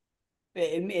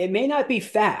 It may not be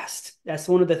fast. That's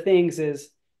one of the things is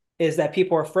that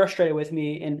people are frustrated with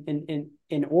me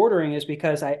in ordering is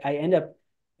because I end up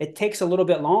it takes a little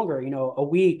bit longer, a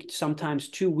week, sometimes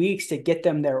 2 weeks to get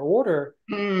them their order.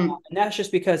 Mm, And that's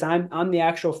just because I'm the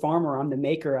actual farmer, I'm the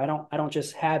maker. I don't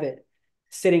just have it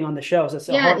sitting on the shelves. It's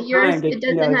a yeah, hard yours time to, it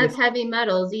doesn't have just heavy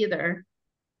metals either.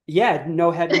 yeah,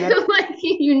 no heavy metal, Like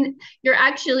you're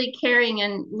actually caring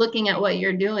and looking at what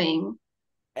you're doing.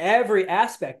 every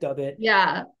aspect of it.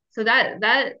 Yeah. So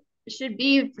that should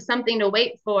be something to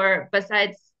wait for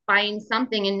besides buying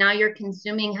something and now you're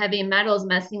consuming heavy metals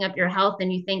messing up your health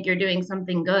and you think you're doing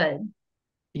something good.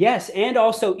 Yes, and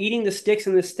also eating the sticks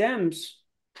and the stems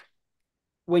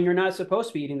when you're not supposed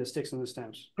to be eating the sticks and the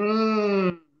stems.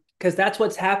 Mm. Because that's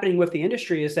what's happening with the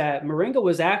industry is that moringa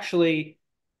was actually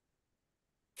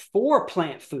for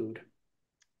plant food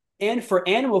and for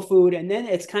animal food. And then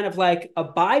it's kind of like a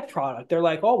byproduct. They're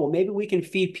like, oh, well, maybe we can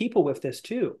feed people with this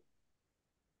too.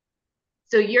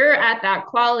 So you're at that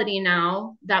quality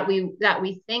now that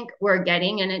we think we're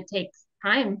getting and it takes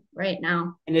time right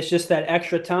now. And it's just that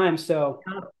extra time. So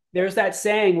Yeah. there's that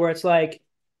saying where it's like,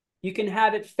 you can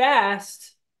have it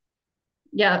fast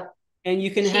Yeah. and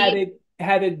you can have Cheap,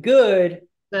 it good,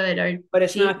 good, or but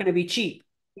it's not cheap. going to be cheap.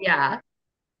 Yeah.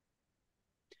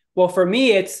 Well, for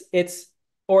me,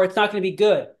 or it's not going to be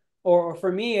good. Or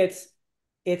for me,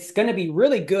 it's going to be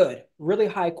really good, really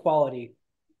high quality,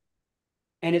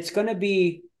 and it's going to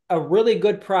be a really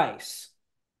good price,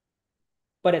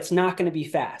 but it's not going to be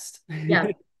fast. Yeah.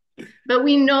 But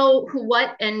we know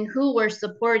what and who we're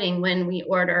supporting when we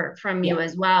order from you Yeah.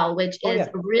 as well, which Oh, is yeah.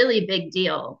 a really big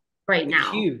deal right It's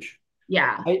now. huge.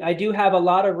 Yeah. I do have a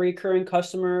lot of recurring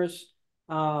customers.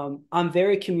 I'm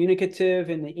very communicative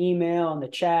in the email and the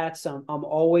chats. I'm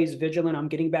always vigilant. I'm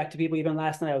getting back to people. Even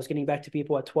last night, I was getting back to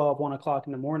people at 12, 1 o'clock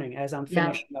in the morning as I'm Yeah.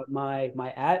 finishing up my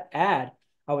ad.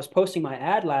 I was posting my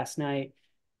ad last night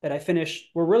that I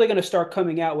finished. We're really going to start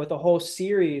coming out with a whole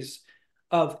series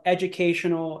of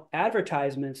educational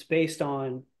advertisements based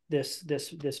on this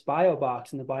bio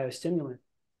box and the biostimulant.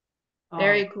 Um,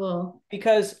 Very cool.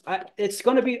 because it's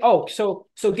going to be so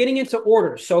getting into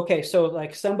orders. So okay, so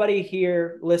like somebody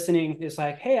here listening is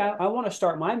like, hey, I want to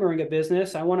start my moringa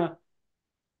business. I want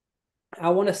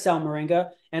to sell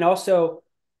moringa, and also,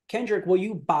 Kendrick, will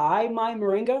you buy my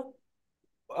moringa?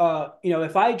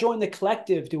 If I join the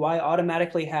collective, do I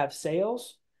automatically have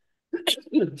sales?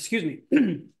 Excuse me.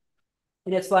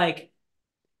 And it's like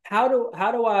how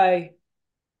do I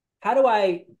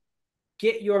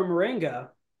get your moringa?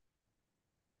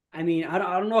 I mean, I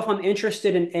don't know if I'm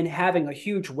interested in having a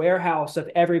huge warehouse of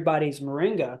everybody's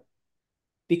moringa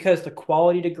because the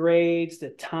quality degrades, the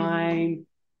Mm-hmm. time,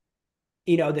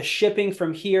 the shipping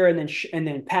from here and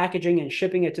then packaging and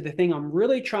shipping it to the thing. I'm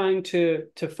really trying to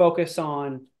focus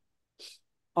on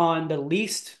the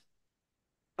least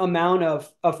amount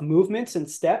of movements and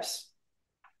steps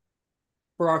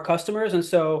for our customers. And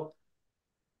so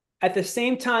at the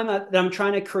same time that I'm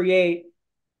trying to create,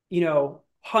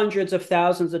 hundreds of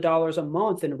thousands of dollars a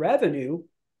month in revenue,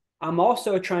 I'm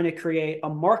also trying to create a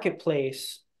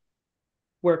marketplace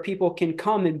where people can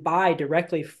come and buy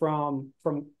directly from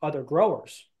other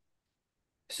growers.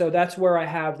 So that's where I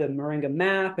have the Moringa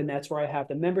map, and that's where I have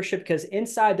the membership, because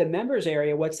inside the members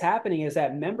area, what's happening is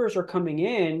that members are coming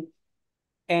in,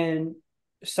 and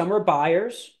some are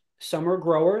buyers, some are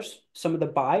growers. Some of the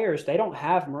buyers, they don't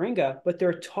have Moringa, but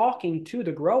they're talking to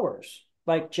the growers,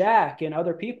 like Jack and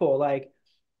other people. Like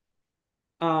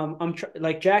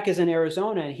Jack is in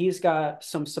Arizona and he's got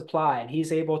some supply and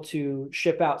he's able to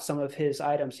ship out some of his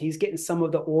items. He's getting some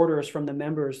of the orders from the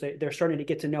members. They're starting to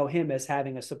get to know him as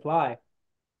having a supply.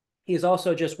 He's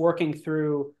also just working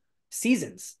through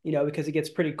seasons, because it gets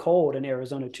pretty cold in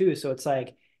Arizona too. So it's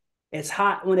like it's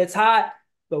hot when it's hot,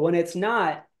 but when it's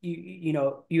not,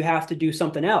 you have to do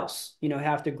something else.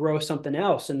 Have to grow something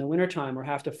else in the wintertime or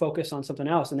have to focus on something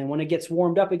else. And then when it gets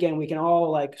warmed up again, we can all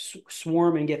like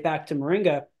swarm and get back to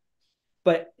Moringa.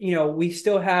 But we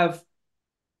still have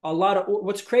a lot of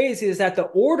what's crazy is that the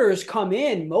orders come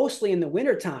in mostly in the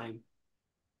wintertime,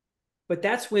 but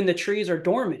that's when the trees are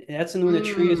dormant. That's when the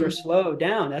trees are Mm. slowed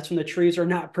down. That's when the trees are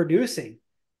not producing.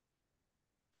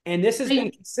 And this has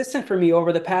been consistent for me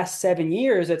over the past 7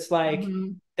 years. It's like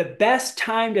Mm-hmm. the best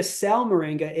time to sell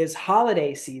moringa is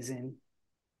holiday season,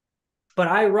 but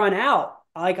I run out.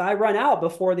 Like I run out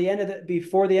before the end of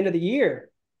the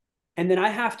year. And then I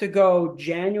have to go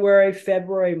January,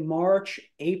 February, March,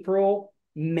 April,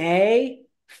 May,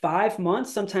 5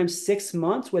 months, sometimes 6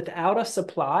 months without a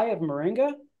supply of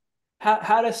moringa.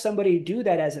 How does somebody do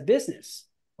that as a business?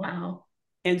 Wow.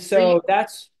 And So you,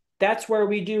 so that's where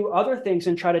we do other things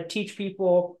and try to teach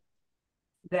people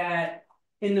that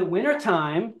in the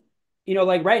wintertime,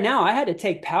 like right now, I had to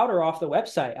take powder off the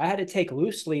website. I had to take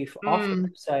loose leaf off the mm,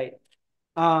 website.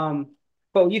 Um,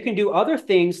 but you can do other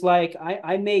things like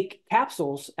I make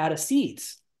capsules out of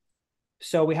seeds.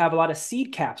 So we have a lot of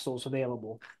seed capsules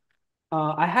available.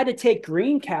 I had to take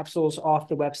green capsules off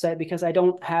the website because I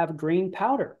don't have green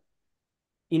powder,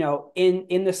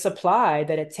 in the supply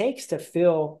that it takes to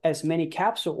fill as many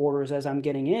capsule orders as I'm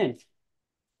getting in.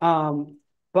 Um,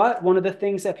 but one of the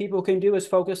things that people can do is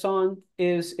focus on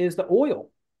is the oil,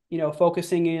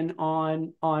 focusing in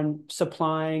on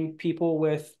supplying people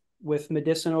with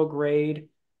medicinal grade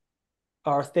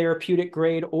or therapeutic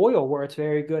grade oil where it's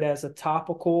very good as a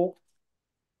topical.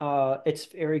 It's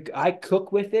very, I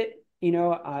cook with it.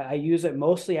 I use it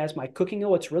mostly as my cooking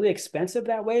oil. It's really expensive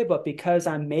that way, but because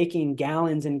I'm making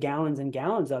gallons and gallons and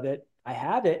gallons of it, I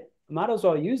have it. Might as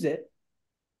well use it.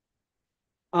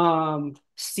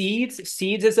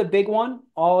 Seeds is a big one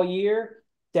all year.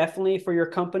 Definitely for your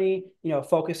company,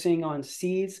 focusing on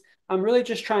seeds. I'm really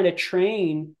just trying to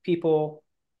train people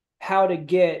how to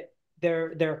get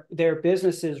their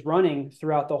businesses running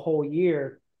throughout the whole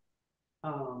year.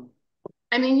 Um,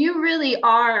 I mean, you really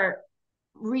are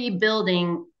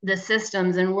rebuilding the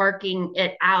systems and working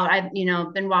it out. I've,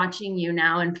 been watching you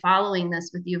now and following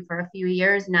this with you for a few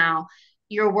years now.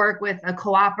 Your work with a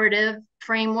cooperative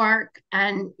framework,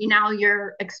 and now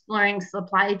you're exploring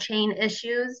supply chain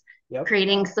issues, yep.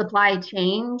 creating supply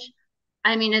change.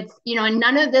 I mean, and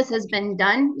none of this has been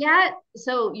done yet.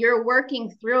 So you're working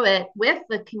through it with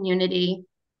the community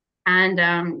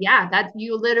and yeah, that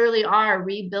you literally are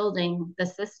rebuilding the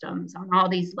systems on all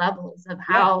these levels of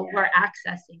Yeah. how we're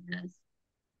accessing this.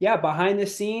 Yeah, behind the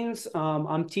scenes,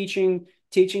 I'm teaching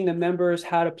the members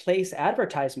how to place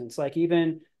advertisements. Like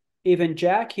even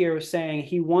Jack here was saying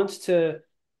he wants to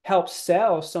help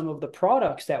sell some of the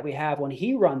products that we have when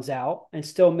he runs out and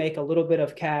still make a little bit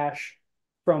of cash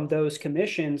from those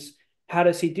commissions. How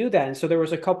does he do that? And so there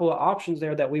was a couple of options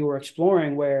there that we were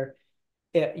exploring where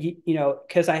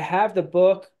because I have the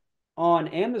book on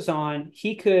Amazon,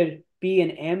 he could be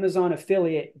an Amazon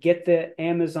affiliate, get the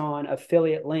Amazon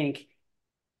affiliate link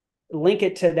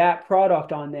it to that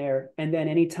product on there, and then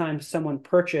anytime someone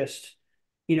purchased,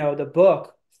 the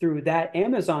book through that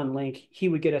Amazon link, he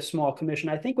would get a small commission.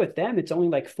 I think with them, it's only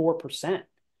like 4%.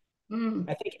 Mm,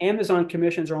 I think Amazon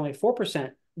commissions are only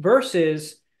 4%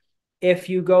 versus if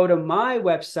you go to my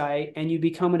website and you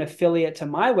become an affiliate to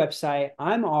my website,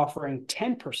 I'm offering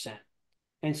 10%.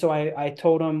 And so I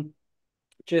told him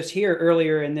just here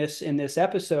earlier in this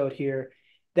episode here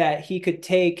that he could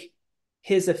take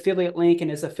his affiliate link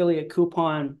and his affiliate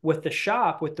coupon with the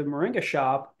shop, with the Moringa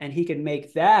shop, and he could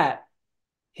make that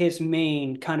his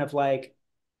main kind of like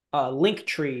link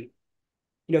tree.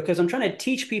 You know, because I'm trying to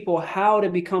teach people how to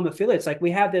become affiliates. Like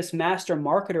we have this master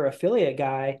marketer affiliate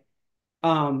guy.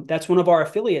 That's one of our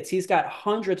affiliates. He's got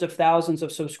hundreds of thousands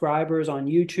of subscribers on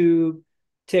YouTube,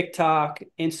 TikTok,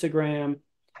 Instagram.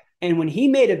 And when he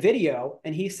made a video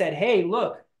and he said, "Hey,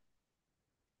 look,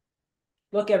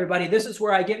 everybody, this is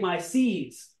where I get my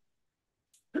seeds."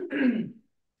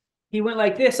 He went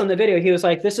like this on the video. He was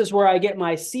like, "This is where I get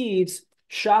my seeds.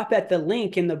 Shop at the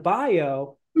link in the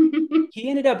bio." He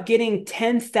ended up getting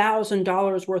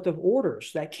 $10,000 worth of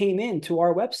orders that came in to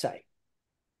our website.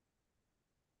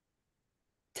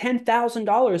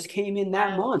 $10,000 came in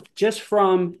that Wow. month just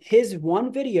from his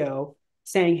one video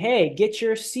saying, "Hey, get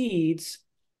your seeds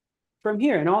from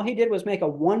here." And all he did was make a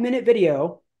 1 minute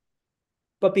video.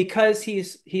 But because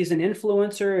he's an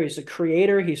influencer, he's a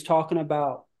creator, he's talking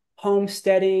about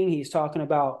homesteading, he's talking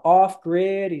about off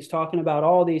grid, he's talking about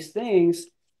all these things.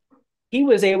 He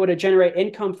was able to generate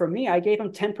income from me. I gave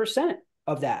him 10%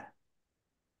 of that.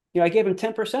 You know, I gave him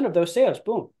 10% of those sales.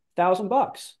 Boom,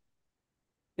 $1,000.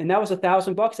 And that was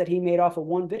 $1,000 that he made off of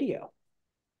one video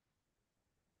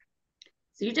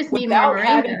So you just need more without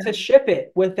having to moringa. ship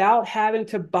it, without having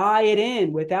to buy it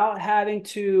in, without having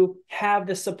to have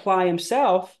the supply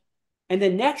himself. And the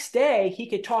next day, he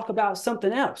could talk about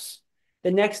something else.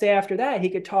 The next day after that, he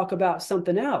could talk about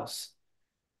something else.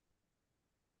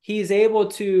 He's able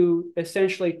to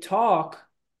essentially talk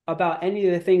about any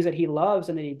of the things that he loves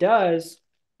and that he does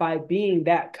by being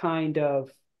that kind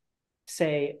of,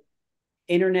 say,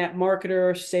 internet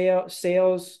marketer,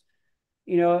 sales.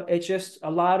 You know, it's just a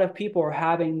lot of people are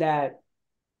having that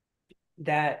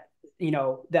that getting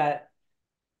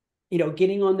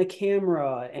on the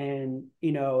camera and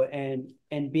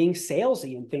being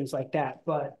salesy and things like that.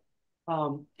 But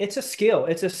it's a skill.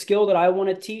 It's a skill that I want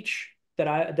to teach, that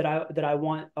I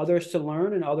want others to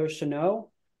learn and others to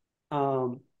know,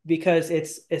 because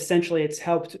it's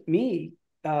helped me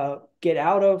get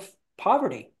out of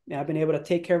poverty. I've been able to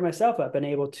take care of myself. I've been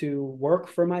able to work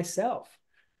for myself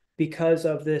because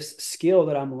of this skill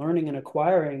that I'm learning and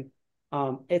acquiring.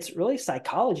 It's really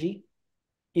psychology.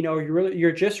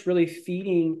 You're just really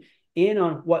feeding in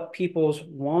on what people's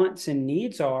wants and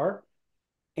needs are.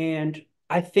 And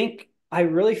I think I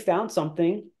really found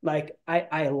something. Like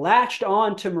I latched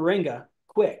on to Moringa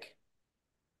quick,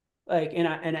 like, and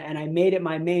I made it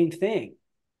my main thing.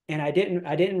 And I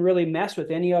didn't really mess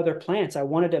with any other plants. I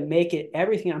wanted to make it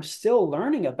everything. I'm still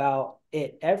learning about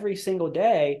it every single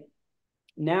day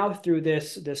now through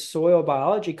this soil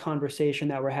biology conversation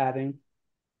that we're having.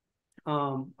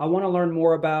 I want to learn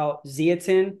more about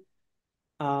zeatin.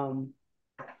 Um,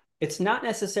 it's not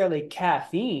necessarily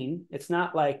caffeine. It's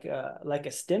not like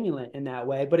a stimulant in that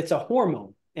way, but it's a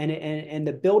hormone, and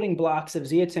the building blocks of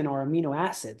zeatin are amino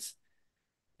acids.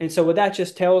 And so what that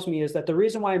just tells me is that the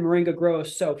reason why moringa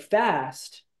grows so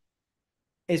fast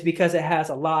is because it has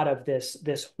a lot of this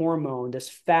hormone, this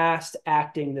fast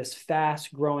acting, this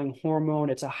fast growing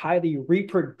hormone. It's a highly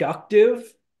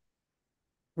reproductive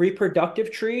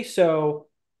tree. So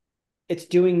it's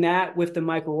doing that with the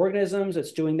microorganisms.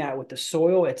 It's doing that with the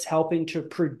soil. It's helping to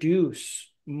produce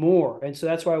more. And so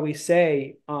that's why we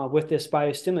say with this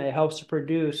biostimulant, it helps to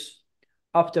produce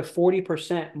up to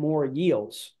 40% more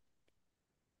yields.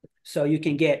 So you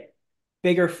can get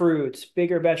bigger fruits,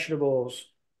 bigger vegetables,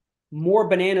 more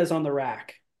bananas on the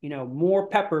rack, more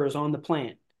peppers on the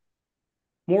plant,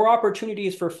 more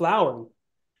opportunities for flowering.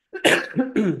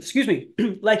 Excuse me.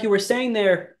 Like you were saying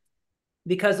there,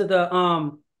 because of the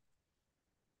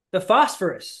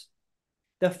phosphorus.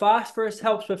 The phosphorus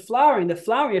helps with flowering. The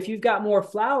flowering, if you've got more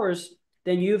flowers,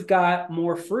 then you've got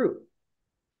more fruit.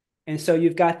 And so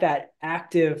you've got that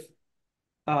active,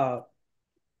 what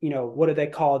do they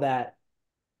call that?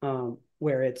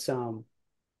 Where it's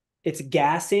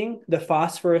gassing. The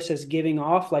phosphorus is giving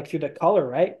off like through the color,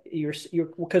 right? You're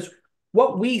because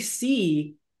what we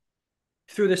see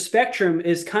through the spectrum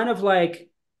is kind of like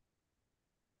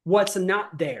what's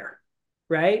not there,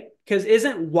 right? Because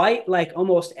isn't white like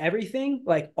almost everything?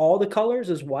 Like all the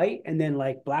colors is white, and then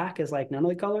like black is like none of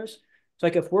the colors. So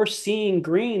like if we're seeing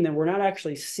green, then we're not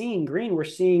actually seeing green. We're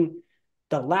seeing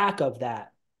the lack of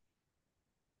that.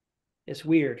 It's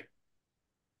weird.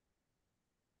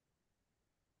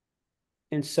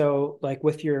 And so like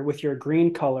with your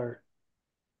green color,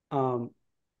 um,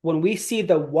 when we see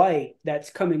the white that's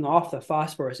coming off the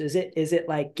phosphorus, is it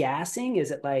like gassing?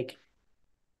 Is it like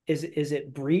is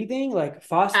it breathing? Like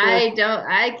phosphorus,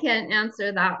 I can't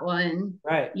answer that one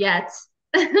right? yet.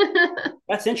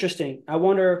 That's interesting. I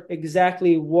wonder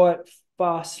exactly what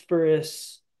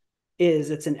phosphorus is.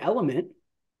 It's an element.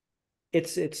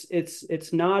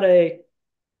 It's not a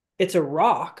it's a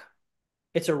rock.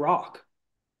 It's a rock,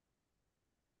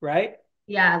 right?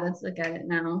 Yeah, let's look at it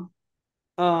now.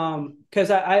 Because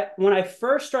I when I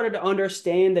first started to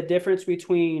understand the difference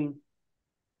between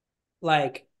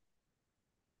like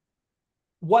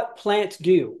what plants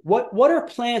do, what are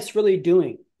plants really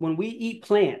doing? When we eat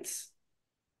plants,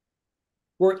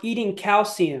 we're eating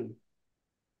calcium,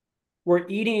 we're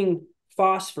eating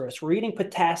phosphorus, we're eating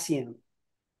potassium,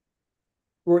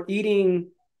 we're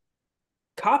eating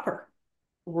copper,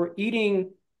 we're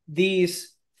eating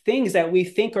these things that we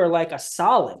think are like a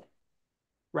solid,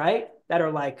 right? That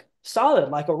are like solid,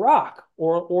 like a rock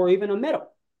or even a metal.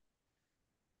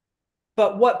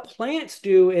 But what plants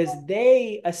do is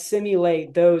they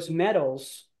assimilate those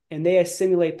metals and they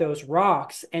assimilate those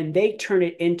rocks and they turn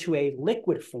it into a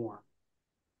liquid form,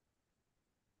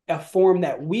 a form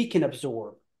that we can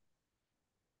absorb.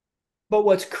 But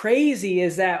what's crazy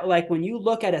is that like when you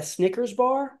look at a Snickers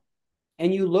bar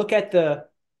and you look at the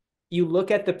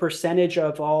percentage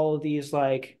of all of these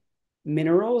like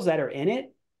minerals that are in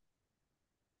it,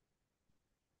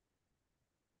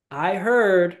 I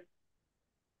heard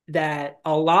that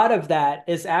a lot of that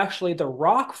is actually the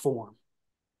rock form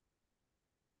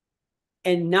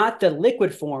and not the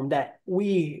liquid form that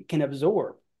we can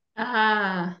absorb.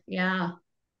 Yeah.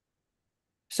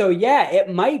 So yeah, it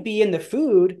might be in the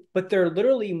food, but they're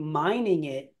literally mining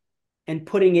it and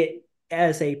putting it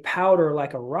as a powder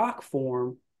like a rock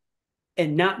form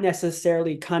and not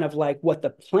necessarily kind of like what the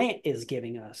plant is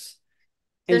giving us.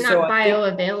 So And so not I think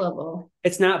bioavailable.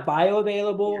 it's not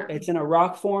bioavailable. Yeah. It's in a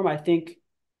rock form. I think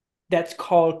that's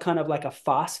called kind of like a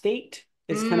phosphate.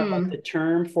 It's kind of like the Mm,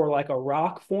 term for like a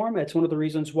rock form. It's one of the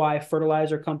reasons why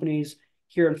fertilizer companies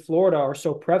here in Florida are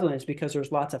so prevalent is because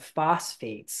there's lots of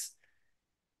phosphates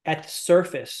at the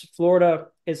surface. Florida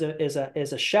is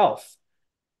a shelf,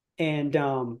 and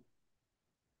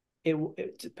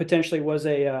it potentially was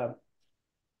a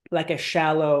like a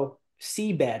shallow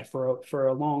seabed for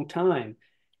a long time,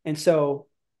 and so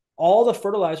all the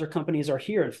fertilizer companies are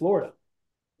here in Florida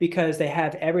because they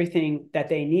have everything that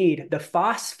they need. The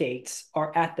phosphates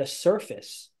are at the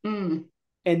surface mm.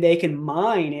 and they can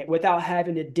mine it without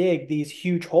having to dig these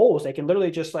huge holes. They can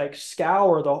literally just like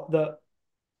scour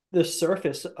the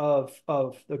surface of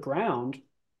the ground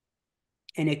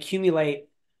and accumulate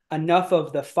enough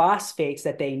of the phosphates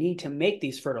that they need to make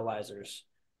these fertilizers,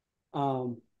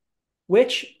 um,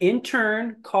 which in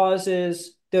turn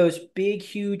causes those big,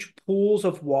 huge pools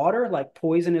of water, like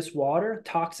poisonous water,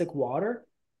 toxic water,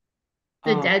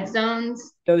 The um, dead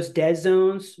zones. those dead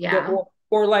zones, Yeah.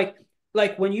 or like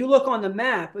when you look on the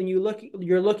map and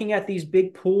you're looking at these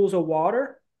big pools of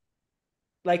water,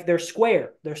 like they're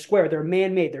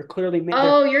man-made, they're clearly made, they're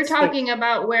Oh, you're safe. talking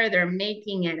about where they're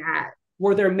making it at.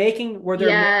 Where they're making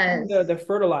Yes. the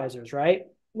fertilizers, right?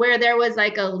 Where there was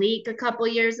like a leak a couple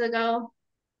years ago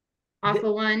off Th-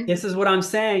 of one. this is what I'm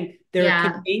saying. There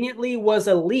Yeah. conveniently was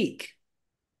a leak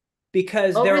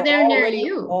because Over they're there near already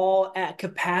you. all at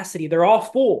capacity. They're all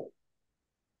full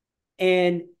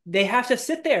and they have to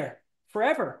sit there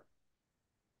forever.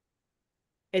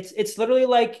 It's literally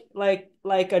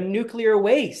like a nuclear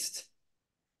waste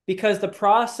because the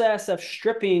process of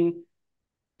stripping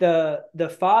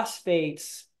the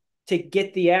phosphates to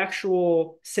get the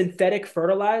actual synthetic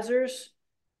fertilizers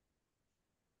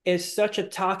is such a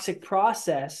toxic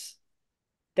process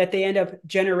that they end up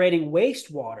generating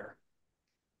wastewater.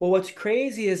 Well, what's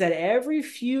crazy is that every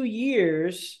few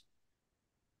years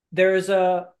there's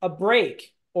a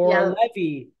break or a Yep.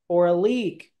 levee or a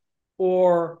leak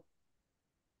or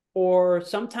or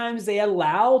sometimes they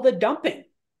allow the dumping.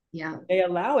 Yeah. They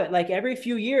allow it like every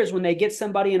few years when they get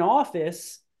somebody in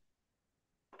office,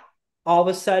 all of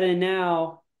a sudden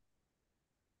now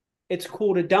it's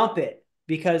cool to dump it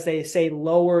because they say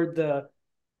lowered the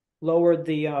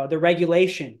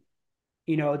regulation.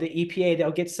 The EPA,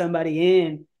 they'll get somebody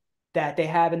in that they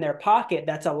have in their pocket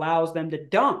that allows them to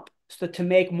dump so to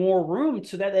make more room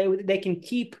so that they can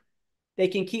keep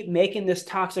making this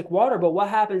toxic water. But what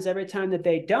happens every time that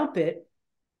they dump it?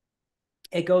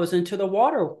 It goes into the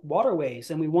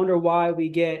waterways, and we wonder why we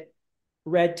get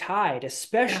red tide, Yeah.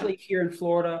 especially here in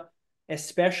Florida,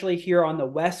 especially here on the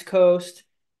West Coast,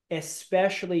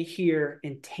 especially here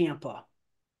in Tampa,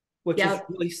 which is Yep.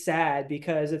 really sad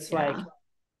because it's like Yeah.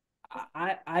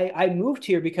 I moved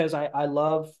here because I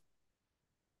love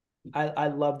I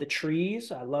love the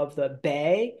trees. I love the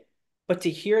bay. But to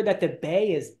hear that the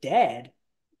bay is dead,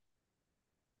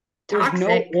 there's no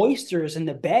Toxic. oysters in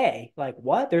the bay. Like,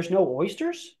 what? There's no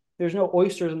oysters? There's no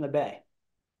oysters in the bay.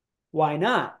 Why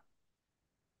not?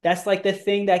 That's like the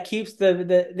thing that keeps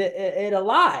it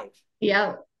alive.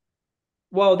 Yeah.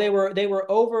 Well, they were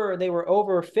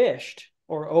overfished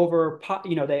or over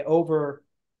they over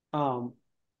um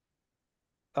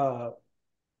uh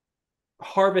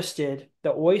harvested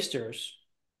the oysters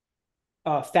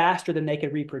faster than they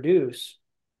could reproduce.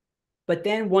 But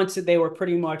then once they were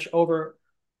pretty much over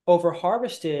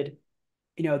harvested,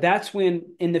 that's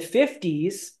when in the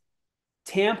 50s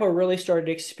Tampa really started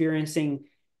experiencing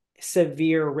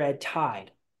severe red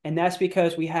tide. And that's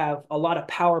because we have a lot of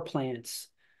power plants,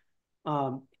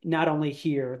 not only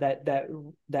here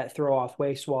that throw off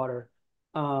wastewater.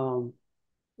 Um,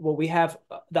 well, we have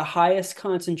the highest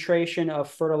concentration of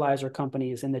fertilizer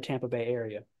companies in the Tampa Bay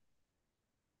area.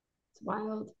 It's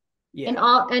wild. And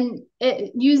Yeah.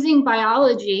 using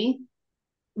biology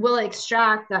will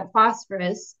extract that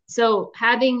phosphorus. So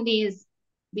having these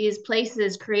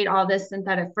places create all this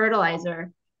synthetic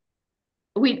fertilizer,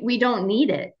 we don't need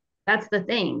it. That's the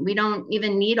thing. We don't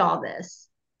even need all this.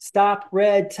 Stop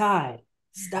red tide.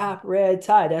 Stop red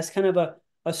tide. That's kind of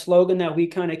a slogan that we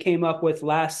kind of came up with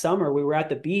last summer. We were at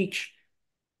the beach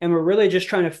and we're really just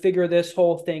trying to figure this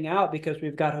whole thing out because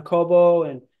we've got Jacobo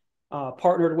and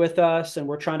partnered with us, and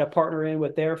we're trying to partner in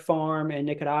with their farm in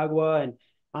Nicaragua. And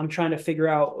I'm trying to figure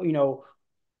out,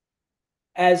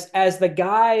 as the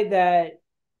guy that,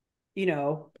 you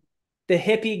know, the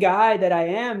hippie guy that I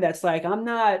am, that's like, I'm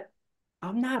not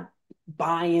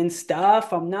buying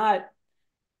stuff. I'm not,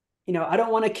 I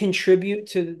don't want to contribute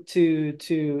to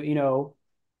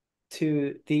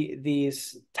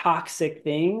these toxic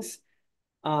things.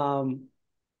 Um,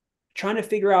 Trying to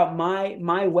figure out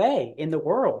my way in the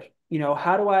world.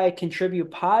 How do I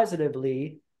contribute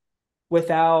positively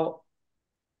without,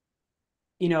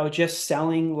 just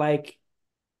selling like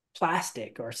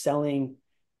plastic or selling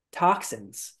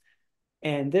toxins?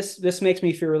 And this makes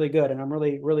me feel really good, and I'm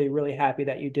really really really happy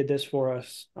that you did this for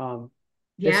us.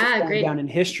 This is Yeah, going down great. in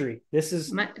history. This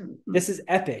is My, this is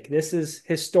epic. This is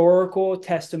historical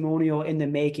testimonial in the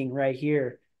making right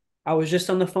here. I was just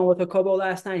on the phone with Jacobo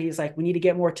last night. He's like, we need to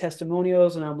get more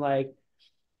testimonials. And I'm like,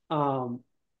 um,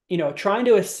 trying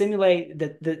to assimilate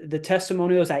the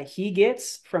testimonials that he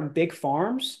gets from big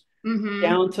farms mm-hmm.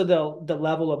 down to the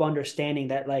level of understanding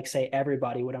that, like, say,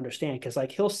 everybody would understand. Because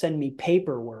like he'll send me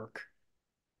paperwork,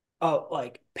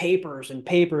 like papers and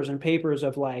papers and papers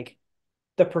of like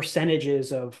the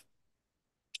percentages of,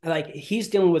 like, he's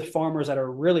dealing with farmers that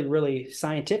are really really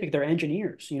scientific. They're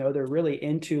engineers, they're really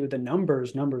into the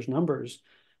numbers.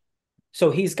 So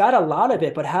he's got a lot of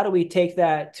it, but how do we take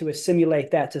that to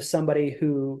assimilate that to somebody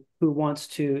who wants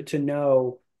to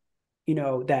know,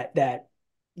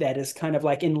 that is kind of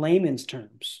like in layman's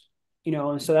terms,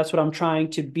 and so that's what I'm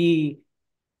trying to be.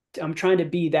 I'm trying to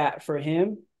be that for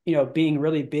him, being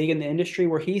really big in the industry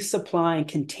where he's supplying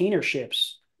container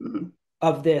ships Mm-hmm.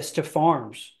 of this to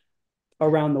farms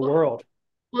around the Well, world.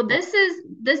 well, this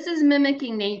is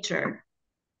mimicking nature.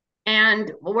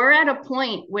 And we're at a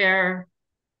point where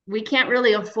we can't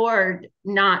really afford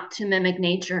not to mimic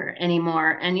nature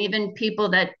anymore. And even people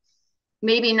that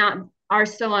maybe not are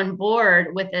so on board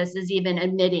with this is even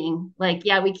admitting, like,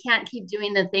 yeah, we can't keep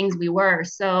doing the things we were.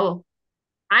 So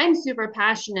I'm super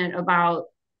passionate about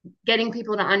getting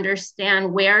people to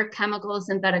understand where chemical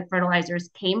synthetic fertilizers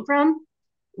came from,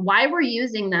 why we're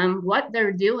using them, what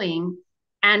they're doing.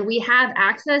 And we have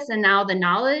access and now the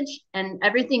knowledge and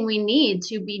everything we need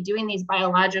to be doing these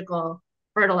biological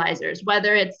fertilizers,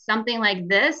 whether it's something like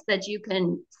this that you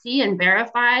can see and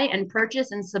verify and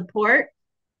purchase and support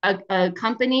a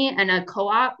company and a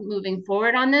co-op moving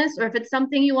forward on this, or if it's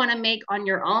something you want to make on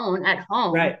your own at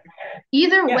home. Right.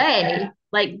 Either Yeah. way,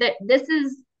 like this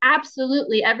is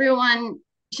absolutely, everyone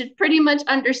should pretty much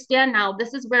understand now,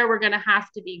 this is where we're going to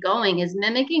have to be going, is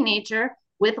mimicking nature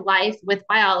with life, with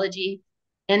biology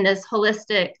in this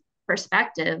holistic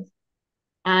perspective.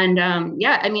 And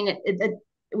yeah, I mean,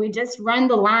 we just run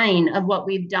the line of what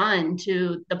we've done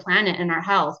to the planet and our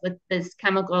health with this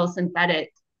chemical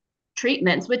synthetic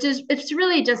treatments, which is, it's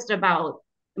really just about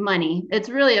money. It's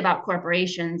really about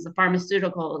corporations, the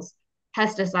pharmaceuticals,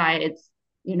 pesticides,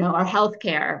 our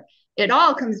healthcare. It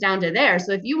all comes down to there.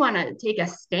 So if you want to take a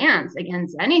stance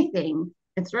against anything,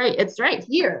 it's right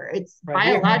here. It's Right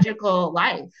here. biological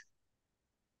life.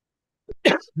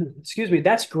 Excuse me.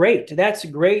 That's great. That's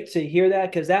great to hear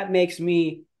that, because that makes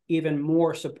me even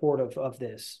more supportive of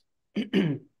this.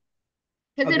 Because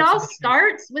Of it this all industry.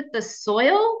 starts with the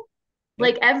soil,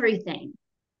 like Yep. everything.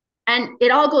 And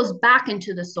it all goes back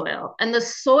into the soil. And the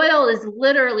soil is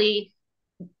literally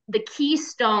the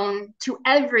keystone to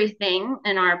everything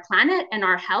in our planet and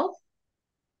our health.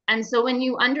 And so when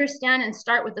you understand and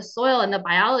start with the soil and the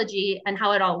biology and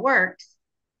how it all works,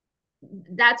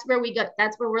 that's where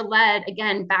we're led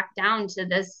again back down to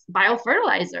this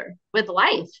biofertilizer with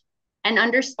life and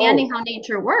understanding Oh, how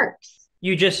nature works.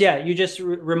 you just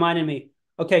reminded me.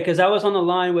 Okay, because I was on the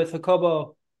line with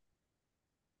Jacobo,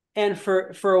 and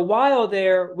for a while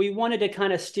there, we wanted to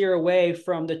kind of steer away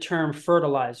from the term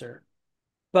fertilizer.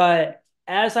 But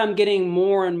as I'm getting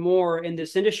more and more in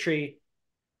this industry,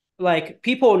 like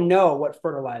people know what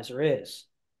fertilizer is.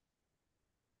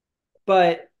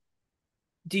 But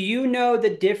do you know the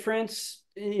difference,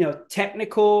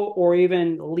 technical or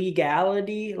even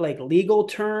legality, like legal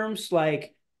terms,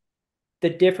 like the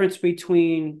difference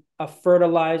between a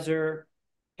fertilizer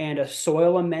and a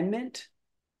soil amendment?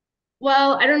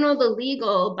 Well, I don't know the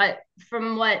legal, but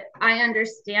from what I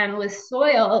understand with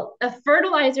soil, a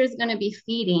fertilizer is going to be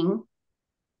feeding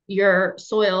your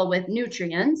soil with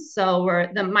nutrients. So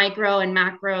we're the micro and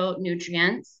macro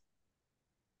nutrients.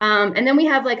 And then we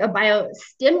have like a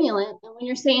biostimulant. And when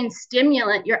you're saying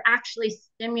stimulant, you're actually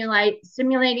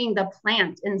stimulating the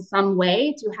plant in some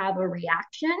way to have a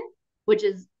reaction, which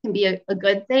is can be a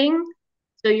good thing.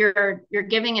 So you're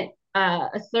giving it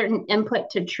a certain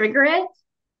input to trigger it.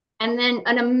 And then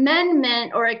an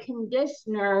amendment or a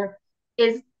conditioner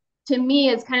is to me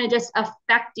is kind of just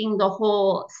affecting the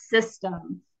whole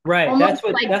system, Right. almost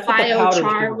like That's what the powders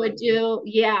biochar do. would do.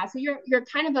 Yeah, so you're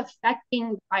kind of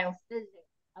affecting biophysics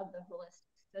of the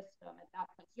holistic system at that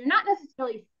point. You're not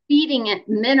necessarily feeding it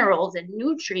minerals and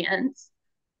nutrients,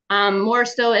 more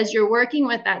so as you're working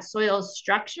with that soil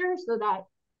structure so that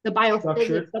the biophysics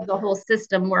Structure. of the whole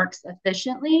system works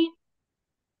efficiently.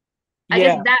 I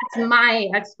guess Yeah. that's my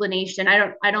explanation.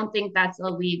 I don't think that's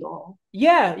illegal.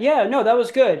 Yeah. No, that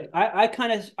was good.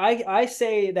 I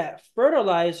say that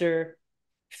fertilizer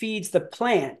feeds the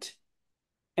plant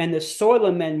and the soil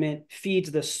amendment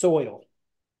feeds the soil.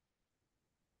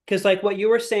 Because like what you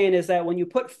were saying is that when you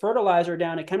put fertilizer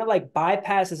down, it kind of like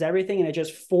bypasses everything and it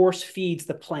just force feeds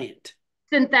the plant.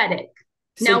 Synthetic.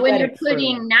 Now, when you're Synthetic fertilizer.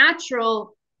 putting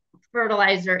natural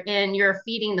fertilizer in, you're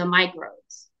feeding the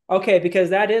microbes. Okay,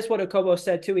 because that is what Akobo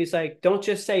said too. He's like, don't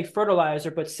just say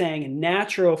fertilizer, but saying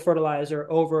natural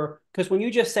fertilizer over. Because when you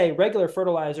just say regular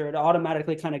fertilizer, it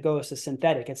automatically kind of goes to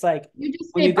synthetic. It's like You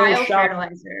just when you say go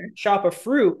biofertilizer. shop a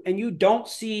fruit and you don't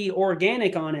see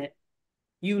organic on it,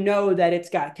 you know that it's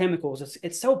got chemicals.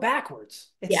 It's so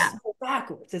backwards. It's Yeah. so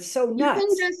backwards. It's so You can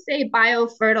nuts. just say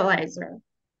biofertilizer,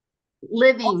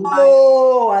 living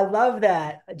Oh, I love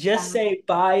that. Just bio say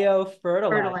biofertilizer.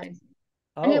 fertilizer.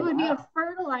 And Oh, it would be a wow.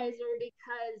 fertilizer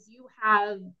because you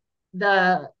have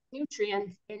the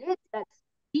nutrients in it that's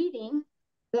feeding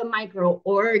the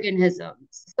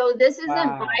microorganisms. So this isn't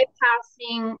Wow.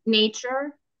 bypassing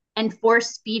nature and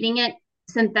force feeding it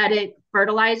synthetic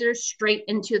fertilizers straight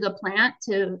into the plant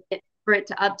for it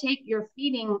to uptake. You're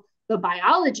feeding the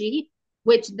biology,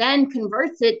 which then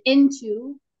converts it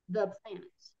into the plant,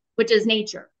 which is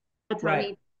nature. That's how Right.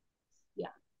 nature. Yeah.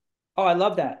 Oh, I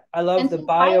love that. I love And the so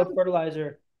bio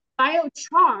biofertilizer.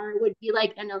 biochar would be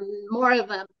like more of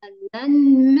an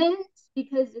amendment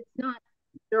because it's not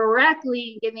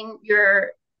directly giving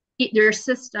your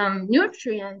system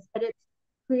nutrients, but it's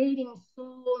creating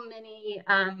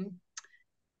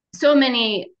so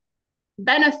many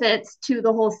benefits to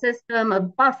the whole system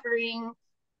of buffering,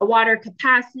 water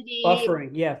capacity,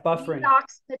 Buffering. Yeah, buffering.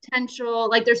 redox potential.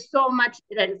 Like there's so much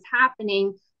that is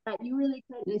happening that you really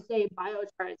couldn't say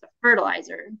biochar is a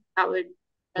fertilizer. That's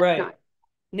Right. not.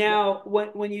 Yeah. Now,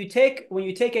 when you take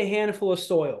a handful of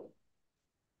soil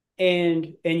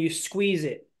and you squeeze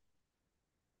it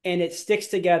and it sticks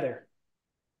together,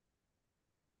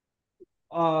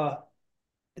 uh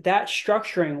that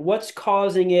structuring, what's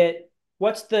causing it?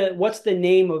 What's the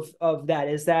name of that?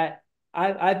 Is that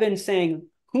I've been saying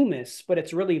humus, but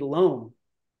it's really loam.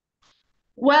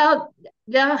 Well,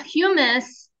 the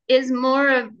humus is more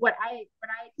of what I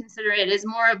consider it is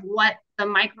more of what the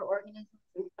microorganisms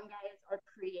and fungi are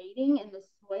creating in the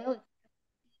soil. It's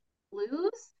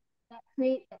glues that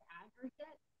create the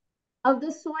aggregate of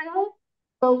the soil.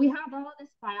 So we have all this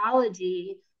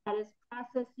biology that is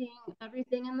processing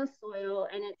everything in the soil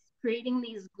and it's creating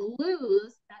these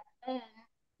glues that then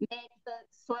make the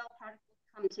soil particles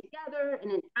come together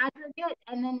in an aggregate.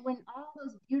 And then when all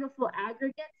those beautiful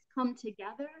aggregates come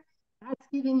together, that's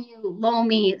giving you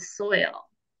loamy soil.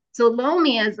 So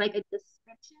loamy is like a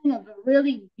description of a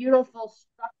really beautiful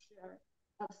structure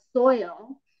of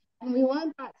soil. And we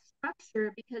want that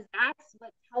structure because that's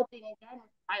what's helping again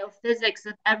with biophysics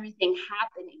of everything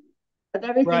happening, of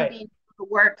everything Right. being able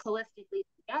to work holistically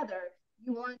together.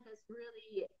 You want this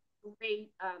really great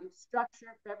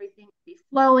structure for everything to be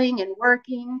flowing and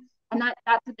working, and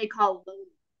that's what they call load.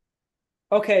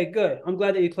 Okay, good. I'm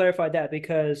glad that you clarified that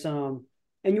because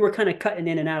and you were kind of cutting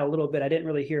in and out a little bit. I didn't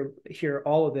really hear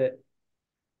all of it.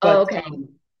 Oh, But okay.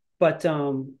 but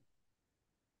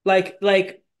like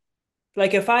like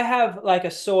like if I have like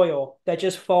a soil that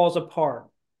just falls apart,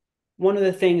 one of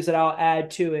the things that I'll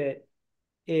add to it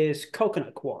is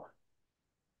coconut coir.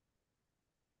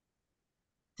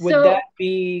 Would that So,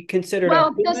 be considered a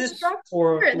well, humus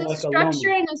or the like a structure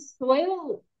loamy? in the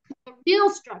soil, the real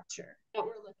structure that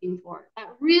we're looking for, that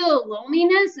real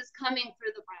loaminess is coming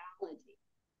through the biology.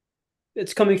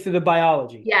 It's coming through the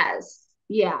biology. Yes.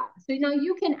 Yeah. So,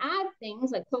 you can add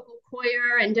things like coco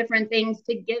coir and different things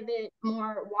to give it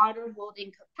more water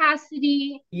holding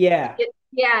capacity. Yeah.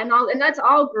 Yeah. And that's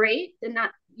all great. And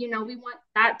that, we want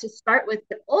that to start with.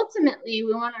 But ultimately,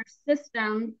 we want our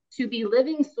system to be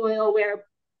living soil where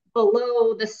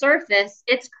below the surface,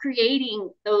 it's creating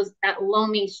that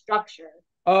loamy structure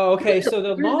Oh, through okay. the, So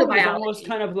the through the loam is almost biology.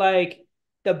 kind of like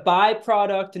the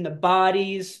byproduct and the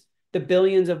bodies, the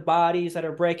billions of bodies that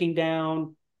are breaking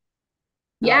down.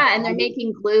 Yeah. And they're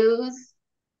making glues.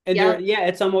 And Yep. yeah,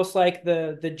 it's almost like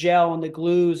the gel and the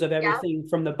glues of Yep. everything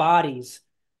from the bodies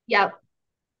Yep.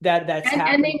 that's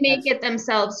And they happening. make That's it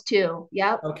themselves too.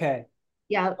 Yep. okay.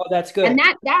 Yep. Oh, that's And good.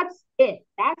 that's it.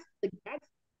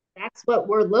 That's what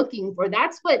we're looking for.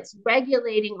 That's what's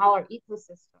regulating all our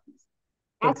ecosystems.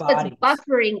 The That's what's bodies.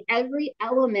 buffering every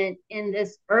element in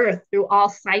this earth through all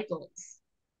cycles.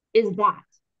 Is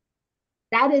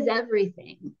that is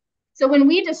everything. So when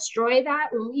we destroy that,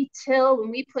 when we till,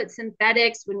 when we put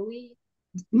synthetics, when we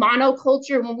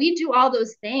monoculture, when we do all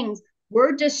those things,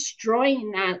 we're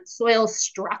destroying that soil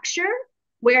structure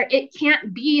where it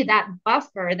can't be that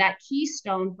buffer, that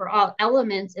keystone for all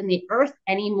elements in the earth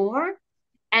anymore.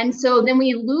 And so then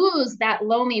we lose that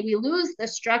loamy, we lose the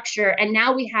structure, and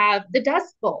now we have the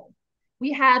dust bowl,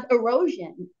 we have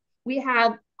erosion, we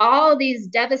have all these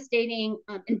devastating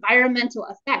environmental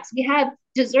effects. We have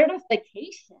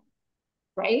desertification,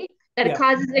 right? That it Yeah.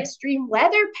 causes extreme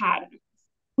weather patterns.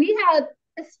 We have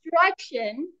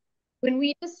destruction when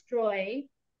we destroy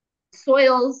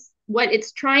soils, what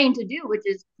it's trying to do, which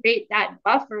is create that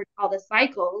buffer, all the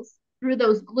cycles through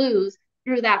those glues,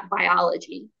 through that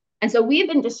biology. And so we've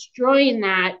been destroying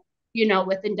that,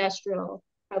 with industrial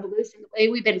revolution, the way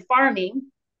we've been farming,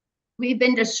 we've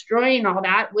been destroying all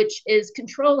that, which is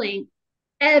controlling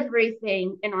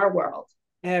everything in our world.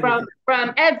 From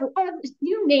Everything.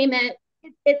 you name it,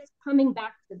 it's coming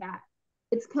back to that.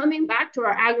 It's coming back to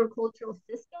our agricultural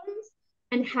systems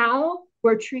and how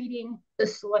we're treating the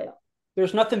soil.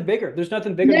 There's nothing bigger. There's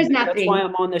nothing bigger than There's that. That's why nothing,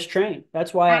 I'm on this train.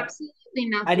 That's why absolutely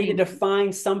I needed nothing. to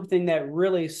find something that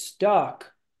really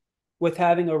stuck with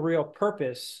having a real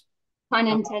purpose Pun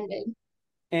uh, intended.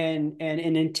 and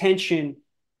an intention.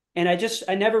 And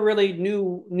I never really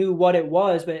knew what it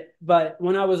was, but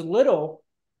when I was little,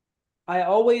 I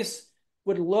always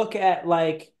would look at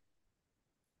like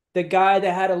the guy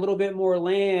that had a little bit more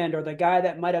land or the guy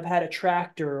that might have had a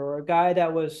tractor or a guy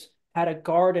that was had a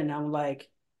garden. I'm like,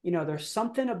 there's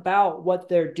something about what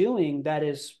they're doing that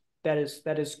is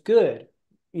good,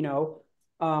 you know.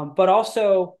 But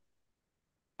also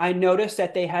I noticed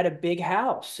that they had a big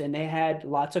house and they had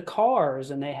lots of cars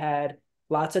and they had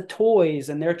lots of toys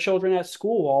and their children at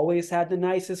school always had the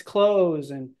nicest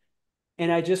clothes and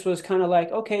I just was kind of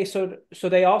like, okay, so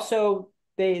they also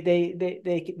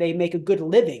they make a good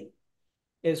living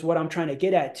is what I'm trying to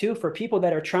get at too for people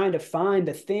that are trying to find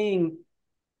the thing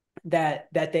that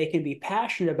they can be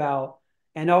passionate about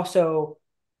and also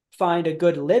find a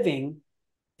good living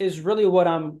is really what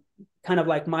I'm kind of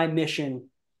like my mission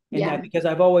in that Yeah. because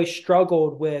I've always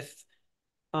struggled with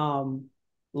um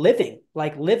living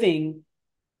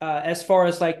as far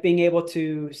as like being able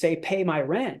to say pay my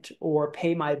rent or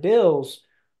pay my bills.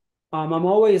 I'm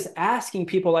always asking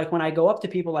people like when I go up to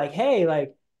people like, hey,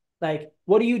 like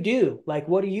what do you do? Like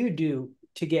what do you do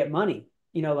to get money?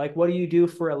 Like what do you do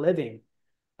for a living?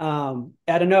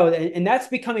 I don't know, and that's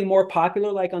becoming more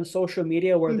popular, like on social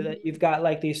media, where you've Mm-hmm. got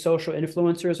like these social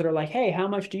influencers that are like, "Hey, how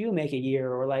much do you make a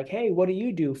year?" Or like, "Hey, what do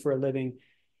you do for a living?"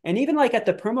 And even like at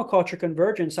the permaculture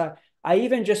convergence, I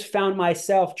even just found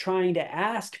myself trying to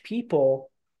ask people,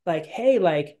 like, "Hey,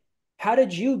 like, how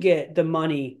did you get the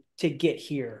money to get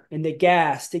here and the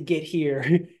gas to get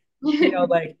here?"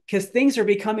 Like because things are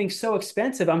becoming so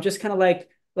expensive. I'm just kind of like,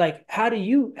 how do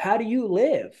you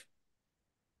live?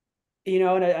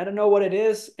 and I don't know what it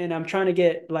is, and I'm trying to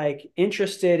get like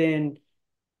interested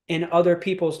in other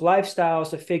people's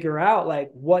lifestyles to figure out like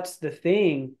what's the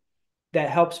thing that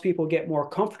helps people get more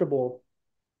comfortable.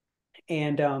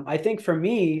 And I think for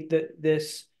me,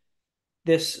 this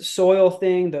soil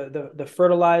thing, the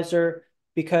fertilizer,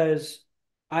 because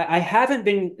I haven't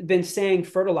been saying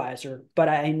fertilizer, but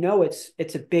I know it's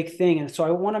a big thing, and so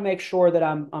I want to make sure that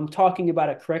I'm talking about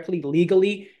it correctly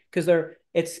legally, because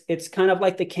it's kind of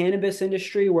like the cannabis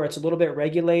industry where it's a little bit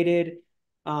regulated.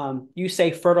 You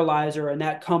say fertilizer, and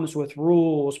that comes with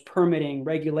rules, permitting,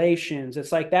 regulations.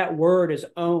 It's like that word is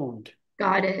owned.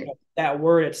 Got it. That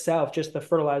word itself, just the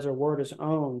fertilizer word, is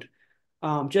owned.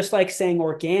 Just like saying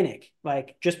organic,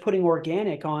 like just putting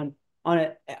organic on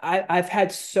it. I've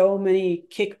had so many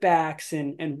kickbacks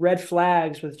and red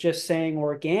flags with just saying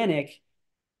organic,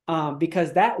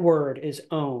 because that word is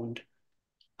owned.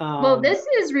 Well, Um, this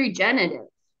is regenerative.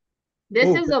 This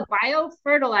ooh, is a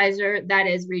biofertilizer that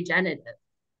is regenerative.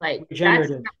 Like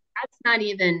regenerative. that's not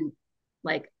even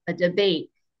like a debate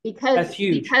That's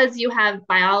huge. because you have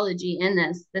biology in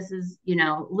this. This is,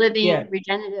 Yeah, living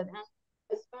regenerative. And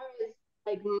as far as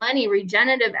like money,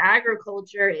 regenerative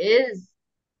agriculture is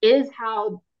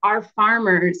how our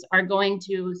farmers are going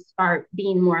to start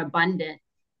being more abundant.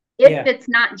 If yeah, it's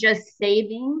not just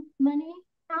saving money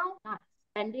now, not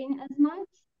spending as much,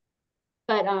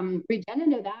 but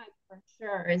regenerative ag for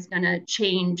sure is going to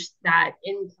change that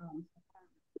income,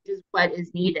 which is what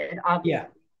is needed, yeah. obviously.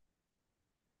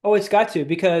 Oh, it's got to,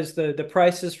 because the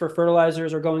prices for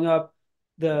fertilizers are going up.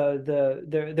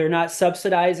 They're not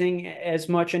subsidizing as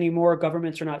much anymore.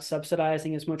 Governments are not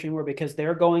subsidizing as much anymore because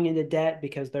they're going into debt,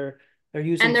 because they're And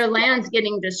using. their land's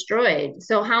getting destroyed.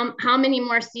 So how many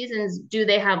more seasons do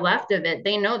they have left of it?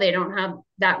 They know they don't have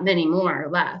that many more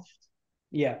left,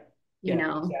 Yeah, you yeah,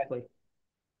 know. exactly.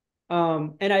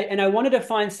 And I wanted to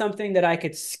find something that I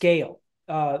could scale.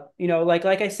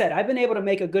 Like I said, I've been able to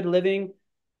make a good living,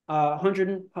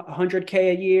 100K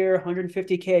a year,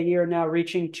 150K a year, now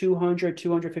reaching 200,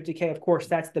 250K. Of course,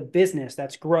 that's the business,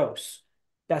 that's gross.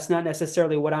 That's not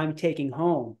necessarily what I'm taking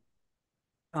home.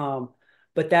 Um,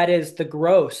 but that is the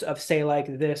gross of, say, like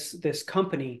this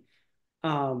company,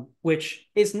 which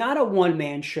is not a one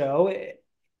man show.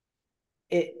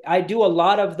 I do a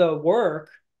lot of the work,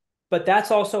 but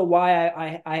that's also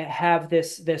why I have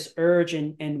this urge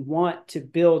and want to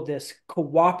build this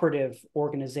cooperative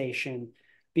organization,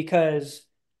 because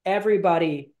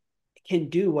everybody can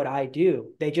do what I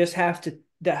do. They just have to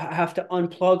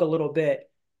unplug a little bit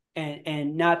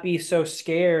and not be so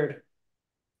scared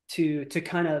to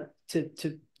kind of to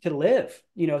live,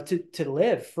 to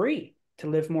live free, to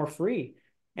live more free.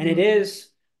 And it Mm, is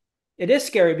it is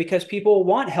scary because people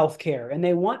want healthcare and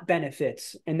they want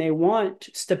benefits and they want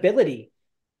stability.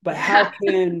 But how yeah.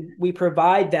 can we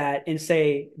provide that in,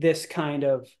 say, in this kind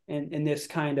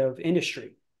of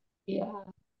industry?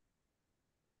 Yeah.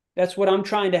 That's what I'm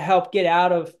trying to help get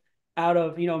out of.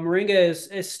 Moringa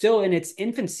is still in its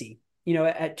infancy.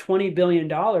 At $20 billion,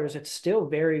 it's still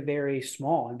very, very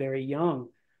small and very young.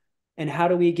 And how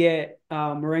do we get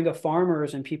moringa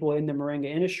farmers and people in the moringa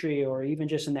industry, or even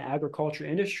just in the agriculture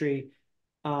industry,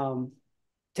 um,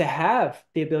 to have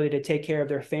the ability to take care of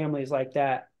their families like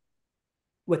that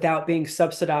without being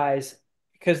subsidized,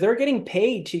 because they're getting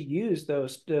paid to use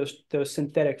those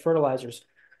synthetic fertilizers.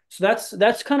 So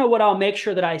that's kind of what I'll make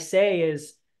sure that I say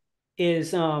is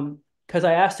because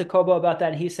I asked Akobo about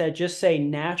that, and he said just say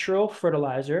natural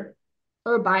fertilizer.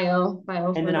 Or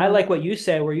And then I like biofertilizer. what you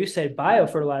said, where you said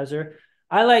biofertilizer.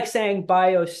 I like saying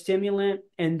biostimulant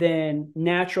and then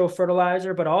natural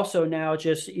fertilizer, but also now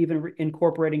just even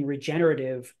incorporating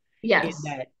regenerative Yes.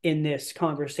 in this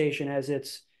conversation, as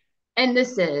it's And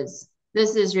this is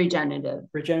regenerative.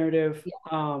 regenerative.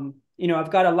 Yeah.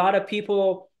 I've got a lot of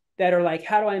people that are like,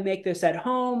 how do I make this at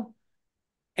home?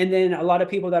 And then a lot of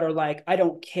people that are like, I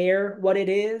don't care what it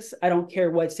is. I don't care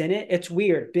what's in it. It's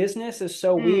weird. Business is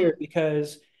so Mm, weird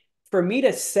because for me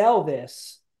to sell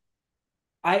this,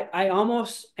 I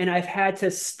almost, and I've had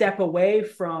to step away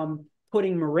from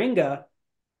putting Moringa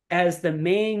as the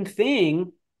main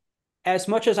thing, as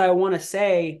much as I want to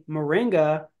say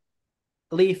Moringa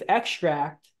leaf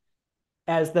extract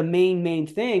as the main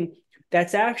thing.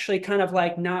 That's actually kind of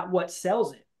like not what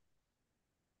sells it.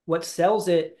 What sells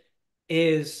it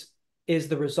is is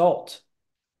the result.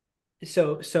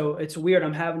 So it's weird.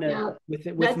 I'm having to, yeah. with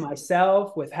it, with That's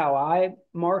myself, with how I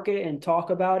market and talk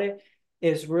about it,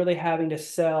 is really having to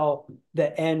sell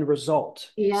the end result.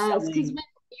 yes, because Selling. when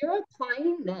you're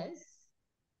applying this,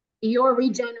 you're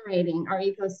regenerating our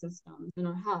ecosystems and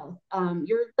our health.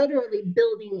 You're literally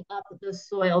building up the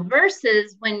soil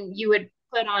versus when you would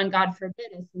put on, God forbid,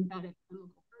 a synthetic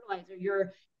chemical fertilizer,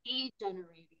 you're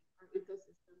degenerating our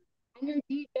ecosystem, and you're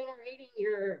degenerating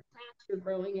your plants you're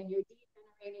growing, and you're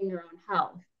degenerating your own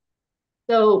health.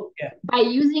 So Yeah. by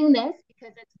using this,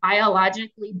 because it's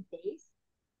biologically based,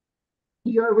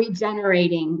 you're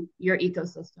regenerating your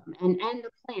ecosystem and the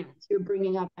plants. You're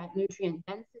bringing up that nutrient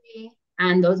density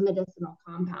and those medicinal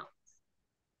compounds.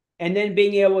 And then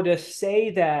being able to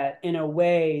say that in a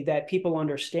way that people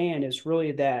understand is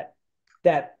really that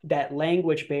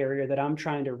language barrier that I'm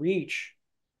trying to reach.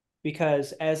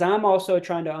 Because as I'm also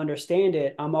trying to understand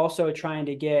it, I'm also trying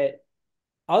to get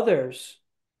others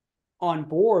on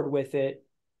board with it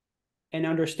and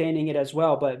understanding it as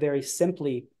well, but very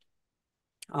simply,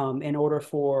 in order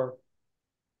for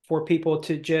people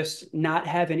to just not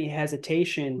have any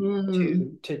hesitation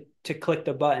Mm. to click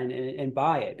the button and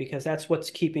buy it, because that's what's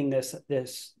keeping this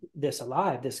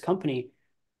alive, this company.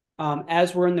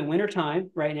 As we're in the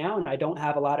wintertime right now, and I don't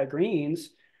have a lot of greens,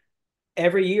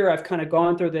 every year I've kind of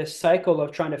gone through this cycle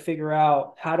of trying to figure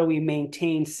out how do we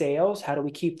maintain sales, how do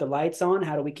we keep the lights on,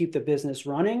 how do we keep the business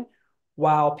running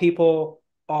while people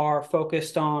are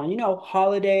focused on,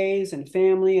 holidays and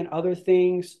family and other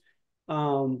things.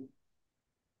 And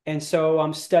so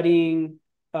I'm studying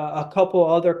a couple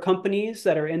other companies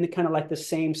that are in the kind of like the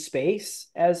same space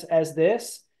as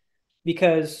this,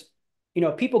 because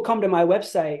people come to my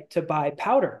website to buy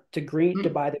powder, to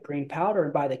Mm. buy the green powder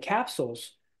and buy the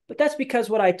capsules, but that's because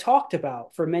what I talked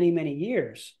about for many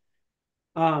years.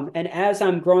 And as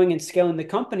I'm growing and scaling the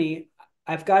company,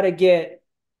 I've got to get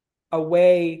a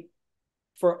way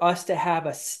for us to have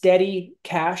a steady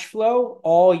cash flow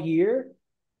all year,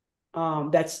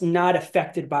 that's not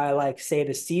affected by, like, say,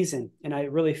 the season. And I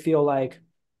really feel like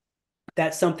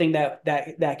that's something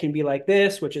that can be like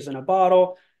this, which is in a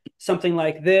bottle, something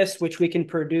like this, which we can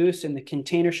produce in the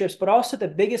container ships. But also the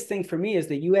biggest thing for me is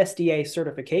the USDA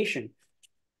certification.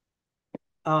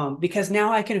 Because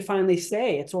now I can finally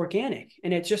say it's organic.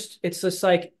 And it's just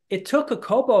like, it took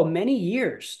Akobo many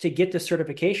years to get the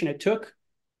certification. It took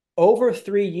over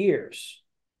 3 years,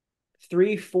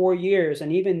 3 4 years.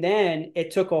 And even then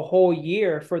it took a whole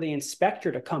year for the inspector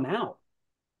to come out.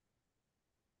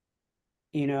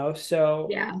 So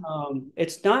Yeah.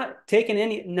 it's not taken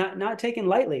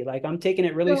lightly. Like, I'm taking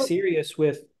it really So serious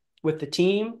with the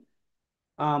team,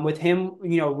 with him,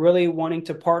 really wanting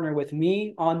to partner with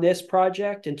me on this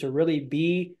project and to really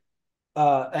be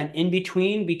an in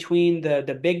between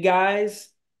the big guys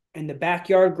and the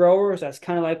backyard growers. That's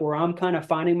kind of like where I'm kind of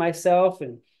finding myself,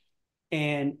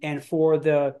 and for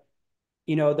the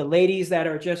ladies that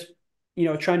are just,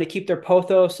 trying to keep their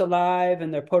pothos alive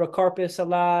and their podocarpus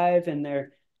alive and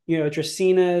their,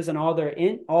 dracaenas and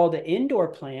all the indoor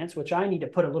plants, which I need to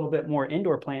put a little bit more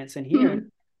indoor plants in here.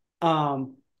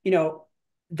 Um, you know,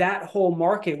 that whole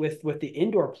market with the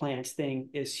indoor plants thing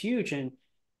is huge. And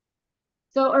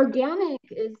So organic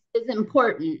is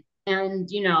important. And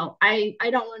I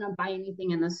don't want to buy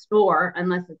anything in the store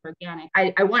unless it's organic.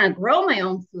 I want to grow my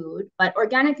own food, but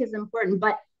organic is important.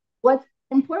 But what's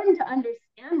important to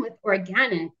understand with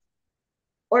organic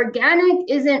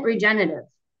isn't regenerative.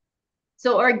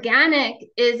 So organic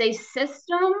is a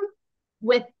system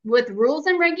with rules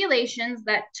and regulations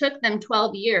that took them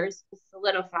 12 years to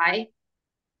solidify.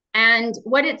 And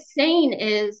what it's saying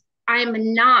is,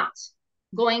 I'm not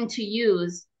going to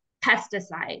use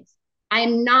pesticides.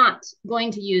 I'm not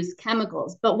going to use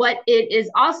chemicals. But what it is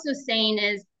also saying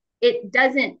is, it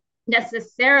doesn't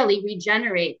necessarily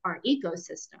regenerate our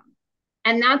ecosystem.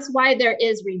 And that's why there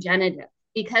is regenerative,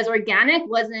 because organic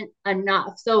wasn't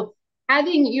enough. So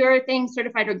having your thing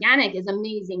certified organic is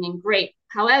amazing and great.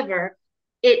 However,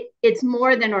 it's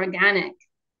more than organic.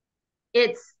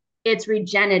 It's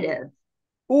regenerative,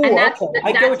 oh, and that's okay, the,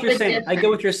 I get that's what you're the saying. I get difference.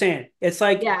 what you're saying. It's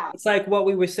like Yeah. it's like what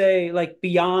we would say, like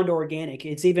beyond organic.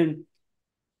 It's even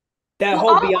that Well, whole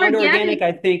all beyond organic. organic.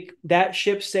 I think that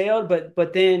ship sailed,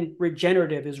 but then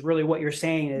regenerative is really what you're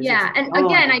saying, is it's Yeah, and beyond.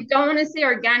 again, I don't want to say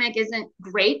organic isn't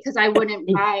great, because I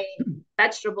wouldn't buy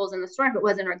vegetables in the store if it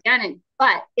wasn't organic.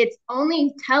 But it's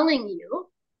only telling you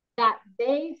that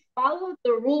they followed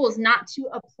the rules not to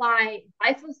apply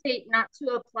glyphosate, not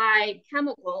to apply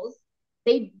chemicals.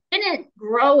 They didn't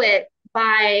grow it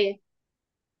by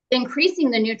increasing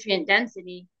the nutrient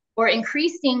density or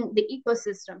increasing the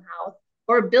ecosystem health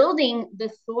or building the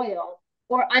soil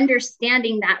or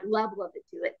understanding that level of it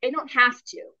to it. They don't have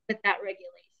to with that regulation.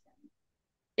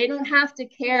 They don't have to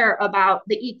care about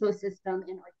the ecosystem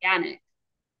in organic.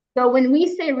 So when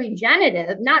we say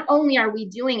regenerative, not only are we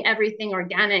doing everything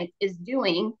organic is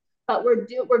doing, but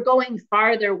we're going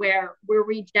farther, where we're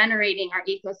regenerating our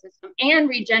ecosystem and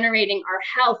regenerating our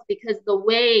health, because the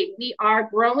way we are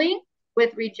growing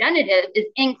with regenerative is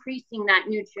increasing that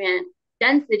nutrient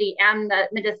density and the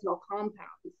medicinal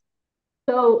compounds.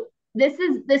 So this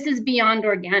is beyond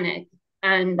organic,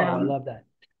 and Oh, I love that.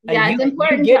 And yeah, it's you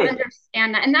important to get it.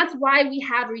 understand that, and that's why we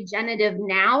have regenerative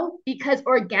now, because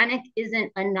organic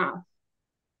isn't enough.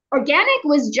 Organic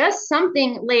was just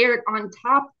something layered on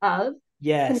top of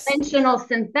Yes. conventional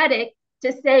synthetic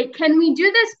to say, can we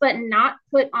do this but not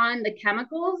put on the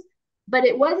chemicals? But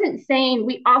it wasn't saying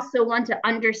we also want to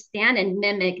understand and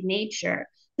mimic nature.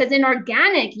 Because in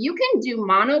organic, you can do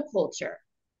monoculture.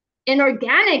 In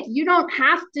organic, you don't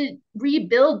have to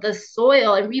rebuild the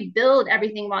soil and rebuild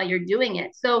everything while you're doing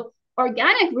it. So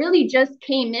organic really just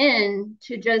came in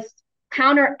to just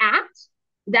counteract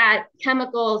that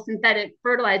chemical synthetic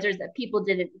fertilizers that people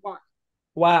didn't want.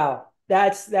 Wow.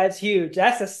 That's huge.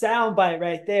 That's a sound bite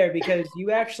right there because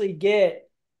you actually get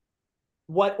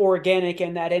what organic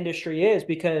in that industry is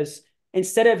because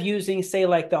instead of using say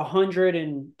like the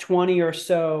 120 or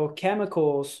so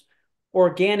chemicals,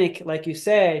 organic, like you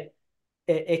say,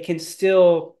 it can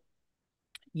still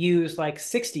use like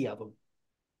 60 of them.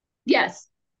 Yes,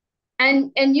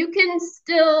 and you can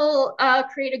still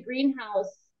create a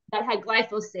greenhouse that had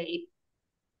glyphosate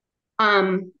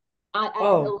um, out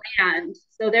in the Oh, land.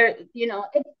 So there,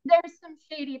 there's some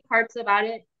shady parts about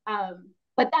it,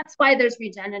 but that's why there's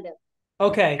regenerative.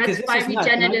 okay, because That's this why is nuts.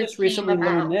 And I regenerative just came recently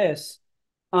learned about. this.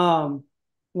 Um,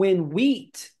 when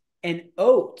wheat and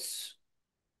oats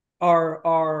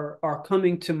are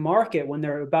coming to market when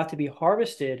they're about to be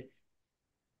harvested,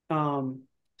 um,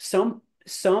 some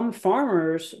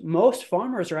farmers, most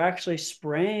farmers are actually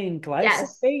spraying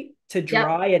Yes. glyphosate to Yep.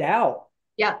 dry it out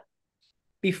Yep.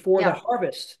 before the Yep.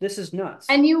 harvest. This is nuts.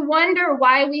 And you wonder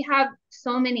why we have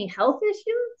so many health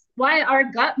issues, why our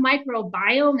gut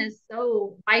microbiome is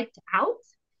so wiped out.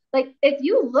 Like, if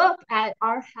you look at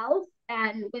our health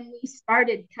and when we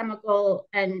started chemical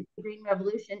and green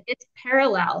revolution, it's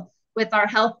parallel with our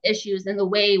health issues and the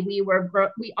way we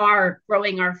are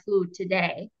growing our food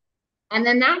today. And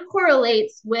then that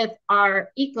correlates with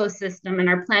our ecosystem and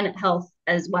our planet health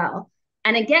as well.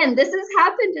 And again, this has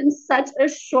happened in such a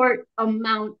short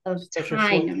amount of Such a short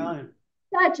time, time.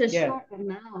 such a Yeah. short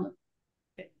amount.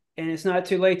 And it's not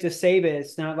too late to save it.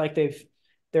 It's not like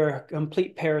they're a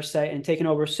complete parasite and taken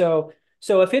over. So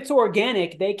if it's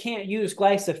organic, they can't use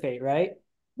glyphosate, right?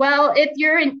 Well, if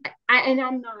you're in, and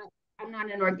I'm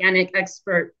not an organic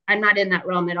expert. I'm not in that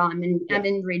realm at all. Yeah. I'm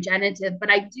in regenerative,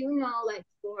 but I do know, like,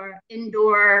 for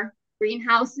indoor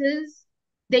greenhouses,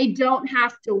 they don't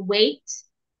have to wait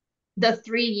the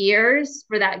 3 years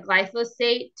for that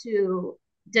glyphosate to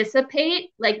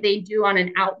dissipate like they do on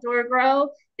an outdoor grow.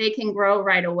 They can grow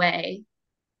right away.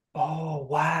 Oh,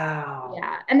 wow.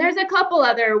 Yeah. And there's a couple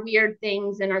other weird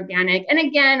things in organic. And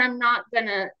again, I'm not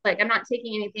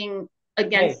taking anything Hey,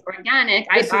 against organic.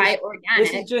 I this buy is this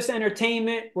is organic. just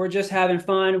entertainment. We're just having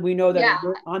fun. We know Yeah.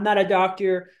 that I'm not a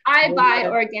doctor. I We're not buy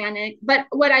a, organic. But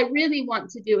what I really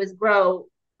want to do is grow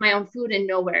my own food and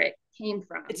know where it came it's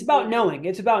from. about knowing.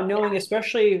 It's about Yeah. knowing,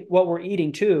 especially what we're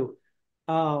eating too.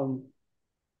 Um,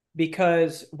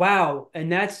 because wow,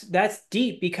 and that's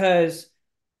deep because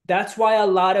that's why a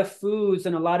lot of foods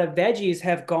and a lot of veggies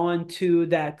have gone to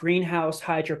that greenhouse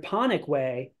hydroponic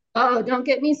way. Oh, don't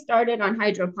get me started on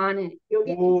hydroponic. You'll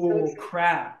get me so Oh triggered.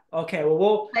 crap. Okay,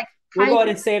 well Like we'll go ahead hydro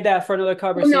and save that for another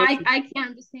Well, no, conversation. I can't.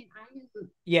 I'm just saying I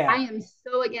Yeah. am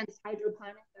so against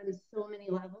hydroponics on so many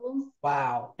levels.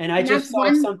 Wow. And I And that's just saw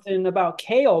one, something about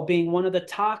kale being one of the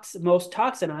most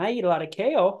toxin. I eat a lot of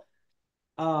kale,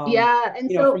 yeah.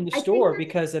 And so from the I think store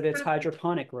because of its happening,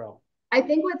 hydroponic grow. I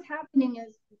think what's happening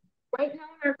is right now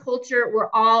in our culture, we're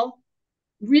all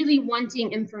really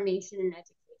wanting information and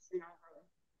education on our,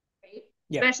 right?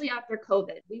 Yeah. Especially after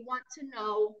COVID. We want to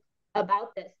know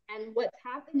about this. And what's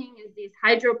happening is these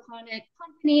hydroponic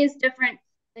companies, different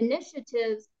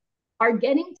initiatives are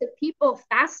getting to people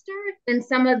faster than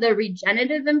some of the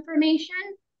regenerative information.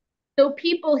 So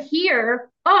people hear,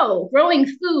 oh, growing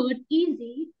food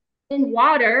easy in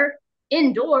water,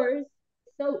 indoors,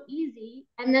 so easy.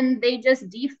 And then they just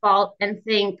default and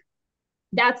think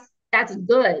that's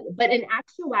good. But in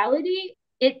actuality,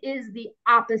 it is the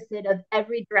opposite of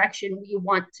every direction we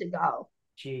want to go.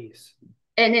 Jeez.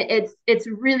 And it's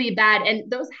really bad.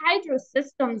 And those hydro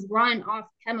systems run off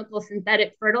chemical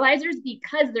synthetic fertilizers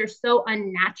because they're so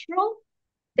unnatural.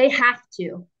 They have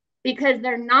to, because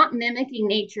they're not mimicking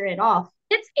nature at all.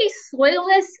 It's a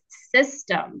soilless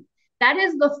system. That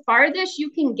is the farthest you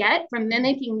can get from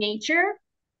mimicking nature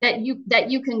that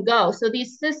you can go. So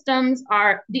these systems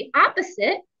are the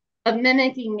opposite of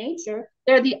mimicking nature.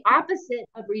 They're the opposite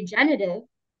of regenerative.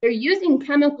 They're using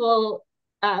chemical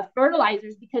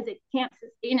fertilizers because it can't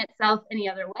sustain itself any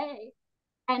other way.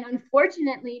 And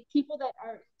unfortunately, people that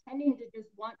are intending to just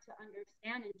want to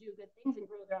understand and do good things and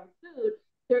grow their own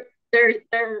food,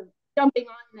 they're jumping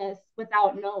on this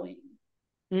without knowing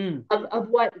Mm, of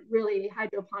what really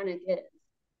hydroponic is.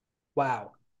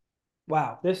 wow.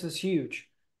 Wow. This is huge.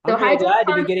 So I'm really glad to be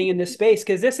hydroponic getting in this space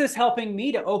because this is helping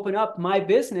me to open up my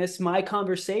business, my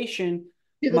conversation,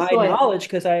 to the my soil. knowledge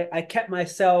because I kept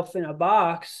myself in a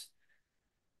box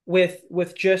with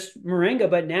just Moringa,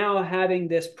 but now having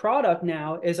this product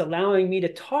now is allowing me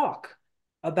to talk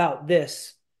about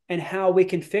this and how we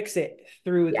can fix it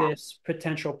through Yeah. this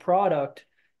potential product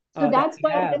So that that's we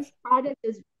why have. this product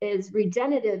is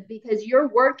regenerative because you're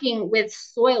working with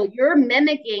soil, you're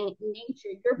mimicking nature,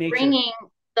 you're Nature. bringing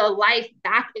the life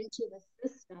back into the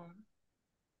system.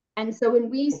 And so when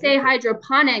we Oh, say beautiful.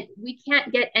 hydroponic, we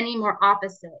can't get any more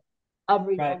opposite of Right.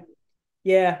 regenerative.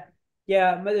 Yeah.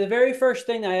 Yeah. The very first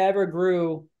thing I ever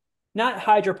grew, not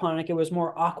hydroponic, it was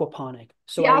more aquaponic.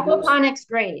 So The I used, aquaponic's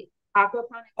great.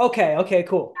 Aquaponics is okay, okay,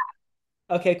 cool.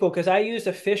 Okay, cool. Because I used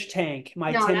a fish tank,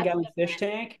 my no, 10 that's gallon fish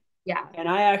different. tank. Yeah. And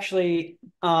I actually,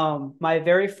 my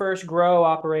very first grow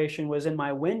operation was in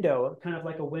my window, kind of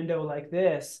like a window like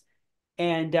this.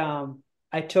 And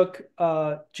I took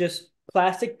just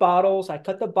plastic bottles. I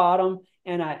cut the bottom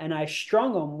and I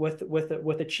strung them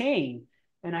with a chain.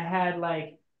 And I had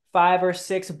like 5 or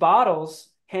 6 bottles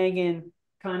hanging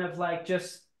kind of like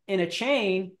just in a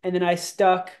chain. And then I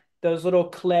stuck those little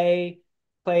clay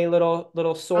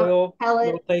little soil, little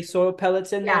Pellet. clay soil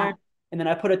pellets in Yeah. there. And then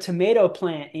I put a tomato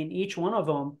plant in each one of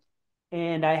them.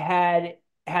 And I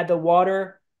had the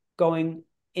water going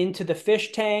into the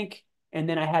fish tank, and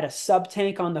then I had a sub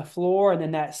tank on the floor, and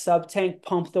then that sub tank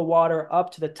pumped the water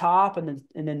up to the top, and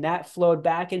then that flowed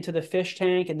back into the fish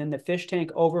tank, and then the fish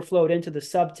tank overflowed into the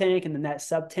sub tank, and then that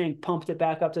sub tank pumped it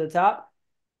back up to the top.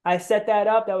 I set that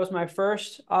up. That was my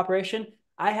first operation.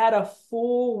 I had a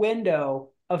full window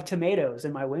of tomatoes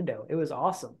in my window. It was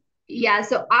awesome. Yeah.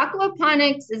 So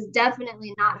aquaponics is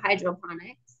definitely not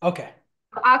hydroponics. Okay.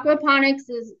 Aquaponics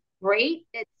is great.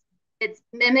 It's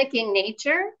mimicking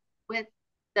nature with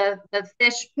the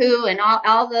fish poo and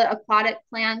all the aquatic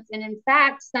plants. And in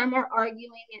fact, some are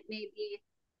arguing it may be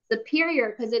superior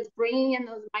because it's bringing in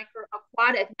those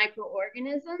aquatic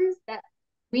microorganisms that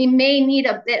we may need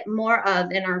a bit more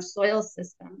of in our soil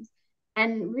systems.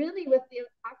 And really, with the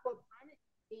aquaponics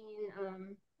being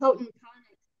potent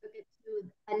tonics, took it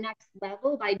to a next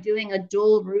level by doing a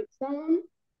dual root zone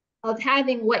of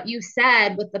having what you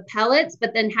said with the pellets,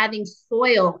 but then having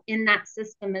soil in that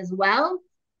system as well,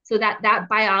 so that that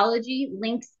biology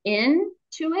links in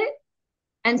to it.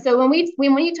 And so when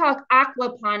we talk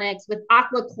aquaponics with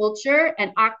aquaculture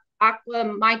and aqua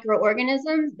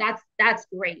microorganisms, that's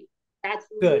great. That's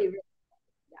really, Good.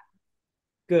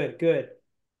 really Good. Good.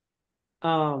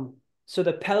 So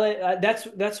the pellet,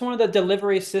 that's one of the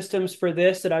delivery systems for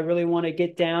this that I really want to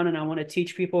get down and I want to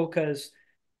teach people because,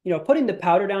 putting the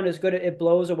powder down is good. It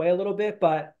blows away a little bit,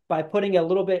 but by putting a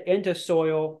little bit into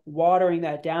soil, watering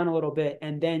that down a little bit,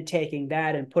 and then taking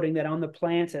that and putting that on the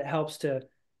plants, it helps to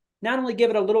not only give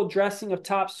it a little dressing of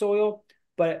topsoil,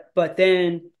 but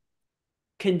then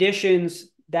conditions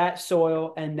that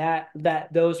soil and that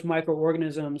those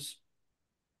microorganisms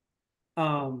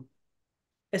um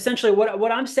essentially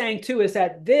what I'm saying too is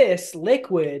that this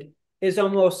liquid is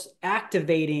almost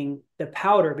activating the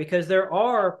powder because there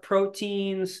are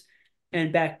proteins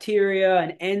and bacteria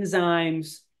and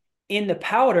enzymes in the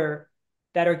powder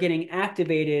that are getting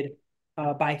activated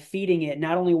by feeding it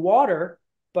not only water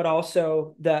but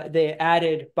also the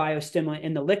added biostimulant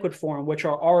in the liquid form, which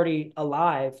are already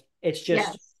alive. It's just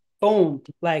yes. foamed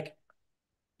like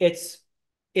it's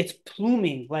it's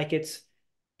pluming like it's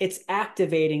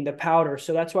activating the powder.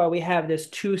 So that's why we have this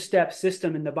two-step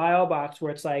system in the bio box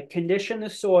where it's like condition the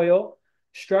soil,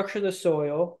 structure the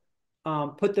soil,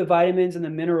 put the vitamins and the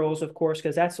minerals, of course,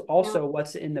 because that's Yeah. also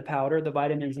what's in the powder, the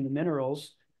vitamins and the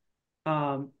minerals,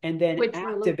 and then Which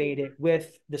we're looking activate at. it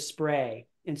with the spray.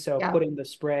 And so Yeah. putting the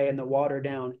spray and the water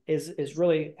down is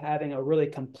really having a really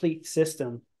complete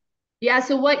system. Yeah,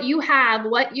 so what you have,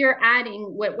 what you're adding,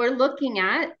 what we're looking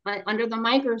at under the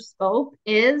microscope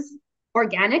is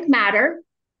organic matter,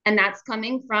 and that's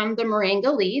coming from the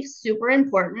moringa leaf, super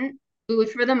important, food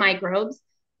for the microbes.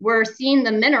 We're seeing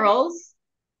the minerals,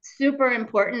 super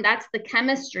important. That's the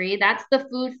chemistry, that's the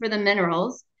food for the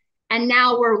minerals. And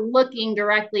now we're looking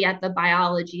directly at the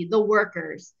biology, the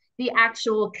workers, the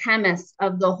actual chemists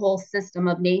of the whole system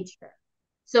of nature.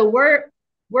 So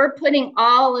we're putting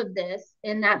all of this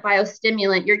in that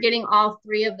biostimulant. You're getting all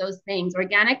three of those things: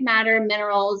 organic matter,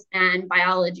 minerals, and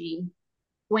biology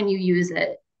when you use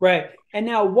it. Right. And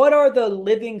now, what are the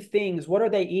living things? What are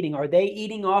they eating? Are they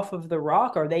eating off of the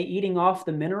rock? Are they eating off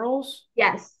the minerals?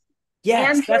 Yes.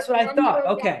 Yes, that's what I And the thought.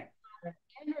 organic Okay. matter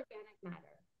and organic matter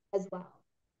as well.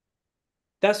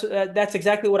 That's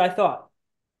exactly what I thought.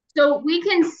 So we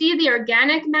can see the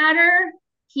organic matter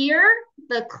here,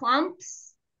 the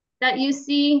clumps that you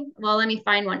see. Well, let me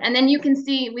find one. And then you can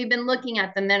see we've been looking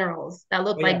at the minerals that Oh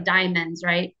look like yeah. diamonds,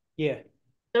 right? Yeah.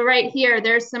 So right here,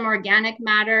 there's some organic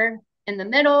matter in the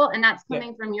middle, and that's Yeah.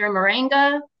 coming from your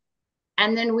moringa.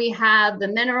 And then we have the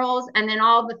minerals and then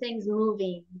all the things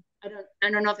moving. I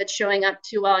don't know if it's showing up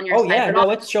too well on your Oh side, yeah, but all,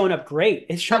 no, it's showing up great.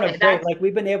 It's showing okay, up great. that's Like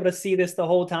we've been able to see this the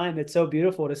whole time. It's so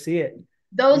beautiful to see it. I'm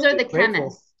those are so the grateful.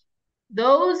 chemists.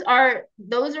 Those are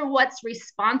what's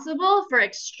responsible for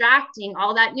extracting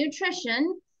all that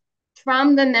nutrition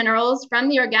from the minerals, from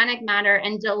the organic matter,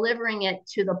 and delivering it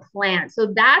to the plant.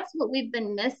 So that's what we've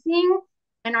been missing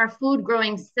in our food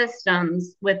growing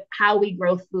systems with how we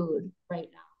grow food right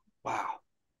now. Wow.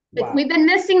 We've Wow. been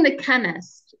missing the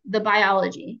chemist, the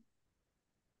biology.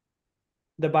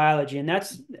 The biology, and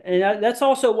that's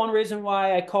also one reason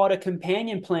why I call it a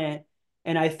companion plant.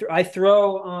 And I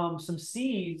throw some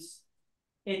seeds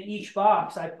in each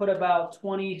box. I put about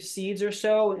 20 seeds or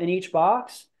so in each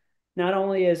box. Not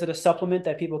only is it a supplement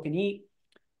that people can eat,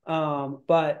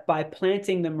 but by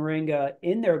planting the moringa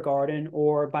in their garden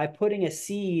or by putting a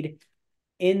seed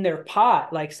in their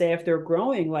pot, like say if they're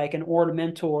growing like an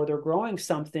ornamental or they're growing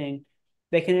something,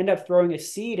 they can end up throwing a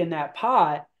seed in that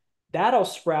pot that'll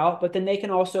sprout, but then they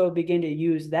can also begin to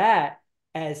use that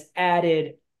as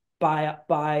added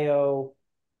bio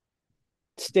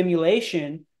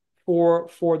stimulation for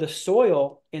the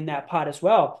soil in that pot as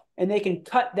well. And they can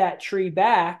cut that tree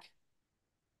back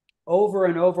over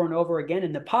and over and over again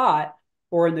in the pot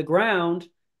or in the ground.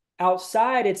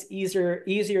 Outside, it's easier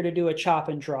to do a chop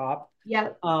and drop.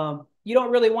 Yep. You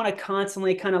don't really want to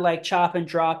constantly kind of like chop and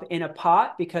drop in a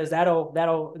pot because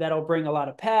that'll bring a lot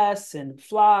of pests and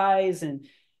flies and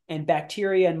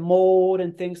bacteria and mold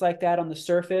and things like that on the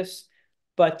surface.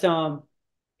 But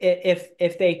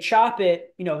if they chop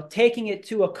it, taking it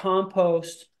to a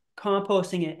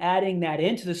composting and adding that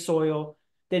into the soil,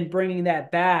 then bringing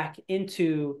that back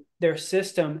into their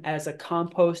system as a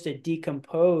composted,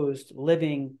 decomposed,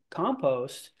 living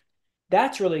compost,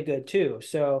 that's really good too.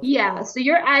 So Yeah. So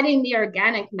you're adding the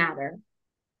organic matter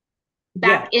yeah,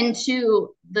 back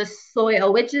into the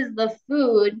soil, which is the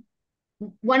food,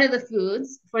 one of the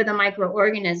foods for the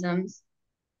microorganisms.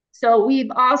 So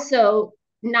we've also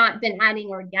not been adding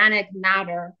organic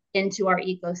matter into our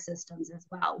ecosystems as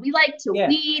well. We like to yeah.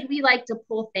 weed, we like to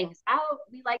pull things out,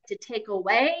 we like to take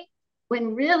away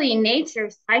when really nature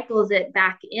cycles it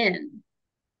back in.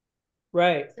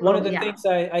 Right. One So of the yeah. things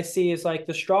I see is like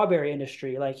the strawberry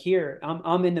industry. Like here,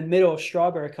 I'm in the middle of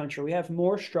strawberry country. We have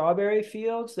more strawberry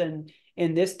fields than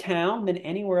in this town than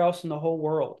anywhere else in the whole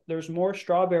world. There's more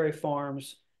strawberry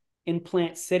farms in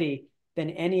Plant City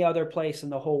than any other place in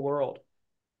the whole world.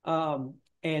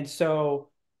 And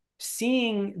so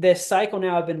seeing this cycle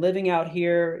now, I've been living out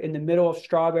here in the middle of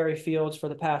strawberry fields for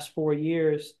the past 4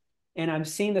 years, and I'm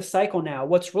seeing the cycle now.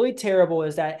 What's really terrible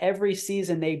is that every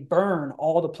season they burn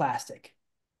all the plastic.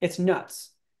 It's nuts.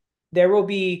 There will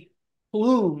be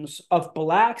plumes of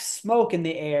black smoke in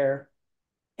the air,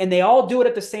 and they all do it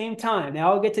at the same time. They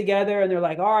all get together and they're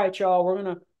like, "All right, y'all, we're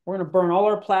gonna burn all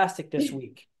our plastic this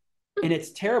week." And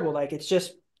it's terrible. Like it's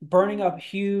just burning up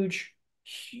huge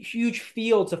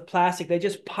fields of plastic. They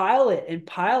just pile it and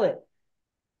pile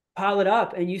it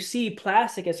up, and you see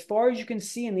plastic as far as you can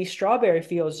see in these strawberry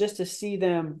fields. Just to see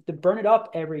them to burn it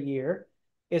up every year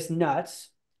is nuts.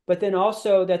 But then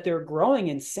also that they're growing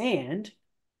in sand,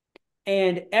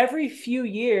 and every few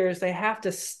years they have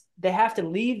to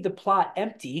leave the plot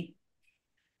empty,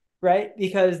 right?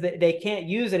 Because they can't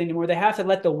use it anymore. They have to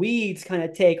let the weeds kind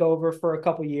of take over for a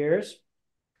couple years.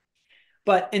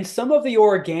 But in some of the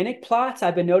organic plots,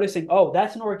 I've been noticing, oh,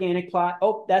 that's an organic plot.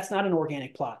 Oh, that's not an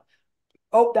organic plot.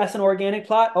 Oh, that's an organic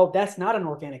plot. Oh, that's not an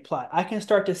organic plot. I can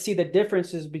start to see the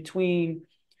differences between,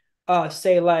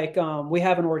 say, like we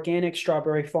have an organic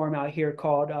strawberry farm out here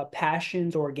called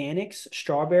Passions Organics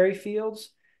Strawberry Fields.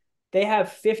 They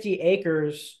have 50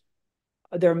 acres,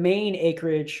 their main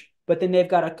acreage, but then they've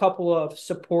got a couple of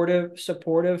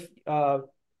supportive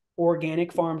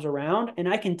organic farms around, and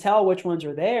I can tell which ones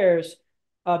are theirs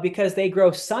because they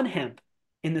grow sun hemp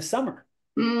in the summer.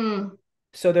 Mm,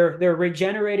 So they're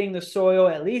regenerating the soil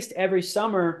at least every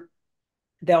summer.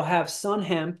 They'll have sun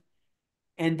hemp,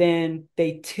 and then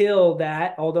they till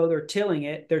that. Although they're tilling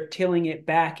it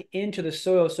back into the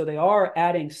soil. So they are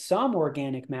adding some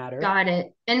organic matter. got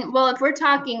it. And well, if we're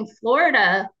talking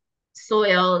Florida,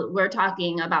 soil, we're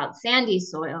talking about sandy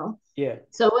soil. Yeah.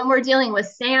 So when we're dealing with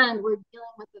sand, we're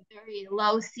dealing with a very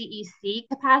low CEC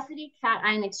capacity,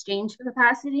 cation exchange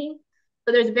capacity.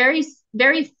 So there's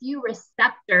very few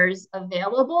receptors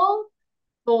available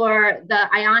for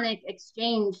the ionic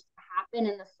exchange to happen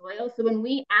in the soil. So when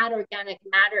we add organic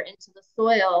matter into the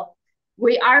soil,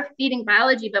 we are feeding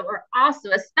biology, but we're also,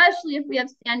 especially if we have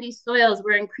sandy soils,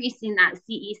 we're increasing that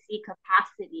CEC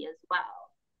capacity as well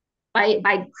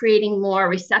by creating more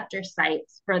receptor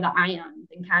sites for the ions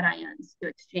and cations to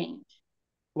exchange.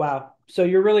 Wow. So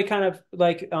you're really kind of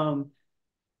like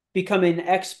becoming an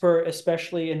expert,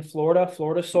 especially in Florida,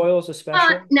 Florida soils,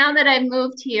 especially. Now that I've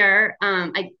moved here,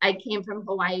 I came from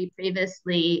Hawaii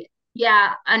previously.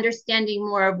 Yeah, understanding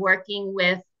more of working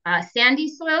with sandy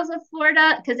soils of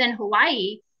Florida, because in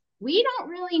Hawaii, we don't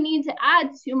really need to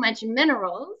add too much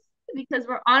minerals because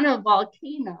we're on a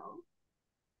volcano.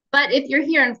 But if you're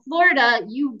here in Florida,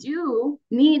 you do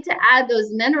need to add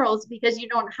those minerals because you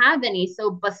don't have any.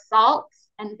 So basalt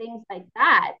and things like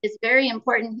that is very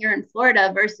important here in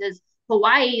Florida versus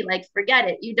Hawaii. Like, forget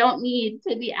it. You don't need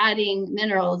to be adding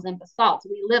minerals and basalt.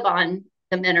 We live on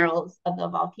the minerals of the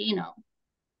volcano.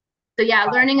 So yeah,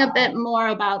 learning a bit more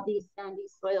about these sandy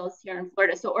soils here in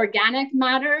Florida. So organic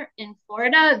matter in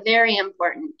Florida, very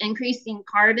important. Increasing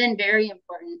carbon, very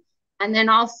important. And then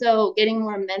also getting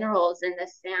more minerals in the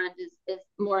sand is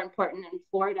more important in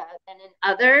Florida than in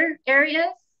other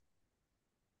areas.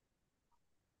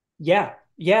 Yeah.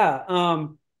 Yeah.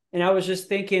 And I was just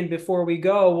thinking before we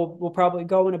go, we'll probably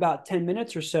go in about 10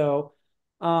 minutes or so.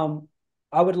 Um,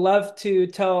 I would love to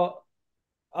tell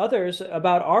others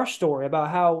about our story, about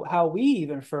how we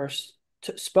even first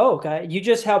spoke. You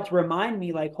just helped remind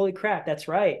me, like, holy crap, that's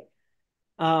right.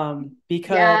 Yeah.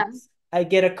 Because I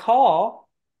get a call,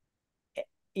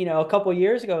 a couple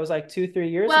years ago, it was like 2, 3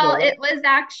 years ago, Well, right? it was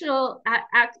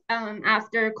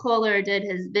after Kohler did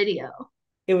his video.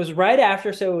 It was right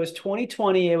after, so it was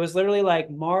 2020. It was literally like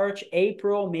March,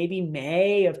 April, maybe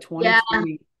May of Yeah.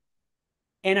 2020.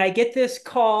 And I get this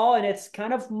call and it's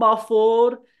kind of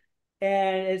muffled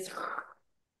and it's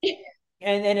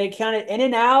and then it kind of in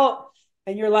and out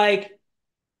and you're like,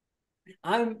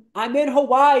 I'm in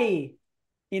Hawaii.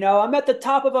 I'm at the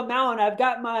top of a mountain. I've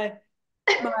got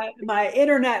my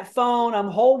internet phone. I'm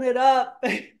holding it up.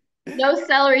 No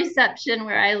cell reception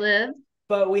where I live.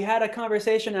 But we had a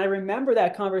conversation. I remember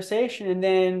that conversation, and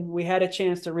then we had a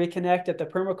chance to reconnect at the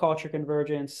permaculture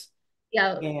convergence,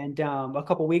 Yeah. and a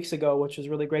couple weeks ago, which was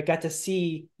really great. Got to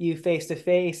see you face to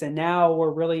face, and now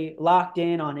we're really locked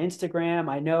in on Instagram.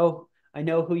 I know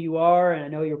who you are, and I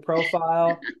know your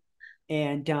profile,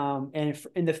 and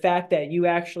the fact that you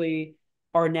actually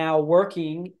are now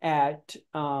working at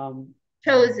Chosen.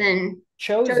 Chosen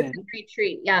Chosen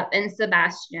retreat. Yeah. And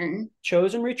Sebastian.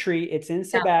 Chosen Retreat. It's in Yeah.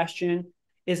 Sebastian.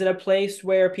 Is it a place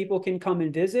where people can come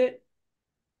and visit?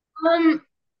 Um,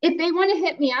 if they want to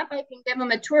hit me up, I can give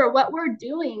them a tour. What we're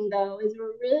doing though is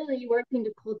we're really working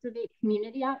to cultivate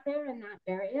community out there in that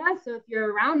area. So if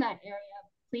you're around that area,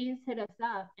 please hit us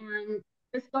up and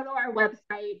just go to our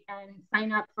website and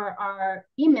sign up for our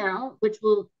email, which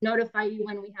will notify you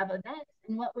when we have events.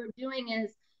 And what we're doing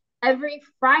is every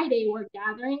Friday we're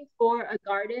gathering for a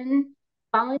garden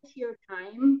volunteer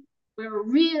time. We're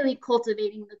really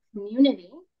cultivating the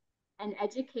community and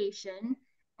education.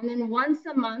 And then once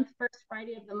a month, first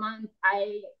Friday of the month,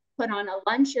 I put on a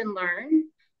lunch and learn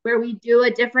where we do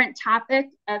a different topic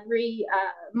every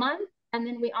month. And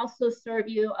then we also serve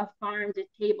you a farm to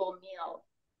table meal.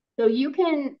 So you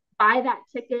can buy that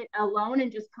ticket alone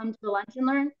and just come to the lunch and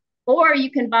learn, or you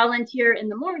can volunteer in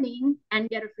the morning and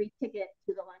get a free ticket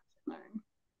to the lunch and learn.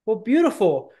 Well,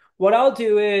 beautiful. What I'll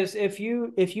do is if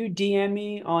you DM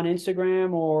me on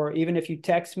Instagram or even if you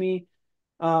text me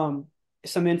um,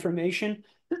 some information,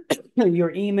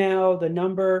 your email, the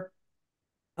number,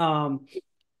 um,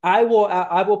 I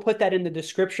will put that in the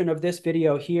description of this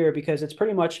video here because it's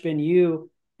pretty much been you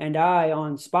and I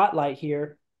on Spotlight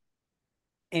here,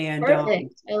 and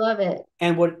Perfect. I love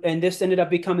it. this ended up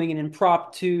becoming an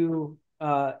impromptu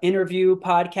interview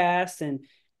podcast,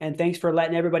 and thanks for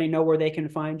letting everybody know where they can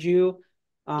find you.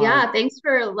 Um, Yeah, thanks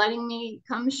for letting me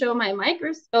come show my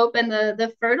microscope and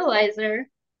the fertilizer.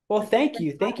 well, This has thank been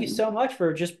you. Thank you fun. so much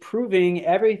for just proving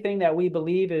everything that we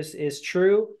believe is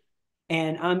true.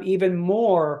 And I'm even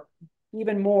more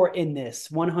in this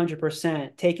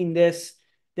 100%, taking this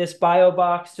bio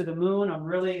box to the moon. I'm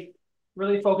really,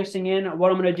 really focusing in.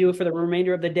 What I'm going to do for the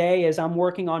remainder of the day is I'm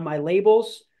working on my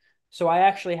labels. So I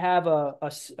actually have a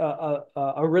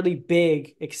really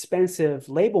big, expensive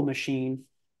label machine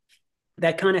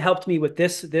that kind of helped me with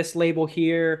this label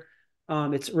here.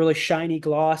 It's really shiny,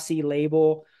 glossy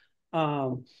label.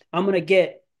 I'm going to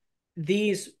get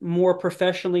these more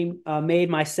professionally made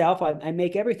myself. I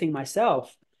make everything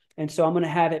myself. And so I'm going to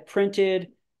have it printed.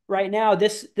 Right now,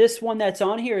 this one that's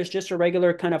on here is just a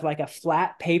regular kind of like a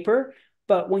flat paper.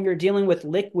 But when you're dealing with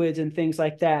liquids and things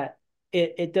like that,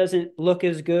 it doesn't look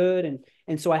as good.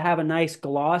 And so I have a nice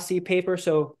glossy paper.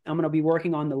 So I'm going to be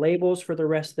working on the labels for the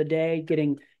rest of the day,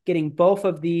 getting both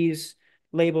of these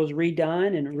labels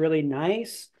redone and really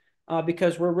nice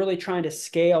because we're really trying to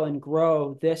scale and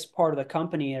grow this part of the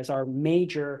company as our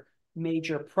major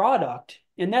product.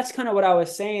 And that's kind of what I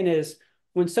was saying is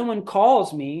when someone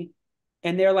calls me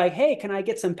and they're like, "Hey, can I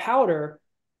get some powder?"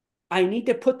 I need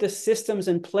to put the systems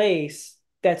in place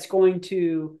that's going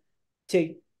to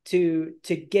to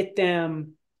get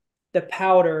them the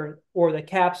powder or the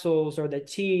capsules or the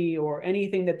tea or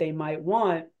anything that they might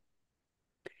want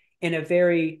in a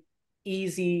very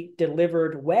easy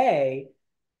delivered way.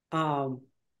 Um,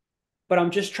 but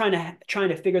I'm just trying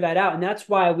to figure that out, and that's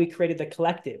why we created the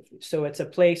collective. So it's a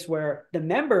place where the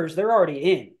members they're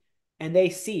already in, and they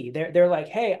see they're like,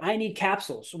 hey, I need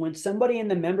capsules. When somebody in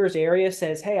the members area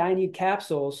says, hey, I need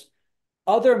capsules,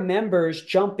 other members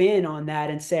jump in on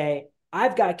that and say,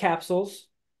 I've got capsules.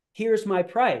 Here's my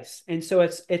price. And so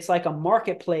it's like a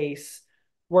marketplace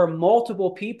where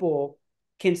multiple people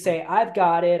can say, I've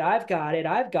got it, I've got it,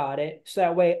 I've got it. So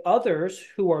that way others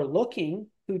who are looking,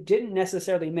 who didn't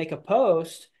necessarily make a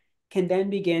post, can then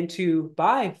begin to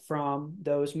buy from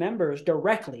those members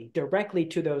directly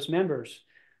to those members.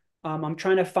 I'm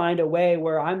trying to find a way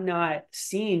where I'm not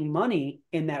seeing money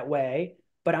in that way,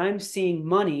 but I'm seeing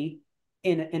money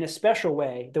in a special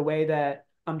way, the way that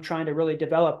I'm trying to really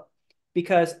develop,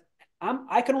 because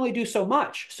I can only do so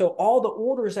much. So all the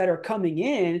orders that are coming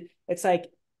in, it's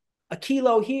like a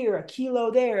kilo here, a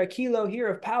kilo there, a kilo here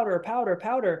of powder, powder,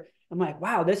 powder. I'm like,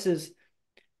 wow, this is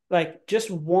like just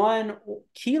 1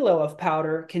 kilo of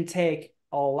powder can take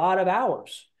a lot of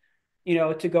hours,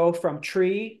 to go from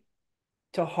tree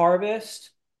to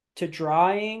harvest to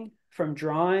drying. From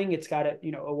drying, it's got to,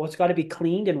 what's got to be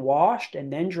cleaned and washed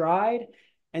and then dried.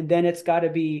 And then it's got to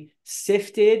be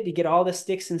sifted to get all the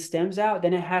sticks and stems out.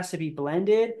 Then it has to be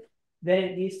blended. Then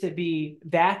it needs to be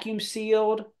vacuum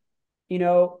sealed, you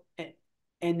know,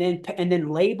 and then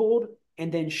labeled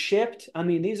and then shipped. I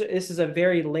mean, this is a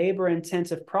very labor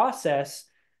intensive process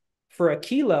for a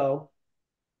kilo.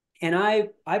 And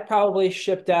I probably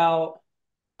shipped out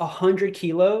 100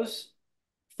 kilos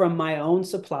from my own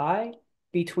supply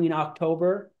between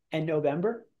October and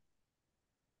November.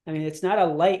 I mean, it's not a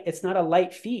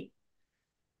light feat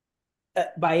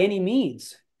by any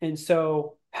means. And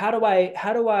so how do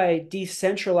I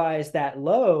decentralize that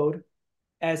load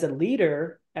as a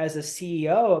leader, as a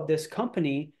CEO of this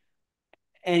company,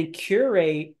 and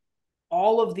curate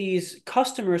all of these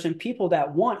customers and people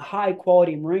that want high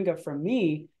quality moringa from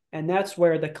me? And that's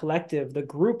where the collective, the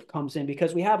group comes in,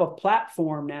 because we have a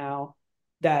platform now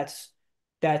that's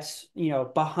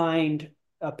behind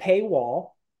a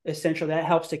paywall. Essentially, that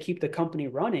helps to keep the company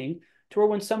running, to where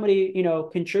when somebody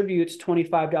contributes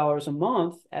 $25 a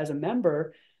month as a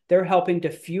member, they're helping to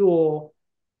fuel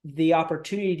the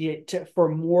opportunity for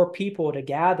more people to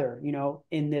gather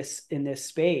in this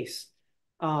space.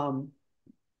 um,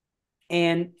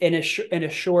 and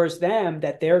assures them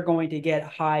that they're going to get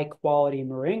high quality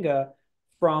moringa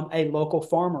from a local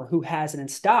farmer who has it in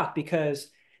stock, because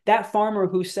that farmer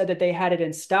who said that they had it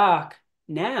in stock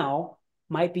now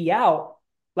might be out,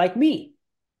 like me.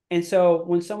 And so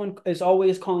when someone is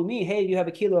always calling me, hey, do you have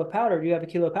a kilo of powder? Do you have a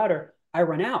kilo of powder? I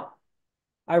run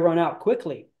out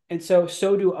quickly. And so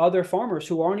do other farmers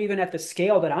who aren't even at the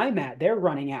scale that I'm at. They're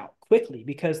running out quickly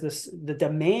because the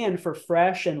demand for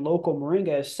fresh and local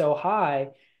moringa is so high.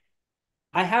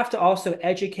 I have to also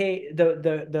educate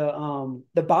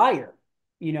the buyer,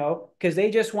 because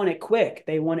they just want it quick,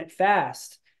 they want it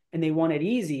fast, and they want it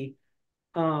easy.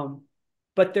 Um,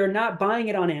 but they're not buying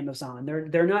it on Amazon.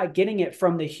 They're not getting it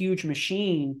from the huge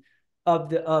machine of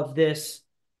this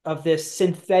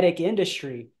synthetic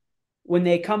industry. When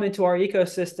they come into our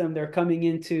ecosystem, they're coming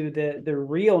into the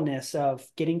realness of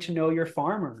getting to know your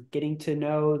farmer, getting to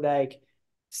know like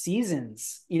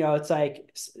seasons. It's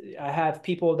like I have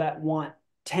people that want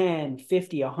 10,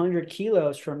 50, 100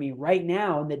 kilos from me right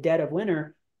now in the dead of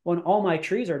winter when all my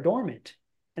trees are dormant.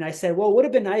 And I said, well, it would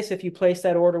have been nice if you placed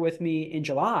that order with me in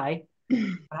July.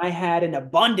 I had an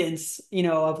abundance,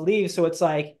 of leaves. So it's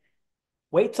like,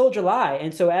 wait till July.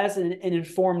 And so, as an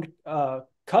informed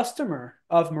customer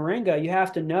of Moringa, you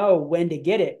have to know when to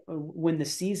get it, when the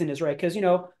season is right. Because,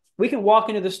 we can walk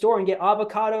into the store and get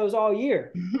avocados all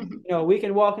year. We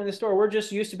can walk in the store. We're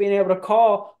just used to being able to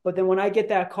call. But then when I get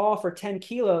that call for 10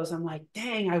 kilos, I'm like,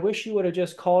 dang, I wish you would have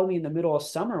just called me in the middle of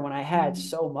summer when I had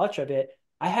so much of it.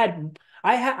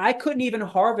 I couldn't even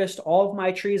harvest all of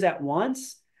my trees at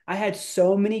once. I had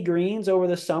so many greens over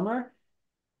the summer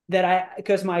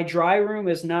because my dry room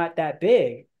is not that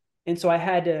big. And so I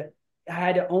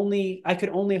could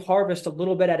only harvest a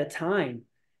little bit at a time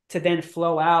to then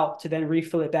flow out, to then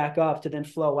refill it back up, to then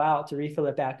flow out, to refill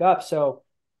it back up. So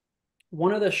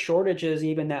one of the shortages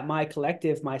even that my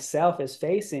collective myself is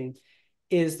facing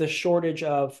is the shortage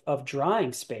of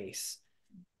drying space.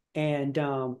 And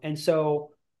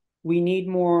so we need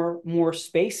more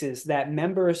spaces that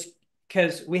members,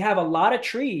 because we have a lot of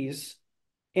trees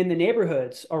in the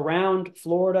neighborhoods around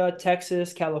Florida,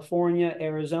 Texas, California,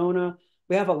 Arizona.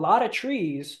 We have a lot of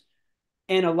trees,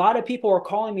 and a lot of people are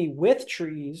calling me with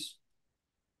trees,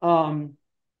 um,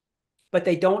 but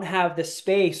they don't have the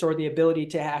space or the ability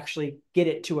to actually get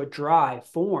it to a dry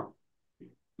form.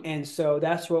 And so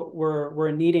that's what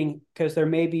we're needing, because there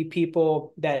may be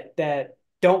people that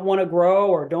don't want to grow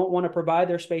or don't want to provide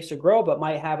their space to grow, but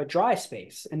might have a dry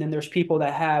space. And then there's people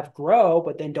that have grow,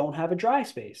 but then don't have a dry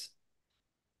space.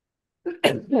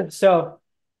 So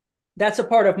that's a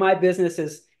part of my business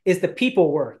is the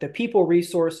people work, the people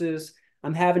resources.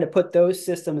 I'm having to put those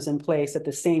systems in place at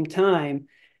the same time,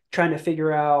 trying to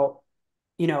figure out,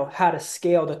 how to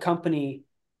scale the company.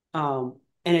 And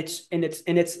it's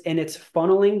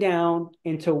funneling down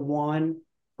into one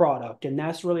product. And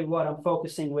that's really what I'm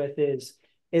focusing with is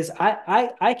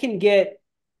I can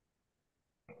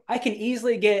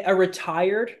easily get a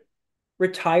retired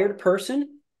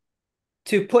person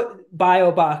to put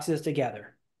bio boxes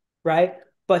together, right?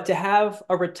 But to have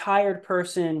a retired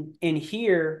person in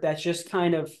here that's just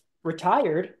kind of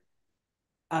retired,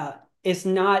 uh, is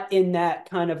not in that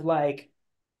kind of like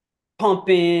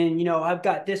pumping, I've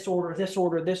got this order, this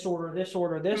order, this order, this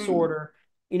order, this Mm. order.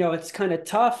 It's kind of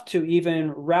tough to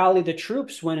even rally the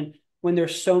troops when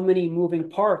there's so many moving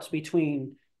parts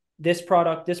between this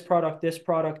product, this product, this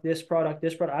product, this product,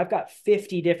 this product. I've got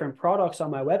 50 different products on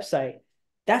my website.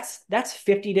 That's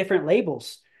 50 different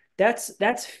labels.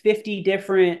 That's 50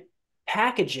 different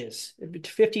packages,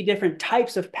 50 different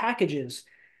types of packages.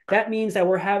 That means that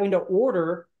we're having to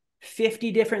order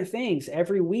 50 different things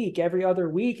every week, every other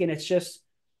week. And it's just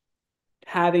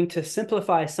having to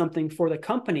simplify something for the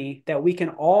company that we can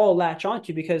all latch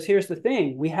onto. Because here's the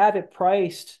thing, we have it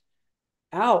priced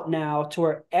out now to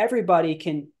where everybody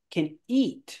can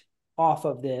eat off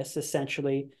of this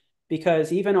essentially,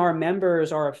 because even our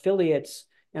members, our affiliates,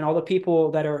 and all the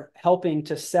people that are helping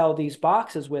to sell these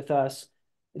boxes with us,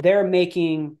 they're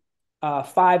making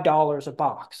 $5 a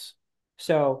box.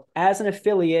 So as an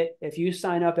affiliate, if you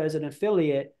sign up as an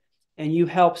affiliate and you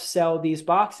help sell these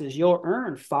boxes, you'll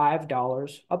earn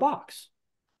 $5 a box.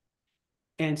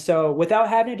 And so without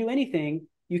having to do anything,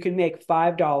 you can make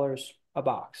 $5 a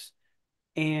box.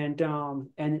 And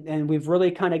we've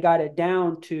really kind of got it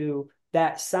down to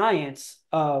that science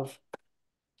of,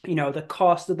 the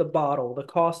cost of the bottle, the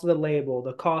cost of the label,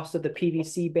 the cost of the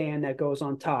PVC band that goes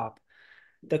on top,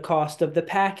 the cost of the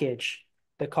package,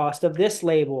 the cost of this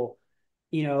label,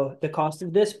 the cost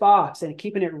of this box, and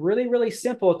keeping it really, really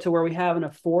simple to where we have an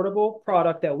affordable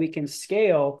product that we can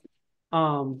scale.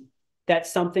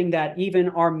 That's something that even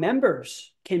our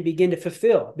members can begin to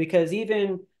fulfill, because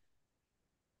even,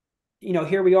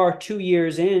 here we are 2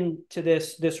 years into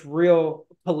this real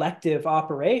collective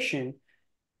operation,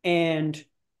 and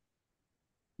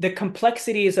the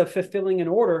complexities of fulfilling an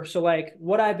order. So like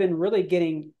what I've been really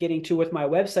getting to with my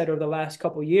website over the last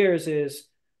couple of years is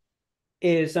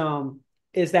is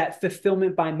that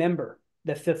fulfillment by member,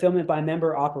 the fulfillment by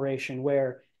member operation,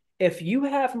 where if you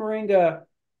have Moringa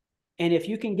and if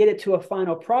you can get it to a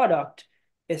final product,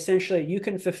 essentially you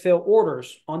can fulfill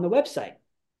orders on the website,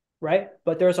 right?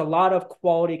 But there's a lot of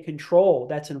quality control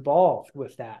that's involved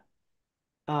with that.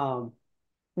 Um,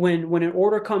 when an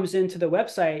order comes into the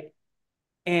website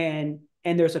and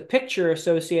there's a picture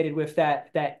associated with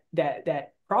that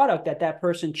product that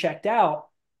person checked out,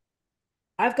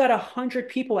 I've got 100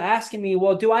 people asking me,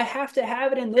 well, do I have to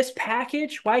have it in this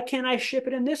package? Why can't I ship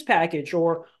it in this package?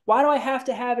 Or why do I have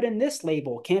to have it in this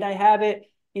label? Can't I have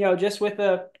it, just with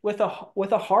a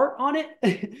heart on it?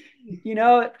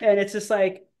 And it's just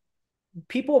like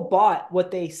people bought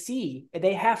what they see.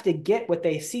 They have to get what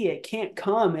they see. It can't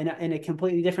come in a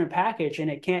completely different package, and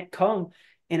it can't come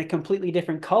in a completely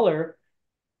different color.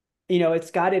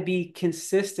 It's got to be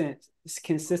consistent,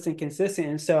 consistent, consistent.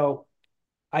 And so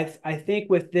I think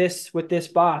with this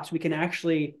box, we can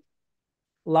actually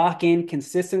lock in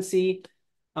consistency.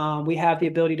 We have the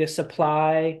ability to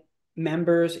supply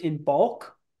members in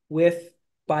bulk with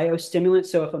biostimulants.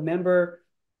 So if a member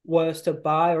was to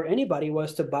buy, or anybody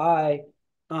was to buy,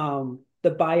 the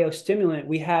biostimulant,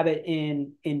 we have it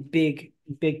in big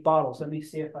bottles. Let me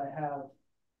see if I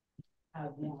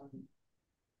have one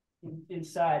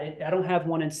inside it. I don't have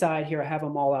one inside here. I have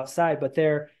them all outside, but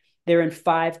they're in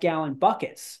 5 gallon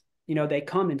buckets. They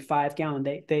come in 5 gallon.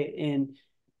 They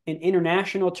in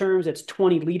international terms, it's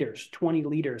 20 liters. 20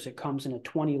 liters. It comes in a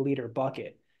 20-liter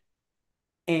bucket.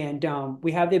 And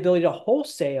we have the ability to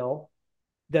wholesale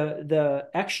the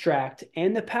extract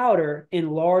and the powder in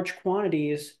large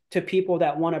quantities to people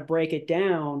that want to break it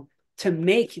down to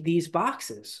make these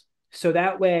boxes. So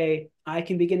that way I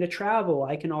can begin to travel.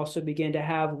 I can also begin to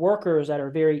have workers that are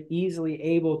very easily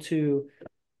able to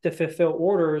fulfill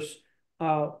orders.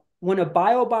 When a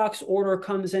BioBox order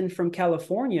comes in from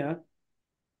California,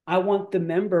 I want the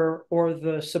member or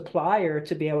the supplier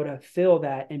to be able to fill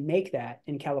that and make that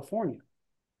in California,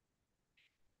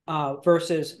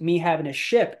 versus me having to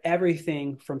ship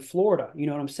everything from Florida. You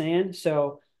know what I'm saying?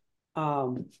 So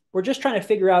we're just trying to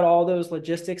figure out all those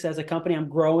logistics as a company. I'm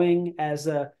growing as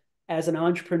an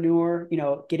entrepreneur.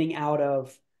 Getting out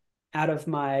of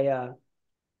my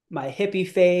hippie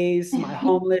phase, my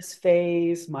homeless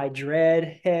phase, my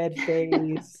dreadhead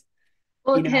phase.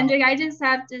 Well, You know, Kendrick, I just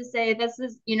have to say this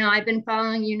is, I've been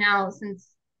following you now since,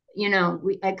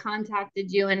 I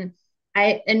contacted you, and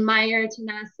I admire your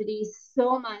tenacity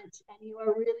so much, and you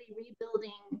are really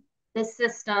rebuilding the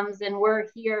systems, and we're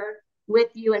here with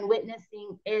you and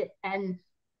witnessing it. And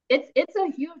it's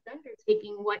a huge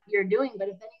undertaking what you're doing, but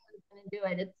if anyone's going to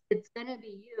do it, it's going to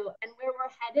be you. And where we're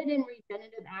headed in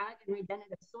regenerative ag and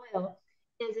regenerative soil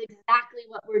is exactly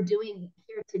what we're doing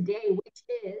here today, which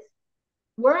is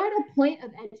we're at a point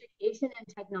of education and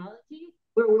technology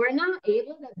where we're not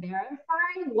able to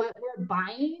verify what we're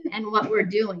buying and what we're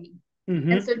doing. And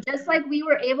mm-hmm. so, just like we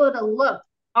were able to look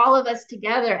all of us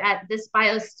together at this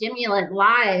biostimulant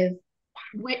live,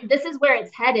 this is where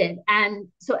it's headed. And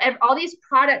so, all these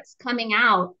products coming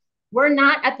out, we're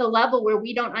not at the level where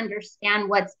we don't understand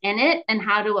what's in it and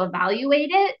how to evaluate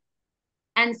it.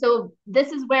 And so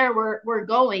this is where we're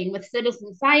going with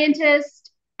citizen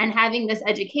scientists and having this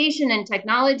education and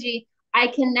technology. I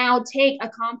can now take a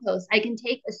compost, I can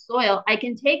take a soil, I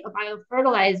can take a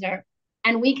biofertilizer,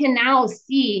 and we can now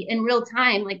see in real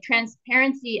time, like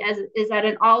transparency is at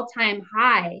an all-time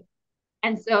high.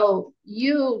 And so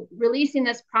you releasing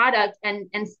this product and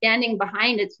standing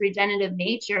behind its regenerative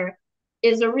nature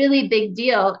is a really big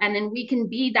deal. And then we can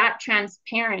be that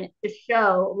transparent to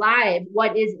show live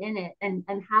what is in it and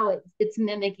how it's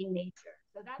mimicking nature.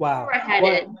 So that's where Wow. we're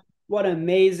headed. What an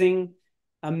amazing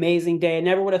day. I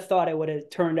never would have thought it would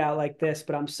have turned out like this,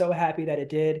 but I'm so happy that it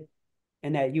did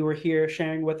and that you were here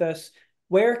sharing with us.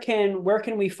 Where can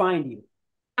we find you?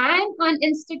 I'm on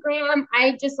Instagram.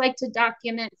 I just like to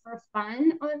document for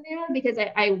fun on there because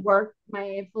I work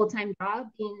my full time job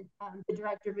being the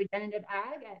director of regenerative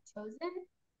ag at Chosen.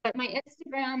 But my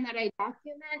Instagram that I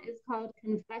document is called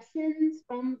Confessions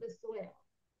from the Soil.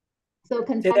 So Say that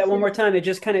one confessions. more time.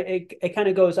 It kind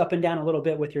of goes up and down a little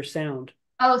bit with your sound.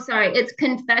 Oh, sorry. It's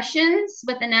Confessions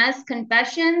with an S.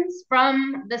 Confessions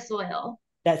from the Soil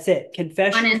That's it. on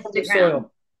Confessions from the Instagram.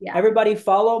 soil. Yeah. Everybody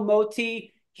follow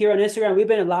Moti here on Instagram. We've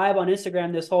been live on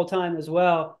Instagram this whole time as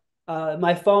well.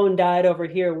 My phone died over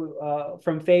here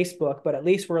from Facebook, but at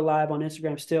least we're live on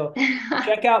Instagram still.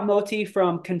 Check out Moti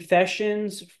from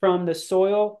Confessions from the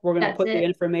Soil. We're going to That's put the it.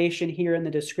 information here in the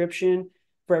description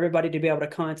for everybody to be able to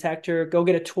contact her. Go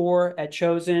get a tour at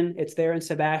Chosen. It's there in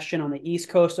Sebastian on the east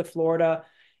coast of Florida.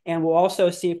 And we'll also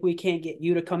see if we can't get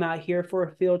you to come out here for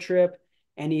a field trip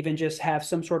and even just have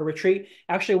some sort of retreat.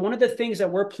 Actually, one of the things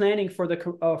that we're planning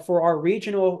for our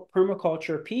regional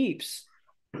permaculture peeps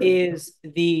is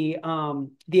the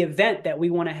event that we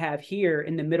want to have here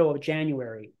in the middle of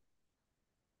January.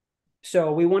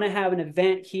 So we want to have an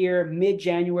event here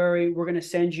mid-January. We're going to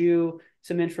send you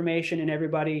some information and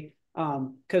everybody,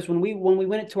 because when we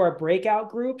went into our breakout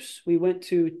groups, we went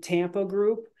to Tampa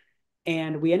group,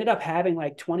 and we ended up having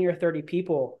like 20 or 30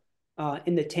 people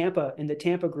in the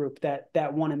Tampa group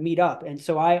that want to meet up. And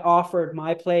so I offered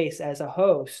my place as a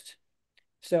host.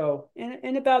 So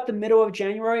in about the middle of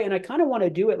January, and I kind of want to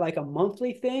do it like a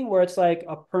monthly thing where it's like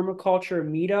a permaculture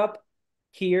meetup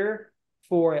here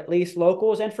for at least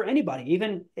locals and for anybody.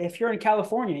 Even if you're in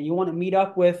California and you want to meet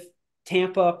up with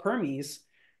Tampa permies,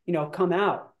 come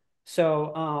out.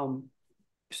 So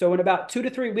in about 2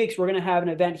 to 3 weeks, we're gonna have an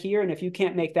event here, and if you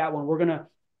can't make that one, we're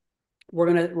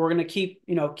gonna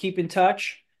keep in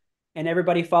touch, and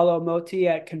everybody follow Moti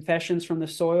at Confessions from the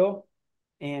Soil,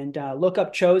 and look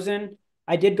up Chosen.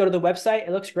 I did go to the website.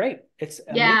 It looks great. It's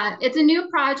amazing. Yeah, it's a new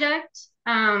project,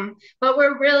 but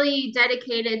we're really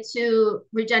dedicated to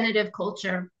regenerative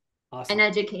culture and Awesome.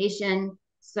 education.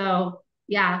 So,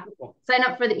 yeah, Cool. sign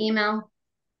up for the email.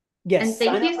 And Yes,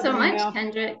 thank sign up you for so the much, email.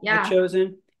 Kendrick. I've Yeah.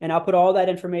 chosen, and I'll put all that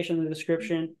information in the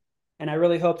description. And I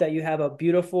really hope that you have a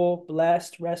beautiful,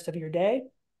 blessed rest of your day.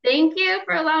 Thank you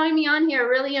for allowing me on here.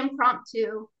 Really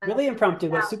impromptu. Really To work impromptu, it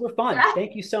but out. super fun. Yeah.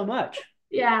 Thank you so much.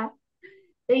 Yeah.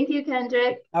 Thank you,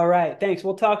 Kendrick. All right. Thanks.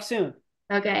 We'll talk soon.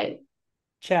 Okay.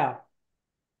 Ciao.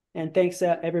 And thanks,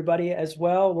 everybody, as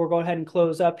well. We'll go ahead and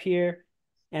close up here.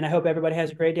 And I hope everybody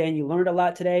has a great day and you learned a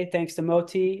lot today. Thanks to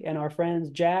Moti and our friends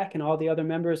Jack and all the other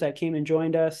members that came and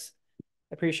joined us.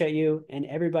 Appreciate you. And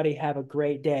everybody have a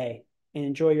great day and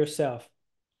enjoy yourself.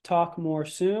 Talk more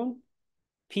soon.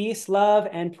 Peace, love,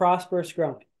 and prosperous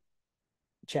growing.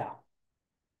 Ciao.